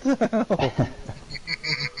 what the hell?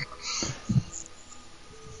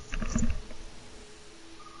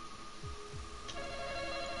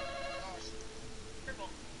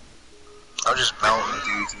 I'm just melting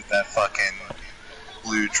dudes with that fucking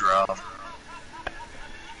blue drum.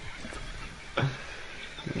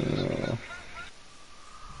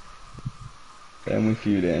 Family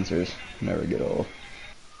Feud answers never get old.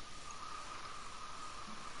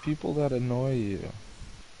 People that annoy you.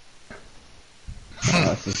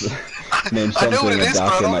 Name I know something what it is, but I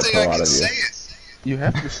adopted don't might think pull I out can of you. say it. You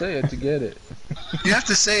have to say it to get it. You have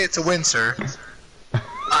to say it to win, sir.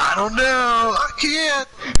 I don't know. I can't.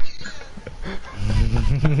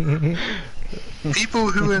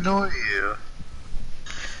 People who annoy you.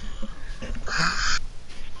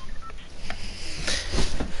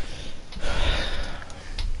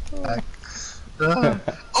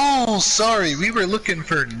 Oh, sorry. We were looking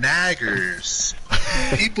for naggers.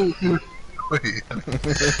 People who annoy you.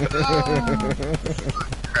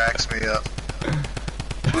 Cracks me up.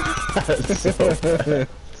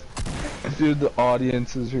 Dude, the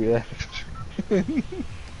audience's reaction.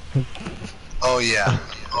 Oh yeah.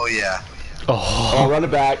 Oh yeah. Oh, run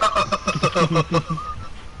it back.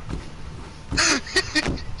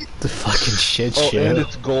 The fucking shit Oh, show. and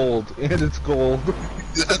it's gold. And it's gold.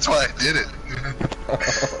 That's why I did it.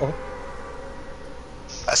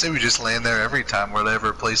 I say we just land there every time wherever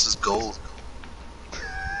a place is gold.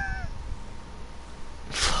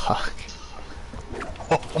 Fuck.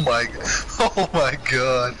 Oh my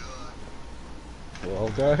god. Well,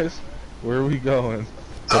 guys, where are we going?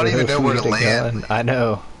 I don't even know where to Get a land. gun. I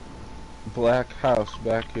know. Black house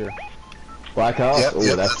back here. Black house? Yep, Oh,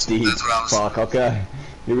 yep, that's deep. that's what I was- Fuck, okay.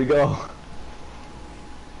 Here we go.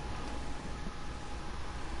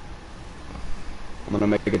 I'm gonna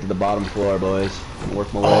make it to the bottom floor, boys.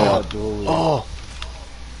 Work my way up. Oh.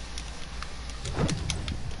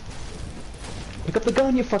 Pick up the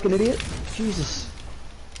gun, you fucking idiot. Jesus.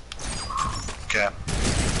 Okay.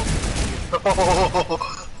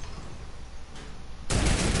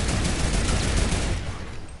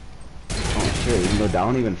 Oh shit, we can go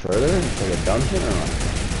down even further? It's like a dungeon or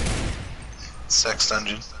what? Sex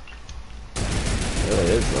dungeon. It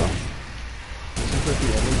really is though. Isn't that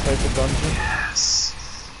the only type of dungeon?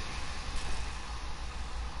 Yes.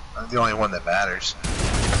 I'm the only one that matters.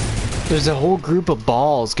 There's a whole group of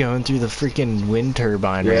balls going through the freaking wind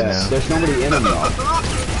turbine right Yes, now. there's nobody in them though.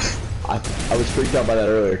 I was freaked out by that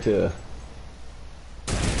earlier too.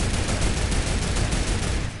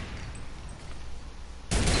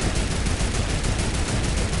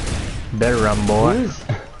 Better run, boy.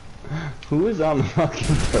 Who is on the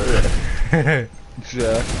fucking turret?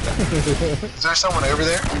 Jeff. Is there someone over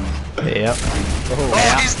there? Yep. Oh,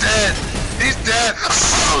 Yeah. he's dead! He's dead!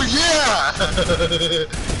 Oh, yeah!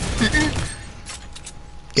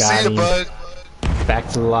 Got See ya, him. bud. Back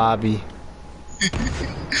to the lobby.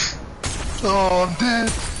 Oh, I'm dead.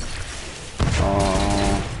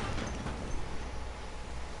 Oh.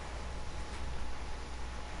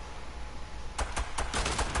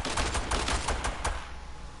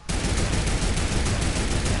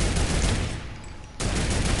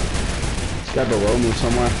 This guy below me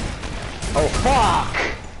somewhere. Oh fuck!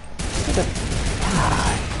 What the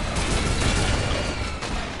fuck?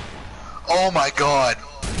 Oh my god.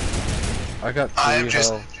 I got 3 I am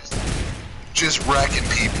health. just wrecking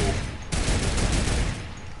people.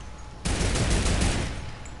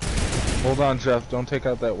 Hold on, Jeff. Don't take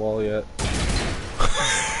out that wall yet.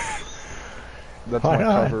 That's Why my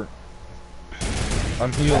not? cover.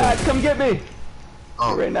 I'm healing. Dad, come get me! Oh,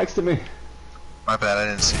 You're right next to me. my bad, I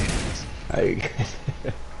didn't see. There you go.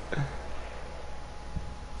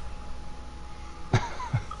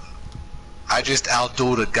 I just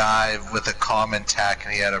outdueled a guy with a common tack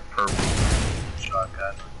and he had a purple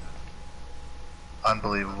shotgun.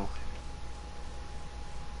 Unbelievable.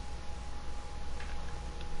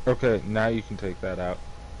 Okay, now you can take that out.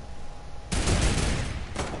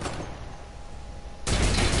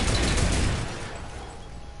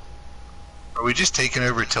 Are we just taking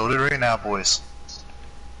over Tilted right now, boys?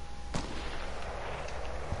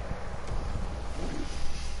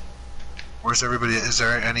 Where's everybody? Is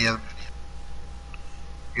there any other?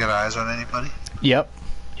 You got eyes on anybody? Yep.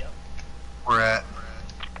 We're at.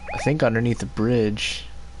 I think underneath the bridge.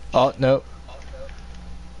 Oh, no.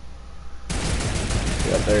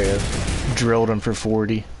 Yep, there he is. Drilled him for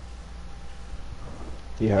 40.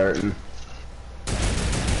 He hurting.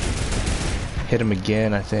 Hit him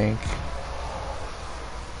again, I think.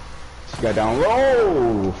 This guy down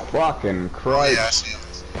low! Fucking Oh, Christ. yeah, I see him.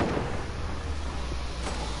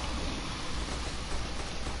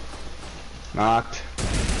 Knocked.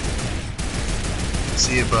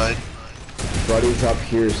 See you, bud. Buddy's up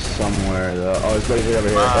here somewhere though. Oh, his buddy's right over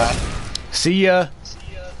here. Bye. See ya!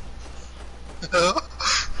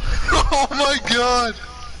 Oh my god!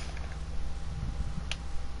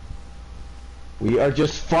 We are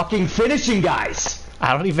just fucking finishing, guys!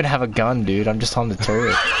 I don't even have a gun, dude. I'm just on the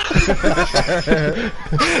turret.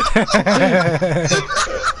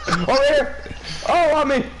 Over here! Oh, on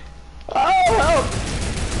me! Oh, help!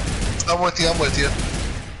 I'm with you, I'm with you.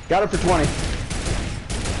 Got it for 20.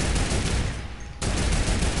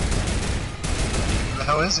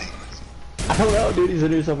 hell is he? I don't know, dude. He's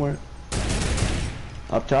in here somewhere.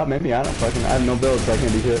 Up top, maybe. I don't fucking. I have no build, so I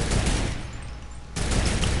can't do shit.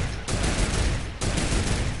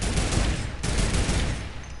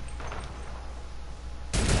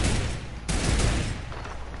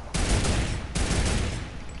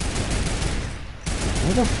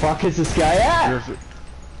 Where the fuck is this guy at?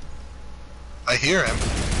 I hear him.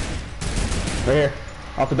 Right here,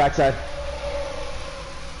 off the backside.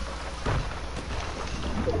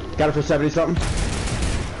 Got it for 70 something.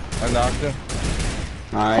 I knocked him.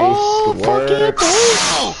 Nice. Oh, Good work.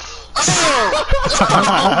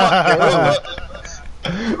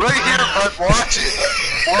 Right here, bud. Watch it.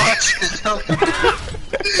 Watch it.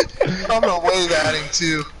 I'm gonna wave at him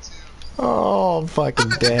too. Oh, I'm fucking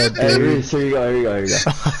dead, Hey, dude. here you go, here you go, here you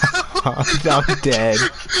go. I'm dead.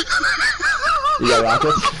 You got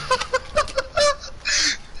rockets?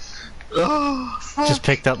 Oh, fuck. Just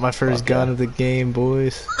picked up my first gun of the game,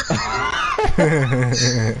 boys.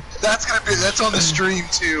 That's on the stream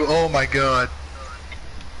too. Oh my god.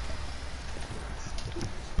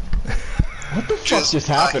 What the fuck just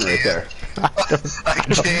happened right there? I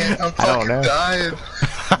can't. I'm I don't fucking know. dying.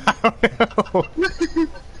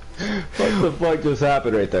 What the fuck just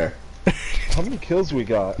happened right there? How many kills we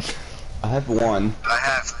got? I have one. I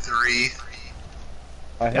have 3.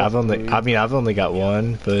 I've only got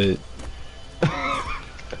one, but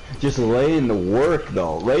Just lay in the work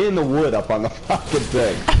though. Lay in the wood up on the fucking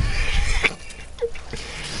thing.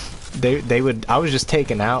 they would. I was just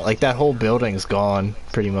taken out. Like that whole building's gone,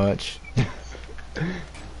 pretty much.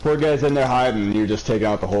 Poor guy's in there hiding and you're just taking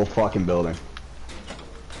out the whole fucking building.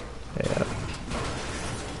 Yeah.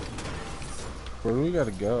 Where do we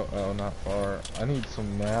gotta go? Oh, not far. I need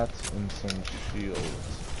some mats and some shields.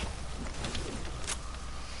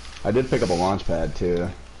 I did pick up a launch pad too.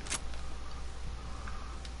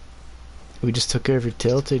 We just took over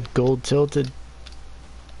Tilted, Gold Tilted.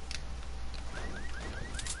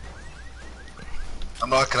 I'm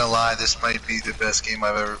not gonna lie. This might be the best game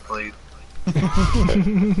I've ever played. I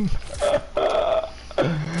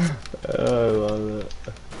love it.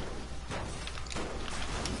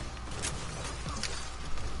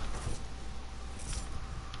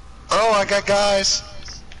 Oh, I got guys.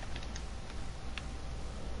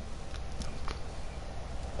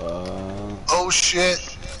 Oh shit.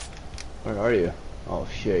 Where are you? Oh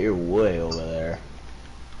shit, you're way over there.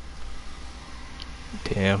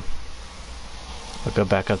 Damn. I'll go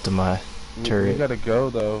back up to my We turret. gotta go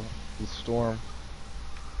though. The storm.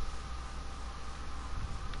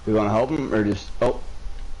 We want to help him or just? Oh.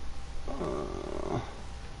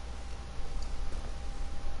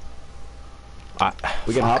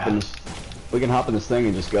 We can hop in this. We can hop in this thing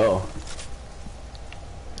and just go.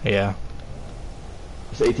 Yeah.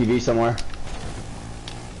 There's ATV somewhere.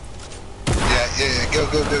 Yeah.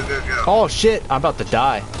 Go. Oh shit! I'm about to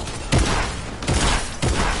die.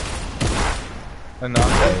 I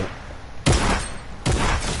knocked him.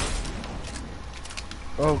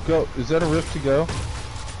 Oh, go. Is that a rift to go?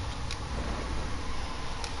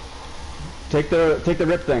 Take the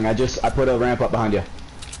rip thing. I put a ramp up behind you.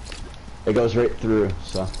 It goes right through.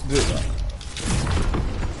 So.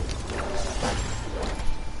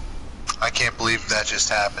 I can't believe that just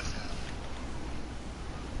happened.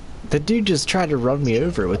 The dude just tried to run me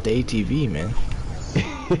over with the ATV, man.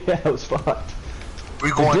 Yeah, it was fucked.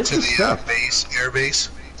 We going This to is the stuff. base, air base.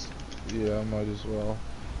 Yeah, I might as well.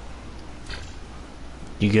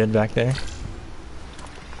 You good back there?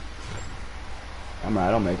 I'm right.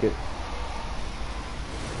 I'll make it.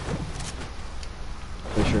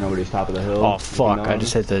 Make sure nobody's top of the hill. Oh fuck! I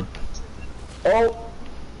just hit the. Oh.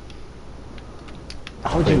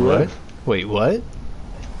 How'd Wait, you what? live? Wait, what?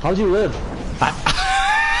 How'd you live? I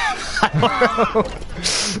don't know.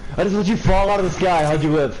 I just let you fall out of the sky. How'd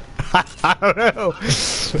you live? I don't know.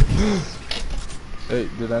 Hey,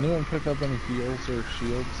 did anyone pick up any heals or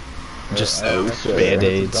shields? Just Actually,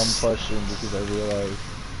 band-aids. That's a dumb question because I realized.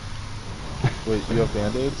 Wait, you have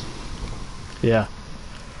band-aids? Yeah.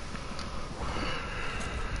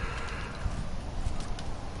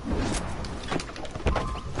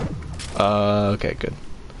 Okay, good.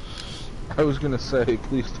 I was gonna say,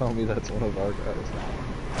 please tell me that's one of our guys.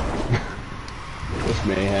 Just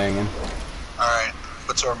me hanging. Alright,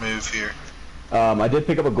 what's our move here? I did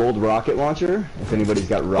pick up a gold rocket launcher. If anybody's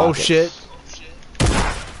got rockets. Oh shit!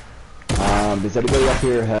 Does anybody up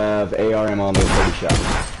here have AR ammo on their 30 shots?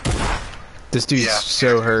 This dude's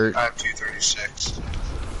so hurt. I have 236.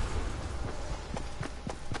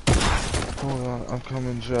 Hold on, I'm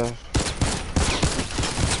coming, Jeff.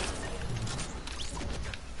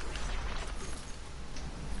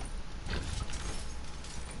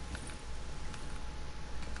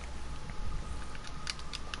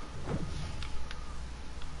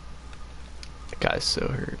 guy's so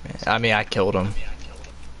hurt, man. I mean, I killed him.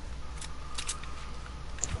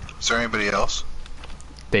 Is there anybody else?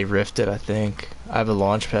 They rifted, I think. I have a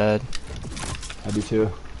launch pad. I do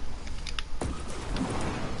too.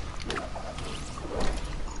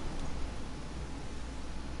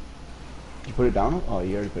 You put it down? Oh,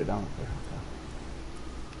 you already put it down. Okay.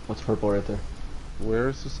 What's purple right there? Where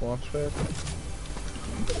is this launch pad?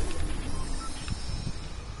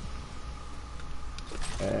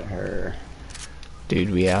 At her.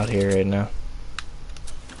 Dude, we out here right now.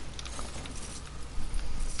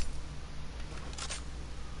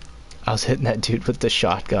 I was hitting that dude with the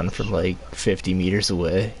shotgun from like 50 meters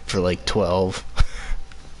away for like 12.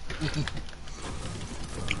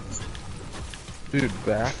 Dude,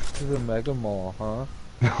 back to the Mega Mall, huh?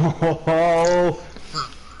 Oh!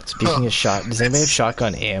 Speaking of shot, does anybody have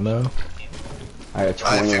shotgun ammo? I have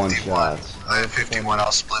 21 shots. I have 51.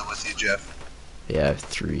 I'll split with you, Jeff. Yeah, I have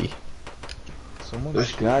 3.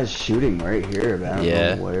 This guy's shooting right here, man. I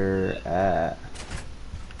don't know where at.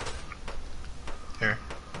 Here.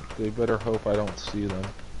 They better hope I don't see them.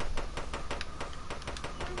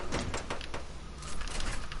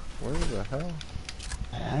 Where the hell?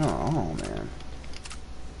 I don't know, man.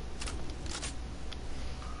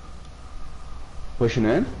 Pushing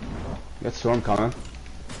in? Got storm coming.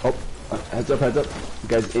 Oh, heads up, heads up. You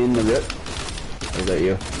guys in the rip? Or is that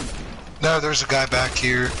you? No, there's a guy back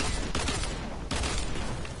here.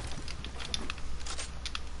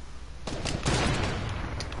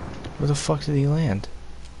 Where the fuck did he land?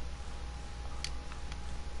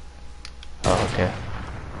 Oh, okay.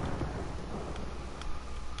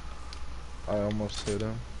 I almost hit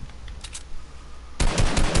him.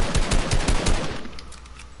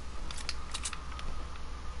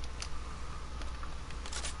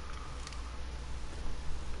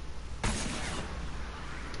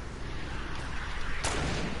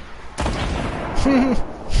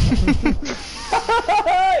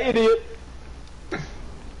 Idiot!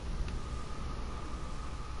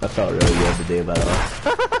 That felt really good to do, by the way.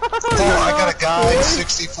 Oh, I got a guy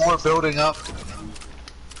 64 building up.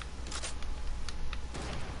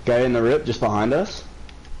 Guy in the rip just behind us.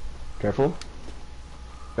 Careful.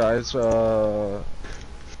 Guys, right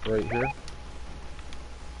here.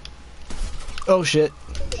 Oh shit.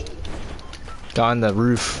 Got on the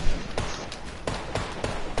roof.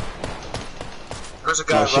 There's a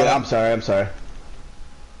guy Oh shit, running. I'm sorry.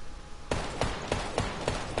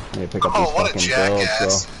 I need to pick up these what a fucking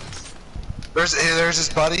jackass. builds, There's his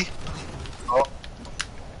buddy. Oh.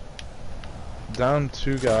 Down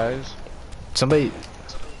 2 guys. Somebody.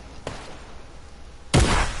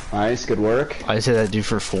 Nice, good work. I just hit that dude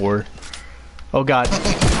for 4. Oh god.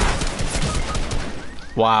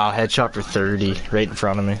 Wow, headshot for 30, right in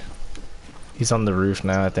front of me. He's on the roof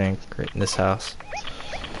now, I think, right in this house.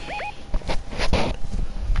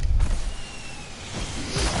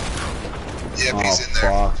 Yep, Oh, he's in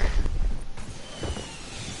there. fuck.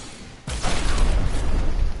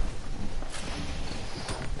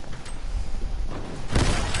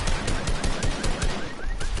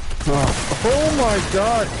 Oh my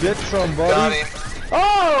god, get somebody. Got him.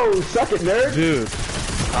 Oh, suck it, nerd. Dude,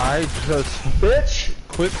 I just Bitch.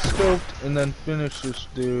 quick scoped and then finished this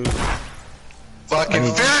dude. Fucking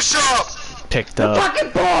finish up! Picked The up.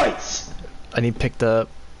 fucking points. I need picked up,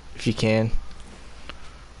 if you can.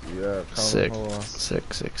 Yeah, Sick. hold on. Sick.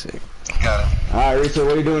 Got him. Alright, Risa,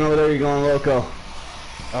 what are you doing over there? You going loco?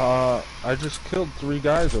 I just killed 3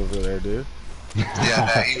 guys over there, dude.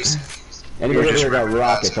 Yeah, man, he was. Anybody You're over here just got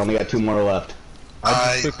rockets? Only got 2 more left.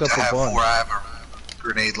 I just picked up a have bunch. 4. I have a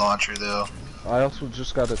grenade launcher though. I also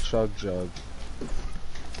just got a chug jug.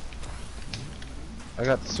 I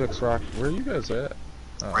got 6 rock. Where are you guys at?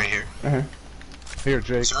 Oh. Right here. Here,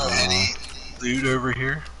 Jake. Is there any loot over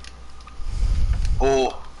here?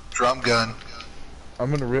 Oh, drum gun. I'm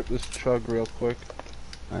gonna rip this chug real quick.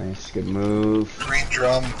 Nice, good move. Green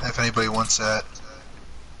drum, if anybody wants that.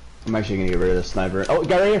 I'm actually gonna get rid of the sniper. Oh,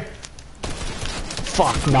 guy right here.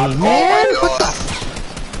 Fuck me, Not man! Oh my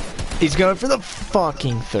god. He's going for the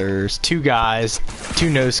fucking thirst. 2 guys, 2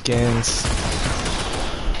 no skins.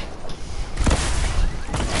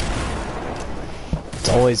 It's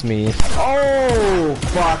always me. Oh,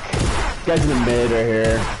 fuck. Guy's in the mid right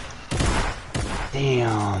here.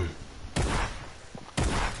 Damn.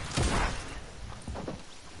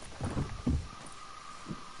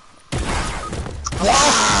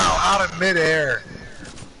 Wow! Out of midair.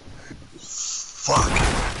 Fuck.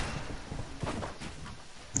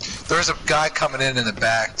 There's a guy coming in the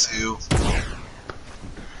back too.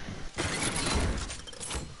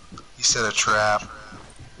 He set a trap.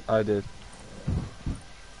 I did.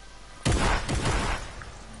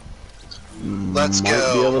 Let's might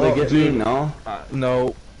go. be able to Oh, get dude. me. No.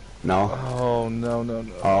 No. No. Oh, no, no,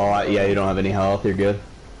 no. Oh, yeah, you don't have any health. You're good.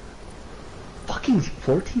 Fucking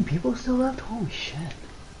 14 people still left? Holy shit.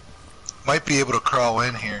 Might be able to crawl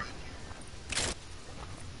in here.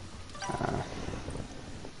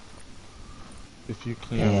 If you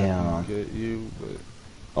can, I Damn. can get you, but...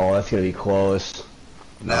 Oh, that's gonna be close.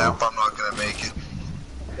 Nope, I'm not gonna make it.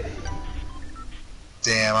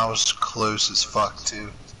 Damn, I was close as fuck, too.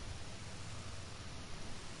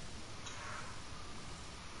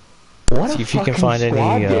 What See a if you can fucking find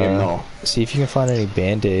squad any. game, though. See if you can find any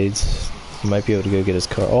band-aids. You might be able to go get his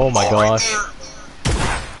car. Oh my gosh!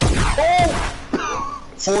 Oh!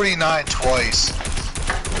 49 twice.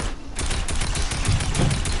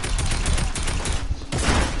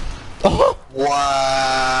 Oh!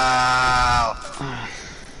 Wow.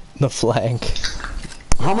 The flank.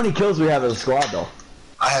 How many kills do we have as a squad, though?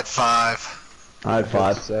 I had 5. I had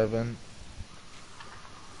 5. 7.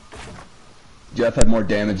 Jeff had more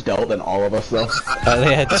damage dealt than all of us, though. I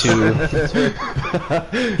only had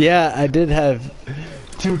 2. Yeah, I did have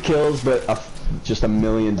 2 kills, but just a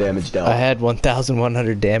million damage dealt. I had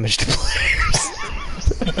 1,100 damage to players.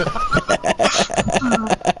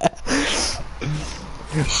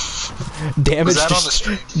 Was that on the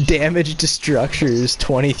stream? Damage to structures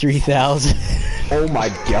 23,000. Oh my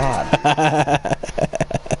god.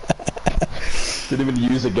 Didn't even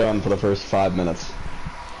use a gun for the first 5 minutes.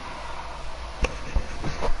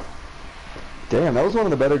 Damn, that was one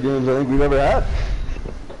of the better games I think we've ever had.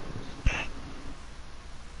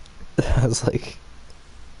 I was like,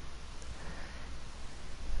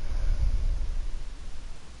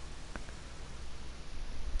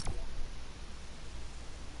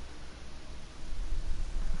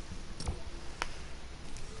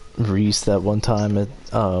 Reese that one time at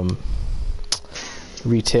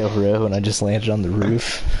Retail Row, and I just landed on the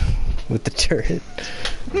roof with the turret.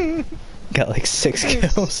 Got like 6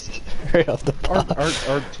 kills right off the pop.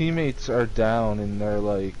 Our teammates are down, and they're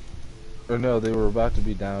like, or no, they were about to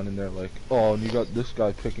be down, and they're like, oh, and you got this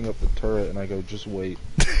guy picking up the turret, and I go, just wait.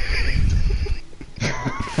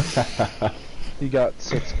 He got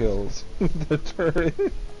 6 kills with the turret.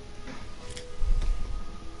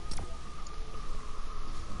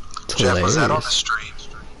 Jeff, was that on the stream?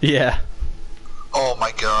 Yeah. Oh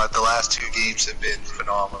my god, the last 2 games have been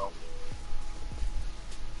phenomenal.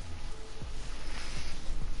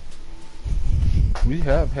 We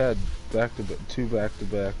have had two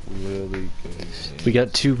back-to-back really good games. We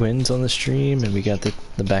got 2 wins on the stream, and we got the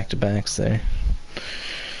back-to-backs there.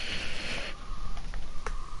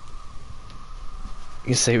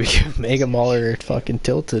 You say we give Mega Mauler fucking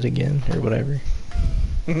tilted again, or whatever.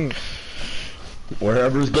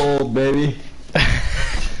 Wherever's gold, baby.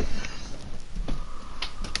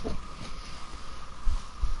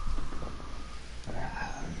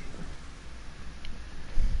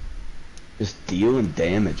 Just dealing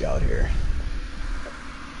damage out here.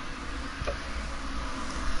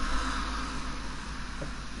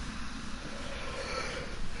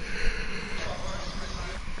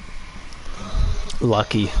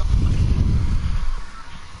 Lucky.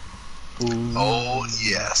 Oh,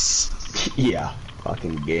 yes. Yeah,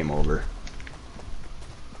 fucking game over.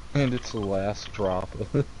 And it's the last drop.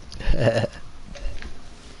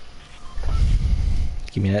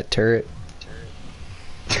 Give me that turret.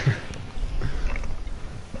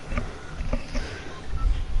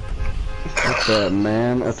 What's that,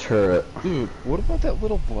 man? A turret. Dude, what about that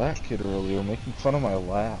little black kid earlier making fun of my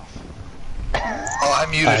laugh? Oh, I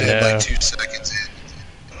muted him like 2 seconds in.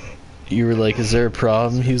 You were like, is there a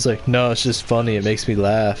problem? He was like, no, it's just funny, it makes me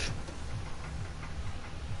laugh.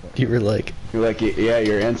 You were like, You're like, yeah,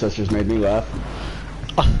 your ancestors made me laugh.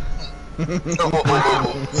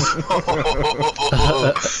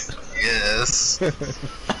 Yes. I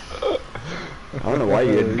don't know why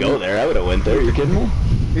you didn't go there. I would have went there. You kidding me?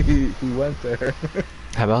 He went there.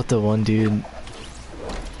 how about the one dude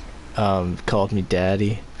called me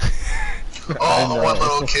daddy? Oh, one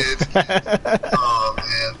little kid. Oh,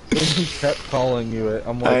 man. He kept calling you it.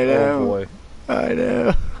 I'm like, I know. oh boy. I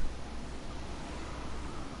know.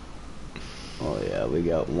 Oh yeah, we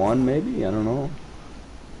got 1 maybe? I don't know. I'm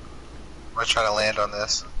gonna try to land on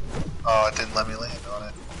this. Oh, it didn't let me land on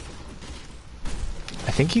it.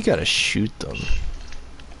 I think you gotta shoot them.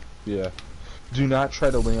 Yeah. Do not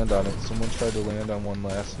try to land on it. Someone tried to land on one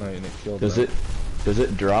last night and it killed Does them.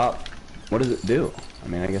 it drop? What does it do? I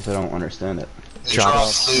mean, I guess I don't understand it. It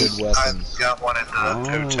Drops drops good loot. I weapons. got one in the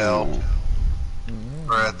hotel.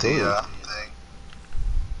 Or at the thing.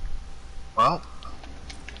 Well.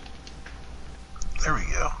 There we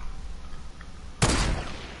go.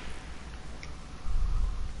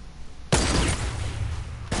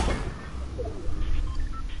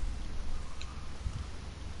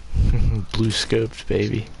 blue scoped,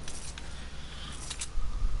 baby.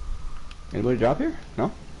 Anybody drop here?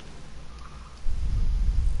 No?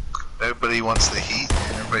 Everybody wants the heat,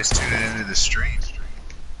 man. Everybody's tuning into the stream.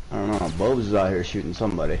 I don't know. Bob's is out here shooting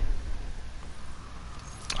somebody.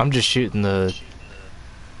 I'm just shooting the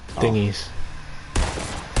thingies.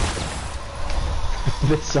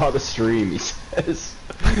 They saw the stream, he says.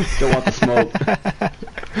 Don't want the smoke.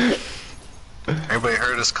 Everybody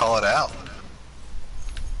heard us call it out.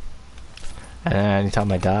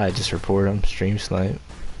 Anytime I die, I just report them, stream snipe.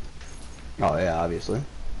 Oh yeah, obviously.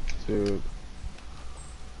 Dude.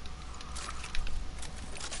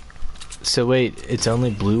 So wait, it's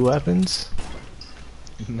only blue weapons?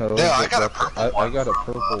 No. Yeah, I got a purple one. I got a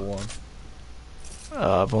purple one.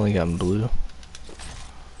 Oh, I've only gotten blue.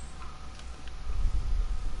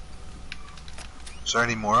 Is there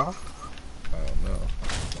any more of them? I don't know.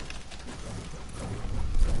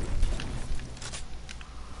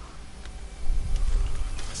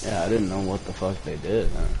 Yeah, I didn't know what the fuck they did.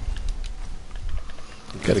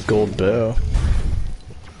 Got a gold bow.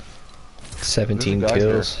 17 There's a guy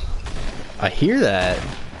kills. here. I hear that.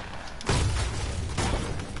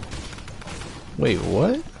 Wait,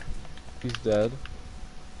 what? He's dead.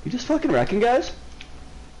 You just fucking wrecking, guys?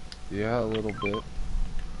 Yeah, a little bit.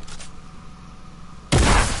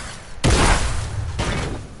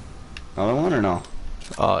 Another one or no?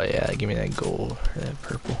 Oh yeah, give me that gold or that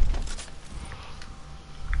purple.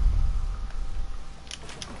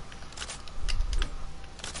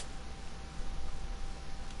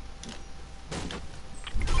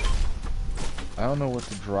 I don't know what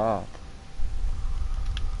to drop.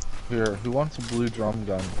 Here, who wants a blue drum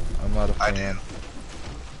gun? I'm not a fan. I do.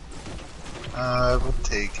 I will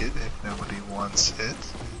take it if nobody wants it.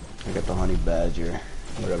 I got the honey badger.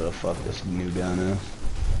 Whatever the fuck this new gun is.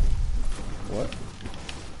 What?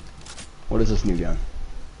 What is this new gun?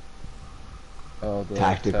 Oh, the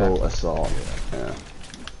Tactical assault. Yeah.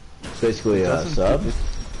 It's basically a sub.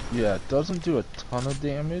 Yeah, it doesn't do a ton of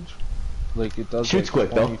damage. Like it does Shoots like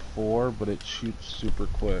quick, though. 24, but it shoots super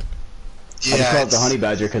quick. Yeah, I just call it the honey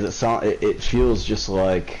badger because it feels just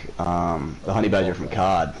like the honey badger from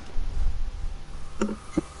COD. I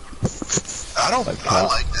don't. Like I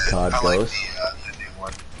like that. COD I like Ghost. the new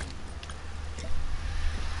one.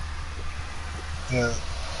 Yeah,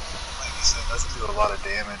 like you said, doesn't do a lot of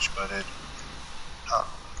damage, but it.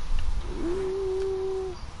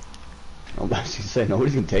 I was about to say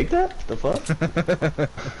nobody's gonna take that. What the fuck?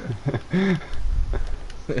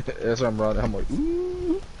 As I'm running, I'm like,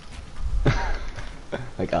 ooh.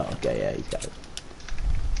 Like, oh, okay, yeah, he's got it.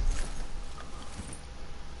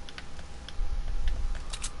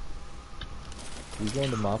 You going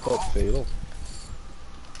to mop up Fatal?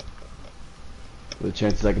 What are the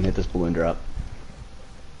chances I can hit this balloon drop?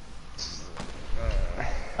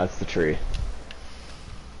 That's the tree.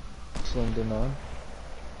 Slim to none.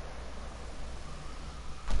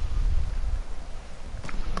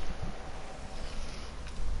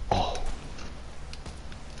 Oh.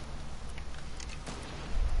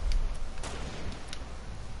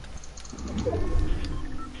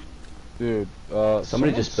 Dude,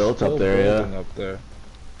 Somebody just someone's built up still there, yeah. building up there.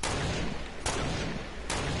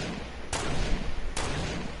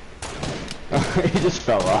 He just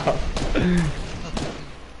fell off.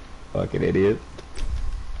 Fucking idiot.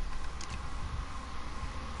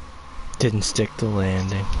 Didn't stick the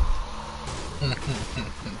landing.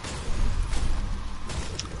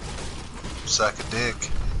 Suck a dick.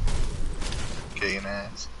 Kicking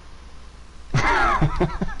ass.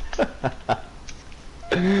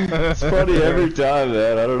 It's funny every time,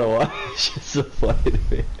 man. I don't know why. It's just so funny to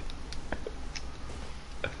me.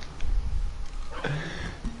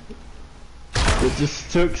 It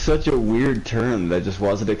just took such a weird turn that I just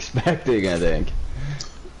wasn't expecting, I think.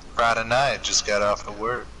 Friday night, just got off of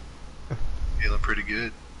work. Feeling pretty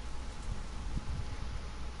good.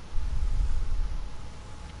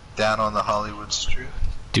 Down on the Hollywood Strip.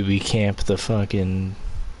 Do we camp the fucking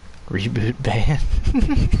reboot band?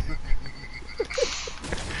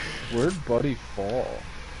 Where'd Buddy fall?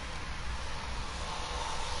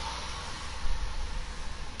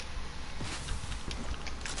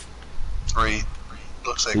 Right.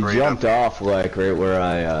 Looks like He right jumped up. off like right where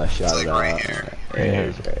I shot It's it like right out. here. Yeah,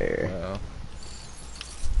 he's right here. Yeah.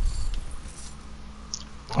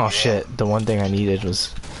 Oh shit, the one thing I needed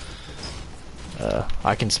was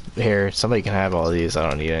I can here, somebody can have all these, I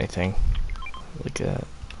don't need anything. Look at that.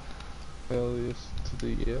 Hell yes to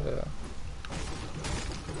the yeah.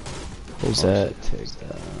 What was Oh, that? shit, take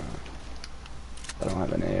that. I don't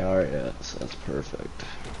have an AR yet, so that's perfect.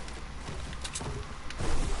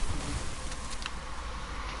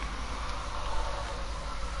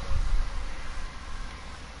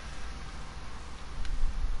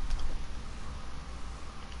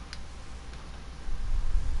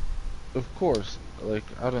 of course, like,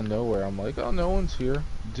 out of nowhere, I'm like, oh, no one's here.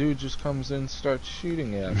 Dude just comes in, starts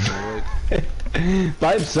shooting at me, like...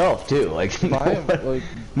 By himself, too, like... by him, like,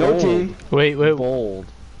 no bold, team. Wait. Bold.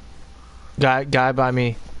 Guy by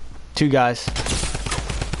me. 2 guys.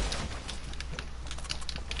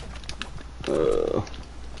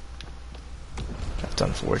 That's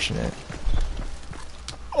unfortunate.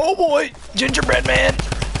 Oh boy! Gingerbread man!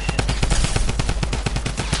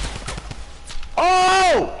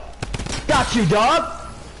 Oh! Got you, dog!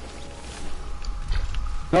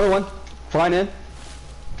 Another one. Flying in.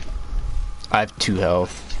 I have 2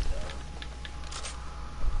 health.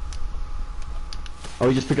 Oh,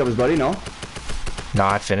 he just picked up his buddy? No? No,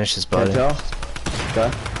 I finished his buddy. Can't tell.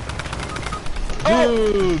 Okay.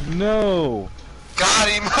 Dude, no! Got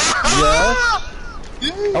him! Yes?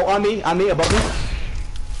 Oh, on me, above me.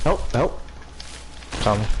 Help.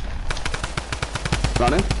 Coming.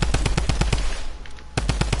 Running.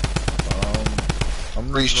 I'm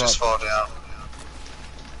gonna Reese drop- just fall down.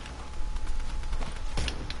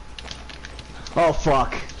 Oh,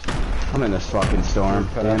 fuck. I'm in this fucking storm.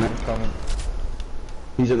 Pat, Damn I'm it. coming.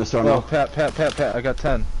 He's in the storm Oh, now. Pat, I got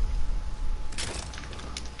 10.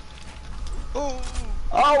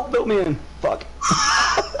 Oh, built me in. Fuck.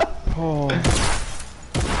 Oh.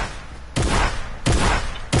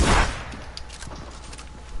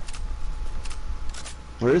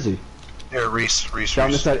 Where is he? Here, Reese.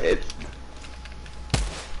 Down this side.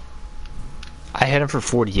 I hit him for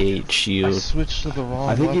 48 I shield. switched to the wrong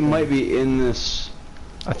I think he weapon. might be in this.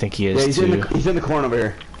 I think he Yeah, is he's too. he's in the corner over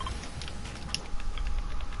here.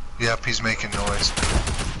 Yep, he's making noise.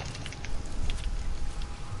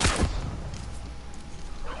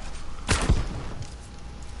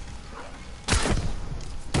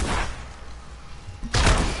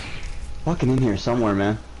 Fucking in here somewhere,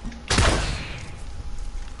 man.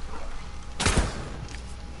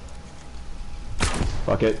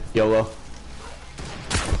 Fuck it. YOLO.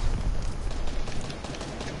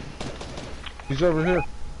 He's over here.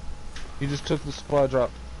 He just took the supply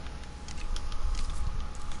drop.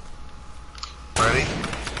 Ready?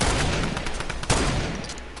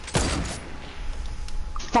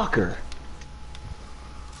 Fucker.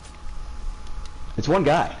 It's one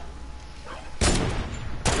guy.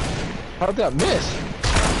 How'd that miss?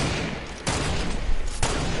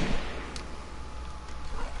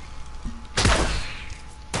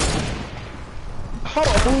 How the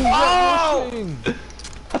hell is that missing?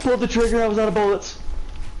 I pulled the trigger, I was out of bullets.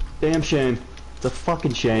 Damn shame. It's a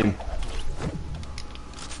fucking shame.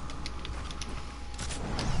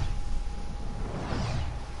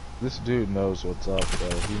 This dude knows what's up,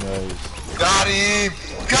 though. He knows. Got him!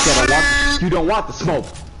 Got him! You don't want the smoke.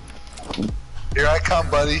 Here I come,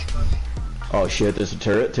 buddy. Oh shit, there's a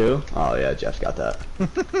turret too? Oh yeah, Jeff's got that.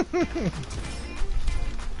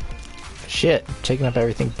 Shit, taking up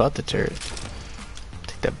everything but the turret.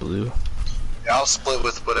 Take that blue. Yeah, I'll split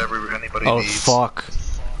with whatever anybody Oh needs. fuck.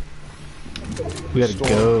 We gotta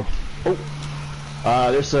go.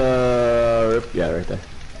 Oh. There's a... Yeah, right there.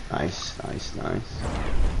 Nice.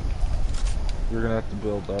 You're gonna have to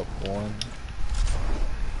build up one.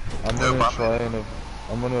 I'm No, gonna my try and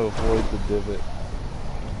I'm gonna avoid the divot.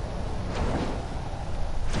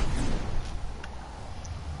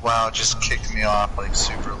 Wow, it just kicked me off like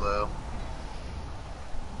super low.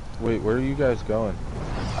 Wait, where are you guys going?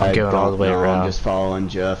 I'm going all the way around. I'm just following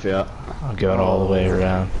Jeff, yeah. I'm going all the way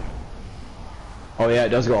around. Oh yeah, it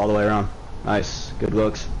does go all the way around. Nice. Good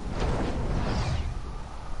looks.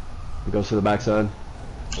 It goes to the backside.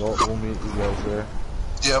 Well, we'll meet you guys there.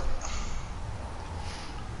 Yep.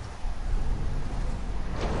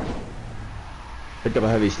 Picked up a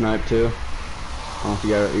heavy snipe too. I don't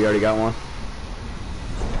know if you already got one.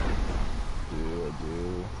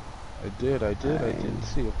 I didn't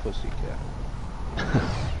see a pussycat.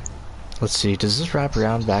 Let's see, does this wrap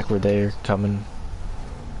around back where they're coming?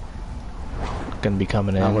 Gonna be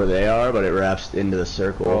coming in. Not where they are, but it wraps into the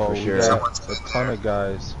circle for we sure. got Someone's a been ton there. of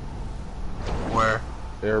guys. Where?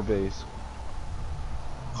 Airbase.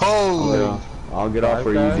 Holy! I'll get off Five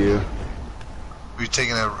where guys? you do. We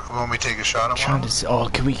taking a? When we take a shot at Trying one? to see, oh,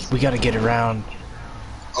 can we gotta get around.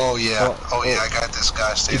 Oh yeah. Well, Oh yeah. I got this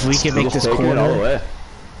guy. If we can make Just this take it all the corner. way.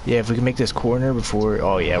 Yeah, if we can make this corner before,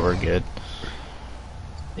 oh yeah, we're good.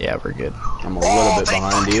 Yeah, we're good. I'm a little bit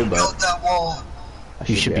behind you, but built that wall. I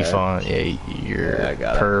You should be get it. fine. Yeah, you're Yeah, I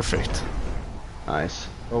got it. perfect. Nice.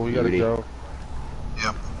 Oh, we gotta Beauty. go.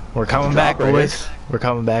 Yep. We're coming Drop back, right boys. We're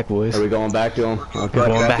coming back, boys. Are we going back to him? Okay. We're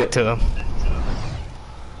going back to them.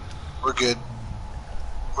 We're good.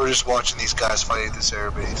 We're just watching these guys fight at this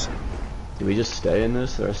airbase. Do we just stay in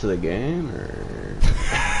this the rest of the game, or?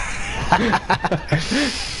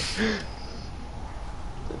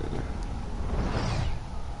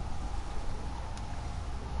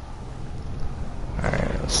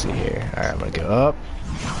 Alright, let's see here. Alright, I'm gonna go up.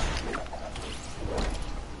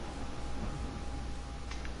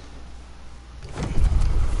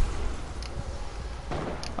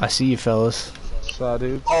 I see you, fellas. Saw,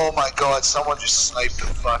 dude. Oh my god, someone just sniped the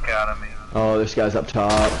fuck out of me. Oh, this guy's up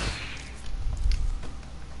top.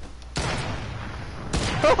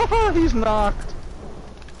 He's knocked.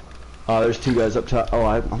 Oh, there's two guys up top. Oh,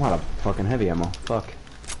 I'm out of fucking heavy ammo. Fuck.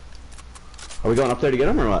 Are we going up there to get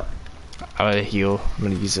him or what? I'm gonna heal. I'm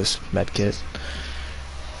gonna use this med kit.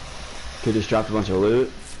 Kid just dropped a bunch of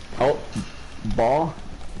loot. Oh, ball.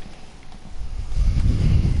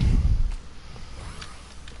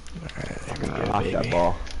 Alright, here we I'm gonna go, knock baby. that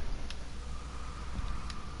ball.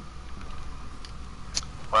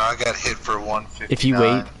 Well, I got hit for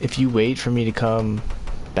 159. If you wait for me to come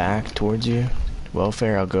back towards you,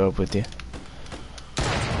 welfare, I'll go up with you.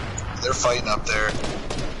 They're fighting up there.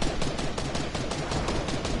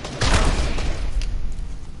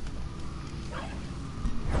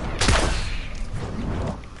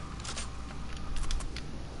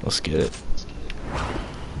 Let's get it.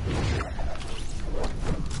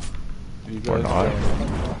 You Or guys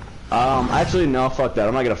not. Actually, no, fuck that.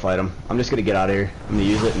 I'm not gonna fight him. I'm just gonna get out of here. I'm gonna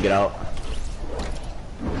use it and get out.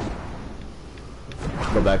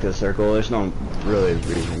 Go back to the circle. There's no really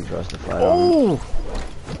reason for us to fight him. Oh!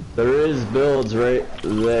 There is builds right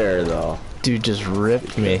there, though. Dude just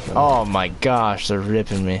ripped me. Oh my gosh, they're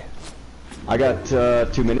ripping me. I got 2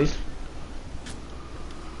 minis.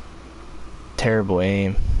 Terrible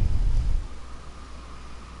aim.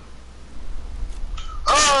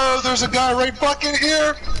 Oh, there's a guy right fucking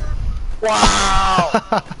here! Wow!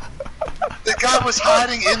 The guy was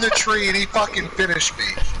hiding in the tree and he fucking finished me.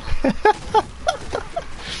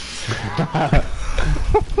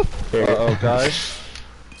 Uh-oh, guys.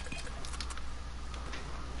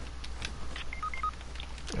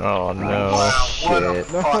 Oh no. Wow, what a Shit.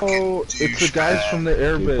 fucking No, it's the guys douchebag. from the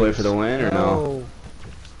airbase. Do you play for the win or no?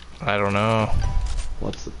 I don't know.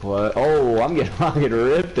 What's the play? Oh, I'm getting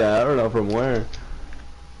ripped at. I don't know from where.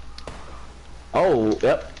 Oh,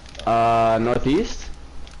 yep. Northeast.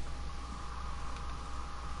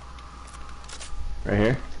 Right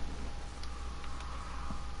here.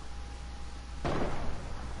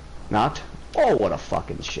 Knocked. Oh, what a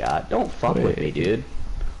fucking shot. Don't fuck with me, Wait. dude.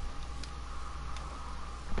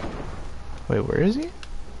 Wait, where is he?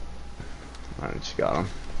 I just got him.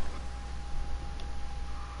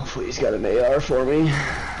 Hopefully he's got an AR for me.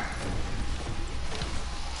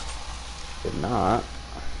 Did not.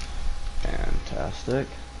 Fantastic.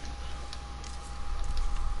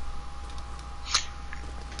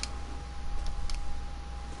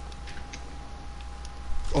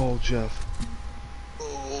 Oh, Jeff.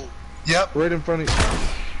 Oh, yep, Right in front of you.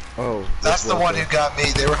 Oh. that's the one who got me.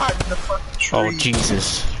 They were hiding in the fucking tree. Oh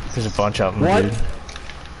Jesus. There's a bunch of them, What? dude.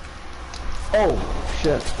 Oh,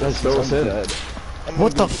 shit. That's so sad.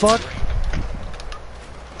 What the fuck?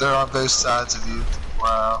 They're on both sides of you.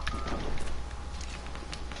 Wow.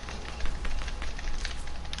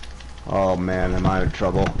 Oh man, am I in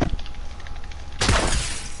trouble?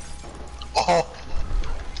 Oh,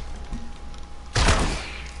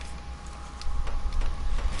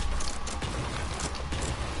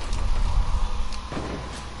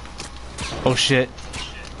 Oh shit.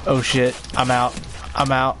 Oh shit. I'm out.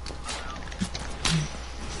 I'm out.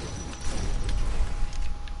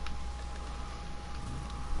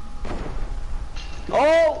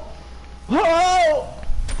 Oh! Oh!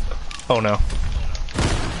 Oh no.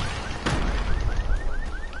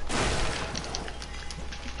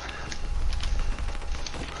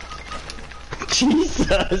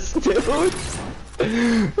 Jesus, dude!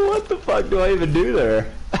 What the fuck do I even do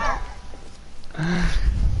there?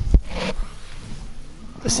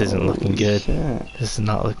 This isn't looking good. Shit. This is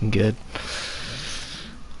not looking good.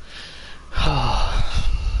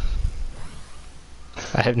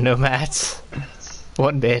 I have no mats.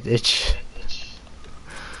 One bandage.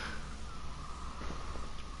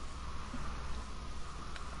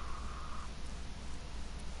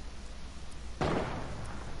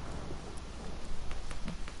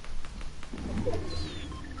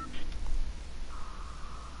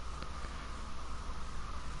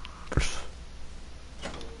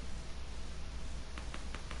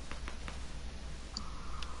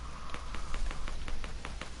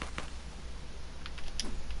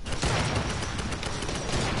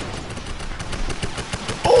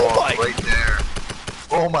 right there.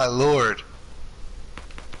 Oh my lord.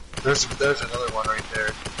 There's another one right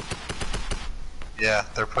there. Yeah,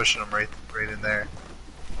 they're pushing them right in there.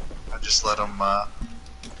 I just let them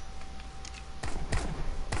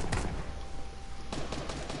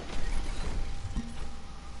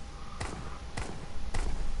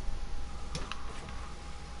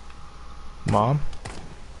Mom?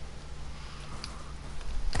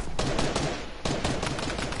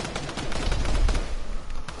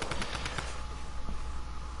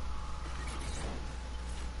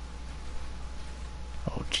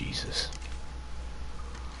 Oh, Jesus.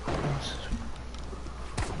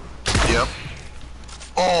 Yep.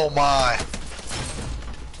 Oh my.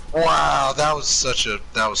 Wow, that was screwed.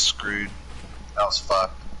 That was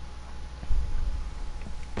fucked.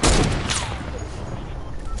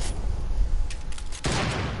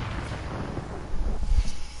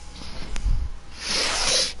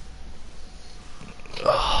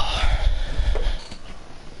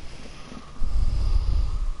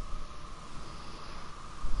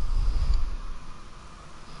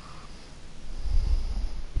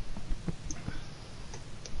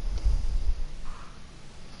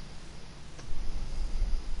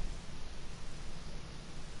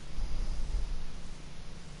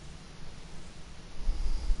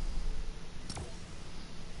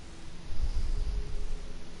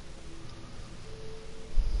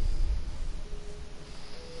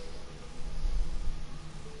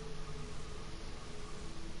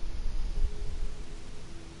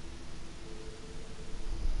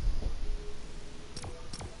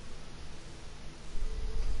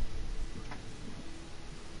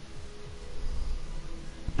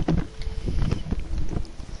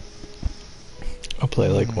 I'll play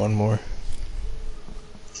like one more.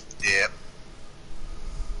 Yep.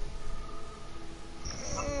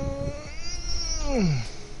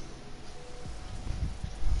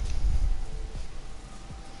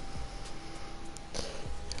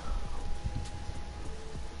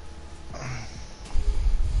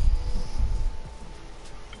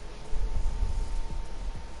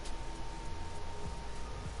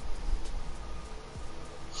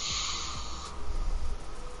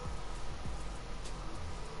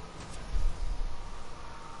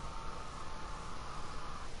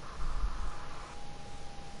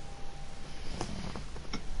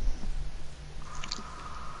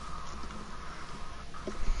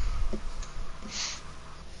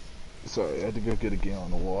 Sorry, I had to go get a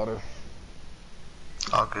gallon of water.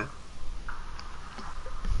 All good.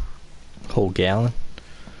 Whole gallon?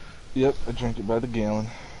 Yep, I drank it by the gallon.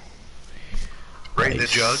 Right in the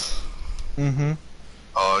jug? Mm-hmm.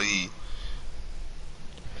 Oh, yeah.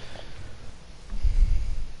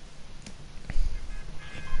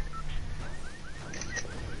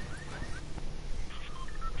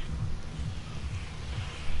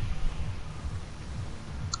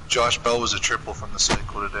 Josh Bell was a triple from the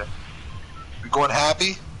cycle today. We going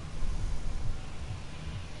happy?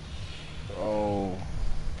 Oh.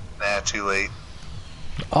 Nah, too late.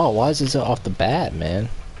 Oh, why is this off the bat, man?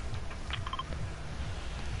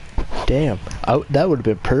 Damn, that would have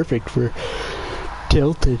been perfect for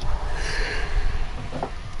Tilted.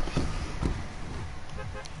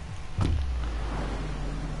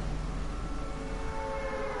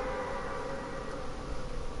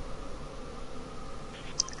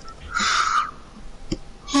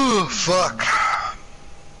 Oh, fuck.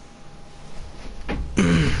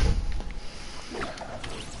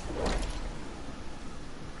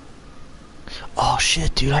 Oh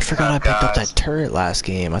shit, dude, I forgot I picked up that turret last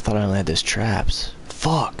game. I thought I only had those traps.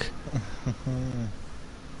 Fuck.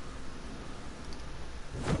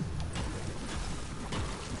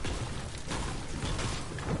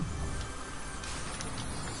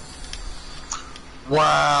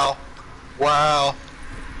 Wow. Wow.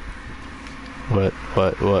 What?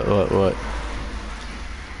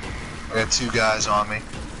 I got two guys on me.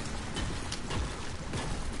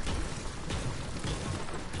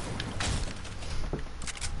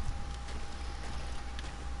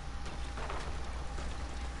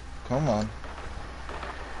 Come on.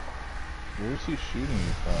 Where's he shooting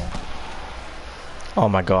you from? Oh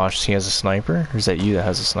my gosh, he has a sniper? Or is that you that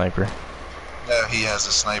has a sniper? No, he has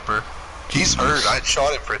a sniper. He's hurt. I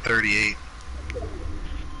shot him for 38.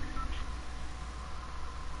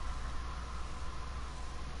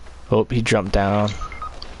 Oh, he jumped down.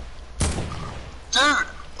 Dude!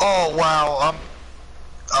 Oh wow,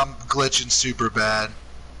 I'm glitching super bad.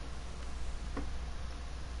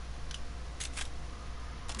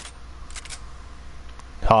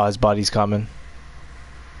 Oh, his body's coming.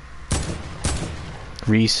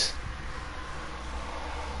 Reese.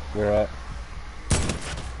 Where at?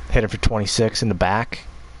 Hit it for 26 in the back.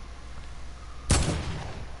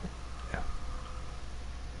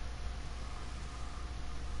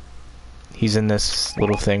 He's in this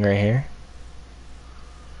little thing right here.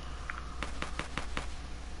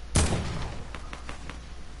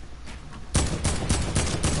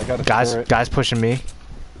 I got a turret. Guys pushing me.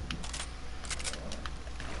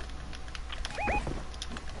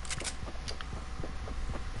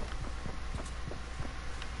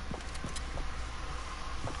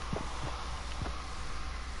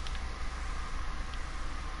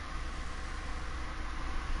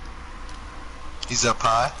 He's up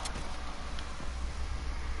high.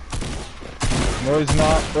 No, he's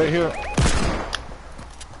not. Right here.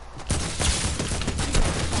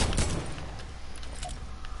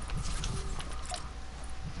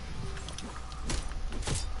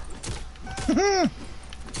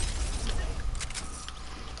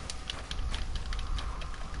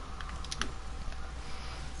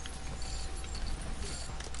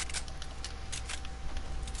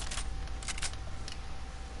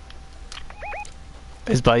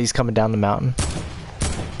 His buddy's coming down the mountain.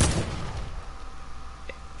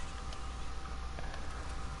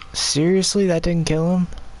 Seriously, that didn't kill him?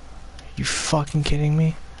 You fucking kidding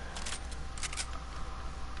me?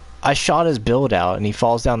 I shot his build out and he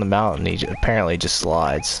falls down the mountain. He apparently just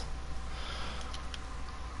slides.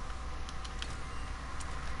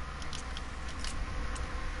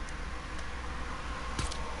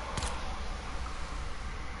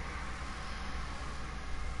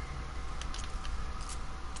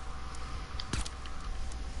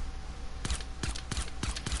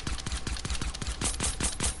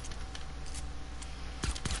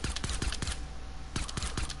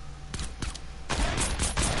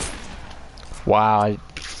 Wow,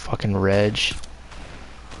 fucking Reg.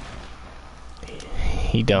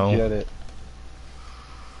 He don't. Get it.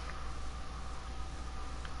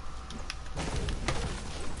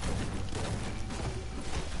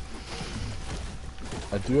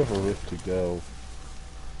 I do have a rift to go.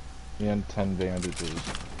 And 10 bandages.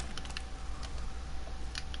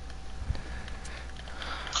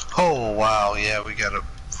 Oh wow, yeah, we got a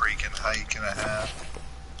freaking hike and a half.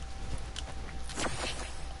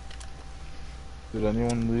 Did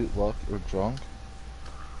anyone loot luck or drunk?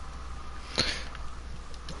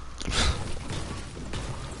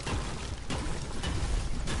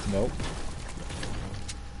 Nope.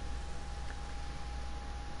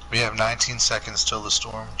 We have 19 seconds till the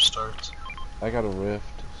storm starts. I got a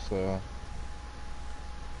rift, so...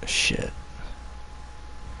 Shit.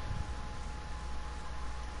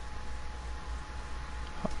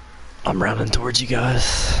 I'm running towards you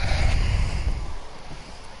guys.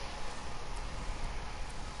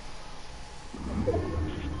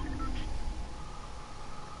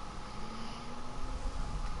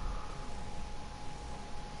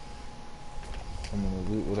 I'm gonna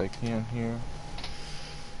loot what I can here.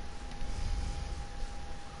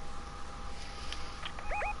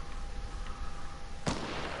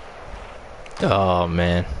 Oh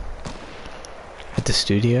man. At the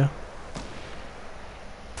studio?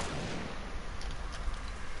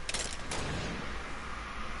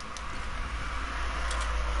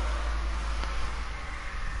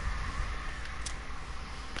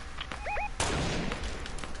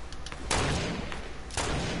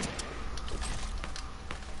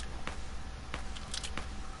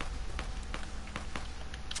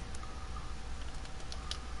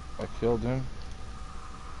 I killed him.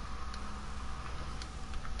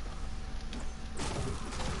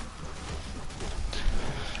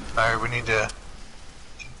 Alright, we need to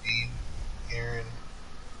convene here and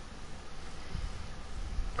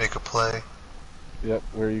make a play. Yep,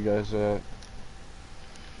 where are you guys at?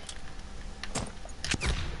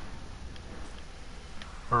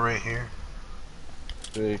 We're right here.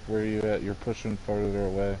 Jake, where are you at? You're pushing farther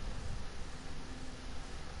away.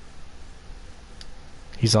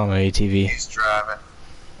 He's on an ATV. He's driving.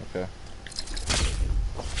 Okay.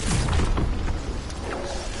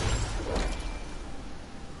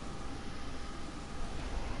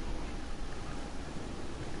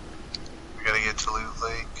 We gotta get to Loot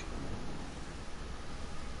Lake.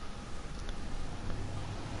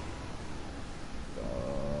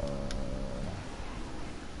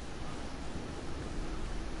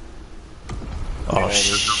 Oh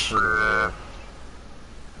shit.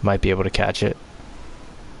 Might be able to catch it.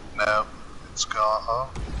 No, it's gone. Oh,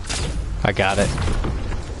 I got it.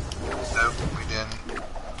 nope, we didn't.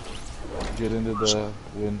 Get into the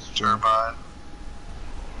wind stream. Turbine.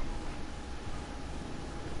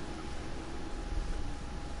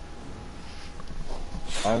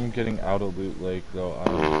 I'm getting out of Loot Lake though. I'm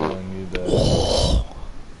telling you that.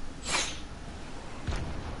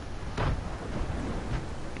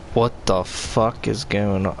 What the fuck is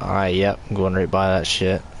going on? Ah, yep, I'm going right by that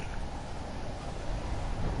shit.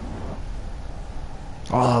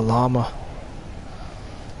 Oh, llama.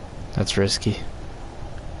 That's risky.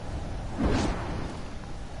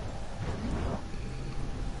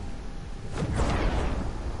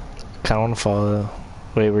 Kinda wanna follow.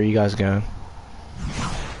 Wait, where are you guys going?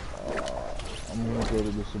 I'm gonna go to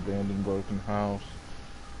this abandoned broken house.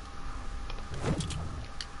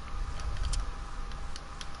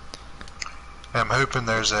 I'm hoping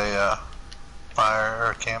there's a fire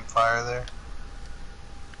or a campfire there.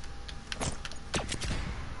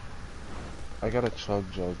 I got a chug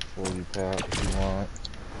jug for you, Pat, if you want.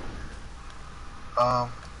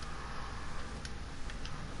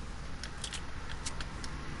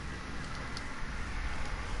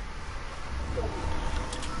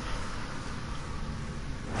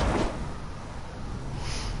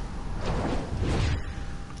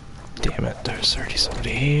 Damn it, there's already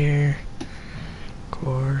somebody here. Of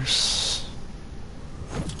course.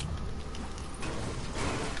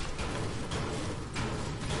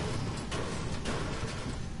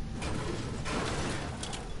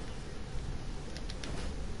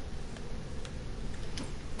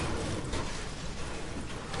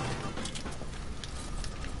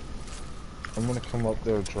 I'm gonna come up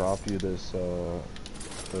there and drop you this,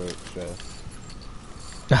 the chest.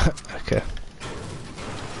 Okay.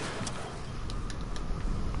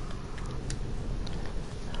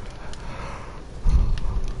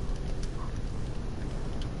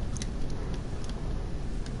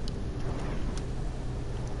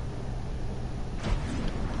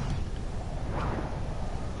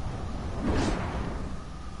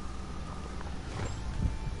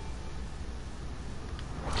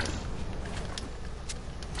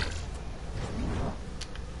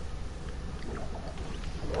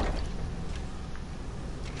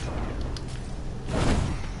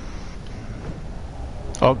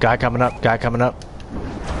 Oh, guy coming up, guy coming up.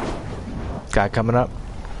 Guy coming up.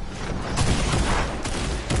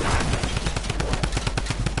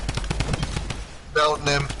 Belting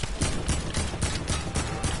him.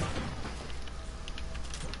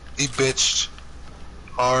 He bitched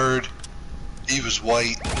hard. He was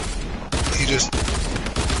white. He just...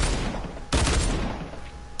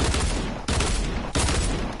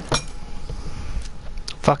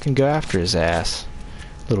 Fucking go after his ass.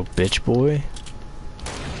 Little bitch boy.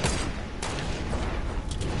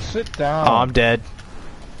 Sit down. Oh, I'm dead.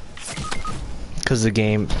 Cause the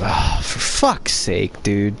game... Oh, for fuck's sake,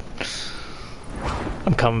 dude.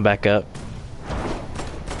 I'm coming back up.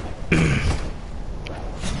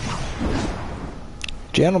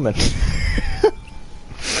 Gentlemen.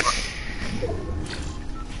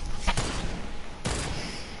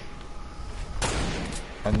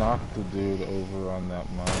 I knocked the dude over on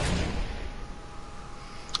that mountain.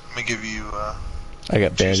 Let me give you, I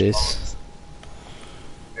got bandages.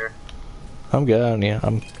 Here. I'm good on you.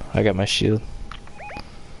 I got my shield.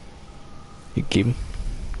 You keep him.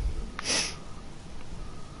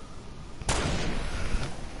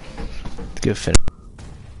 Good finish.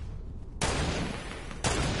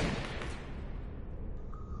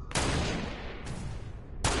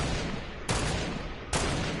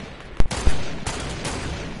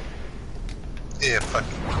 Yeah,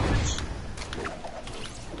 fucking bitch.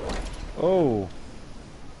 Oh.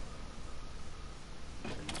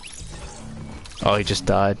 Oh, he just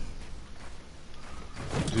died.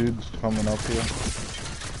 Dude's coming up here.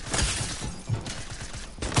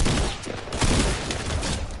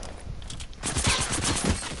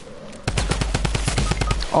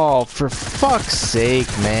 Oh, for fuck's sake,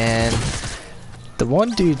 man. The one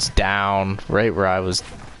dude's down right where I was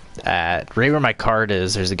at. Right where my card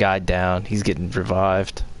is, there's a guy down. He's getting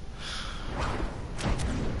revived.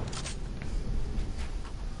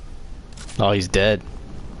 Oh, he's dead.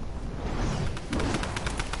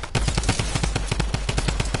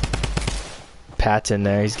 Pat's in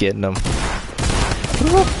there, he's getting him.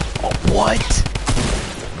 Oh, what?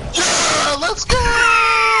 Yeah, let's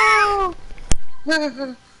go!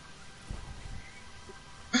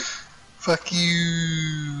 Fuck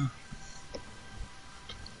you.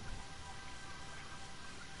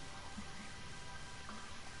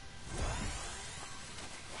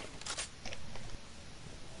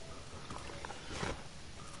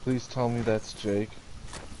 Please tell me that's Jake.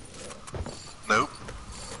 Nope.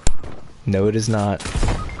 No, it is not.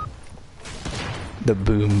 The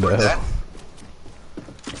Boombo.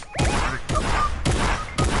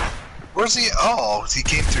 Where's he? Oh, he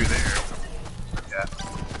came through there. Yeah.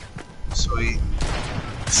 Sweet.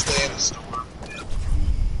 Stay in the store. Yeah.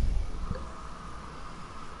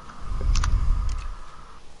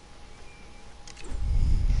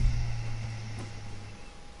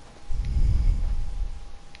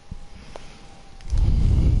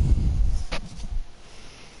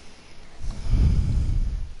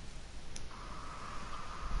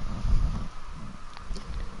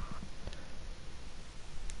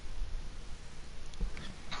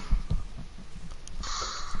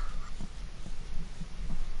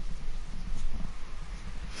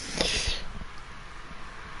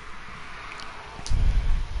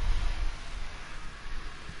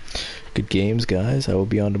 Good games, guys. I will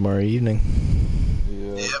be on tomorrow evening.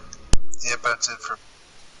 Yeah. Yep. Yep, that's it for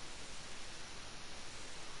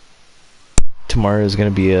tomorrow is gonna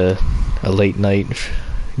be a late night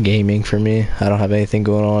gaming for me. I don't have anything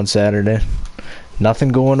going on Saturday. Nothing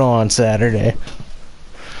going on Saturday.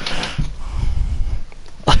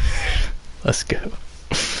 Let's go.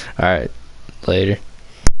 Alright, later.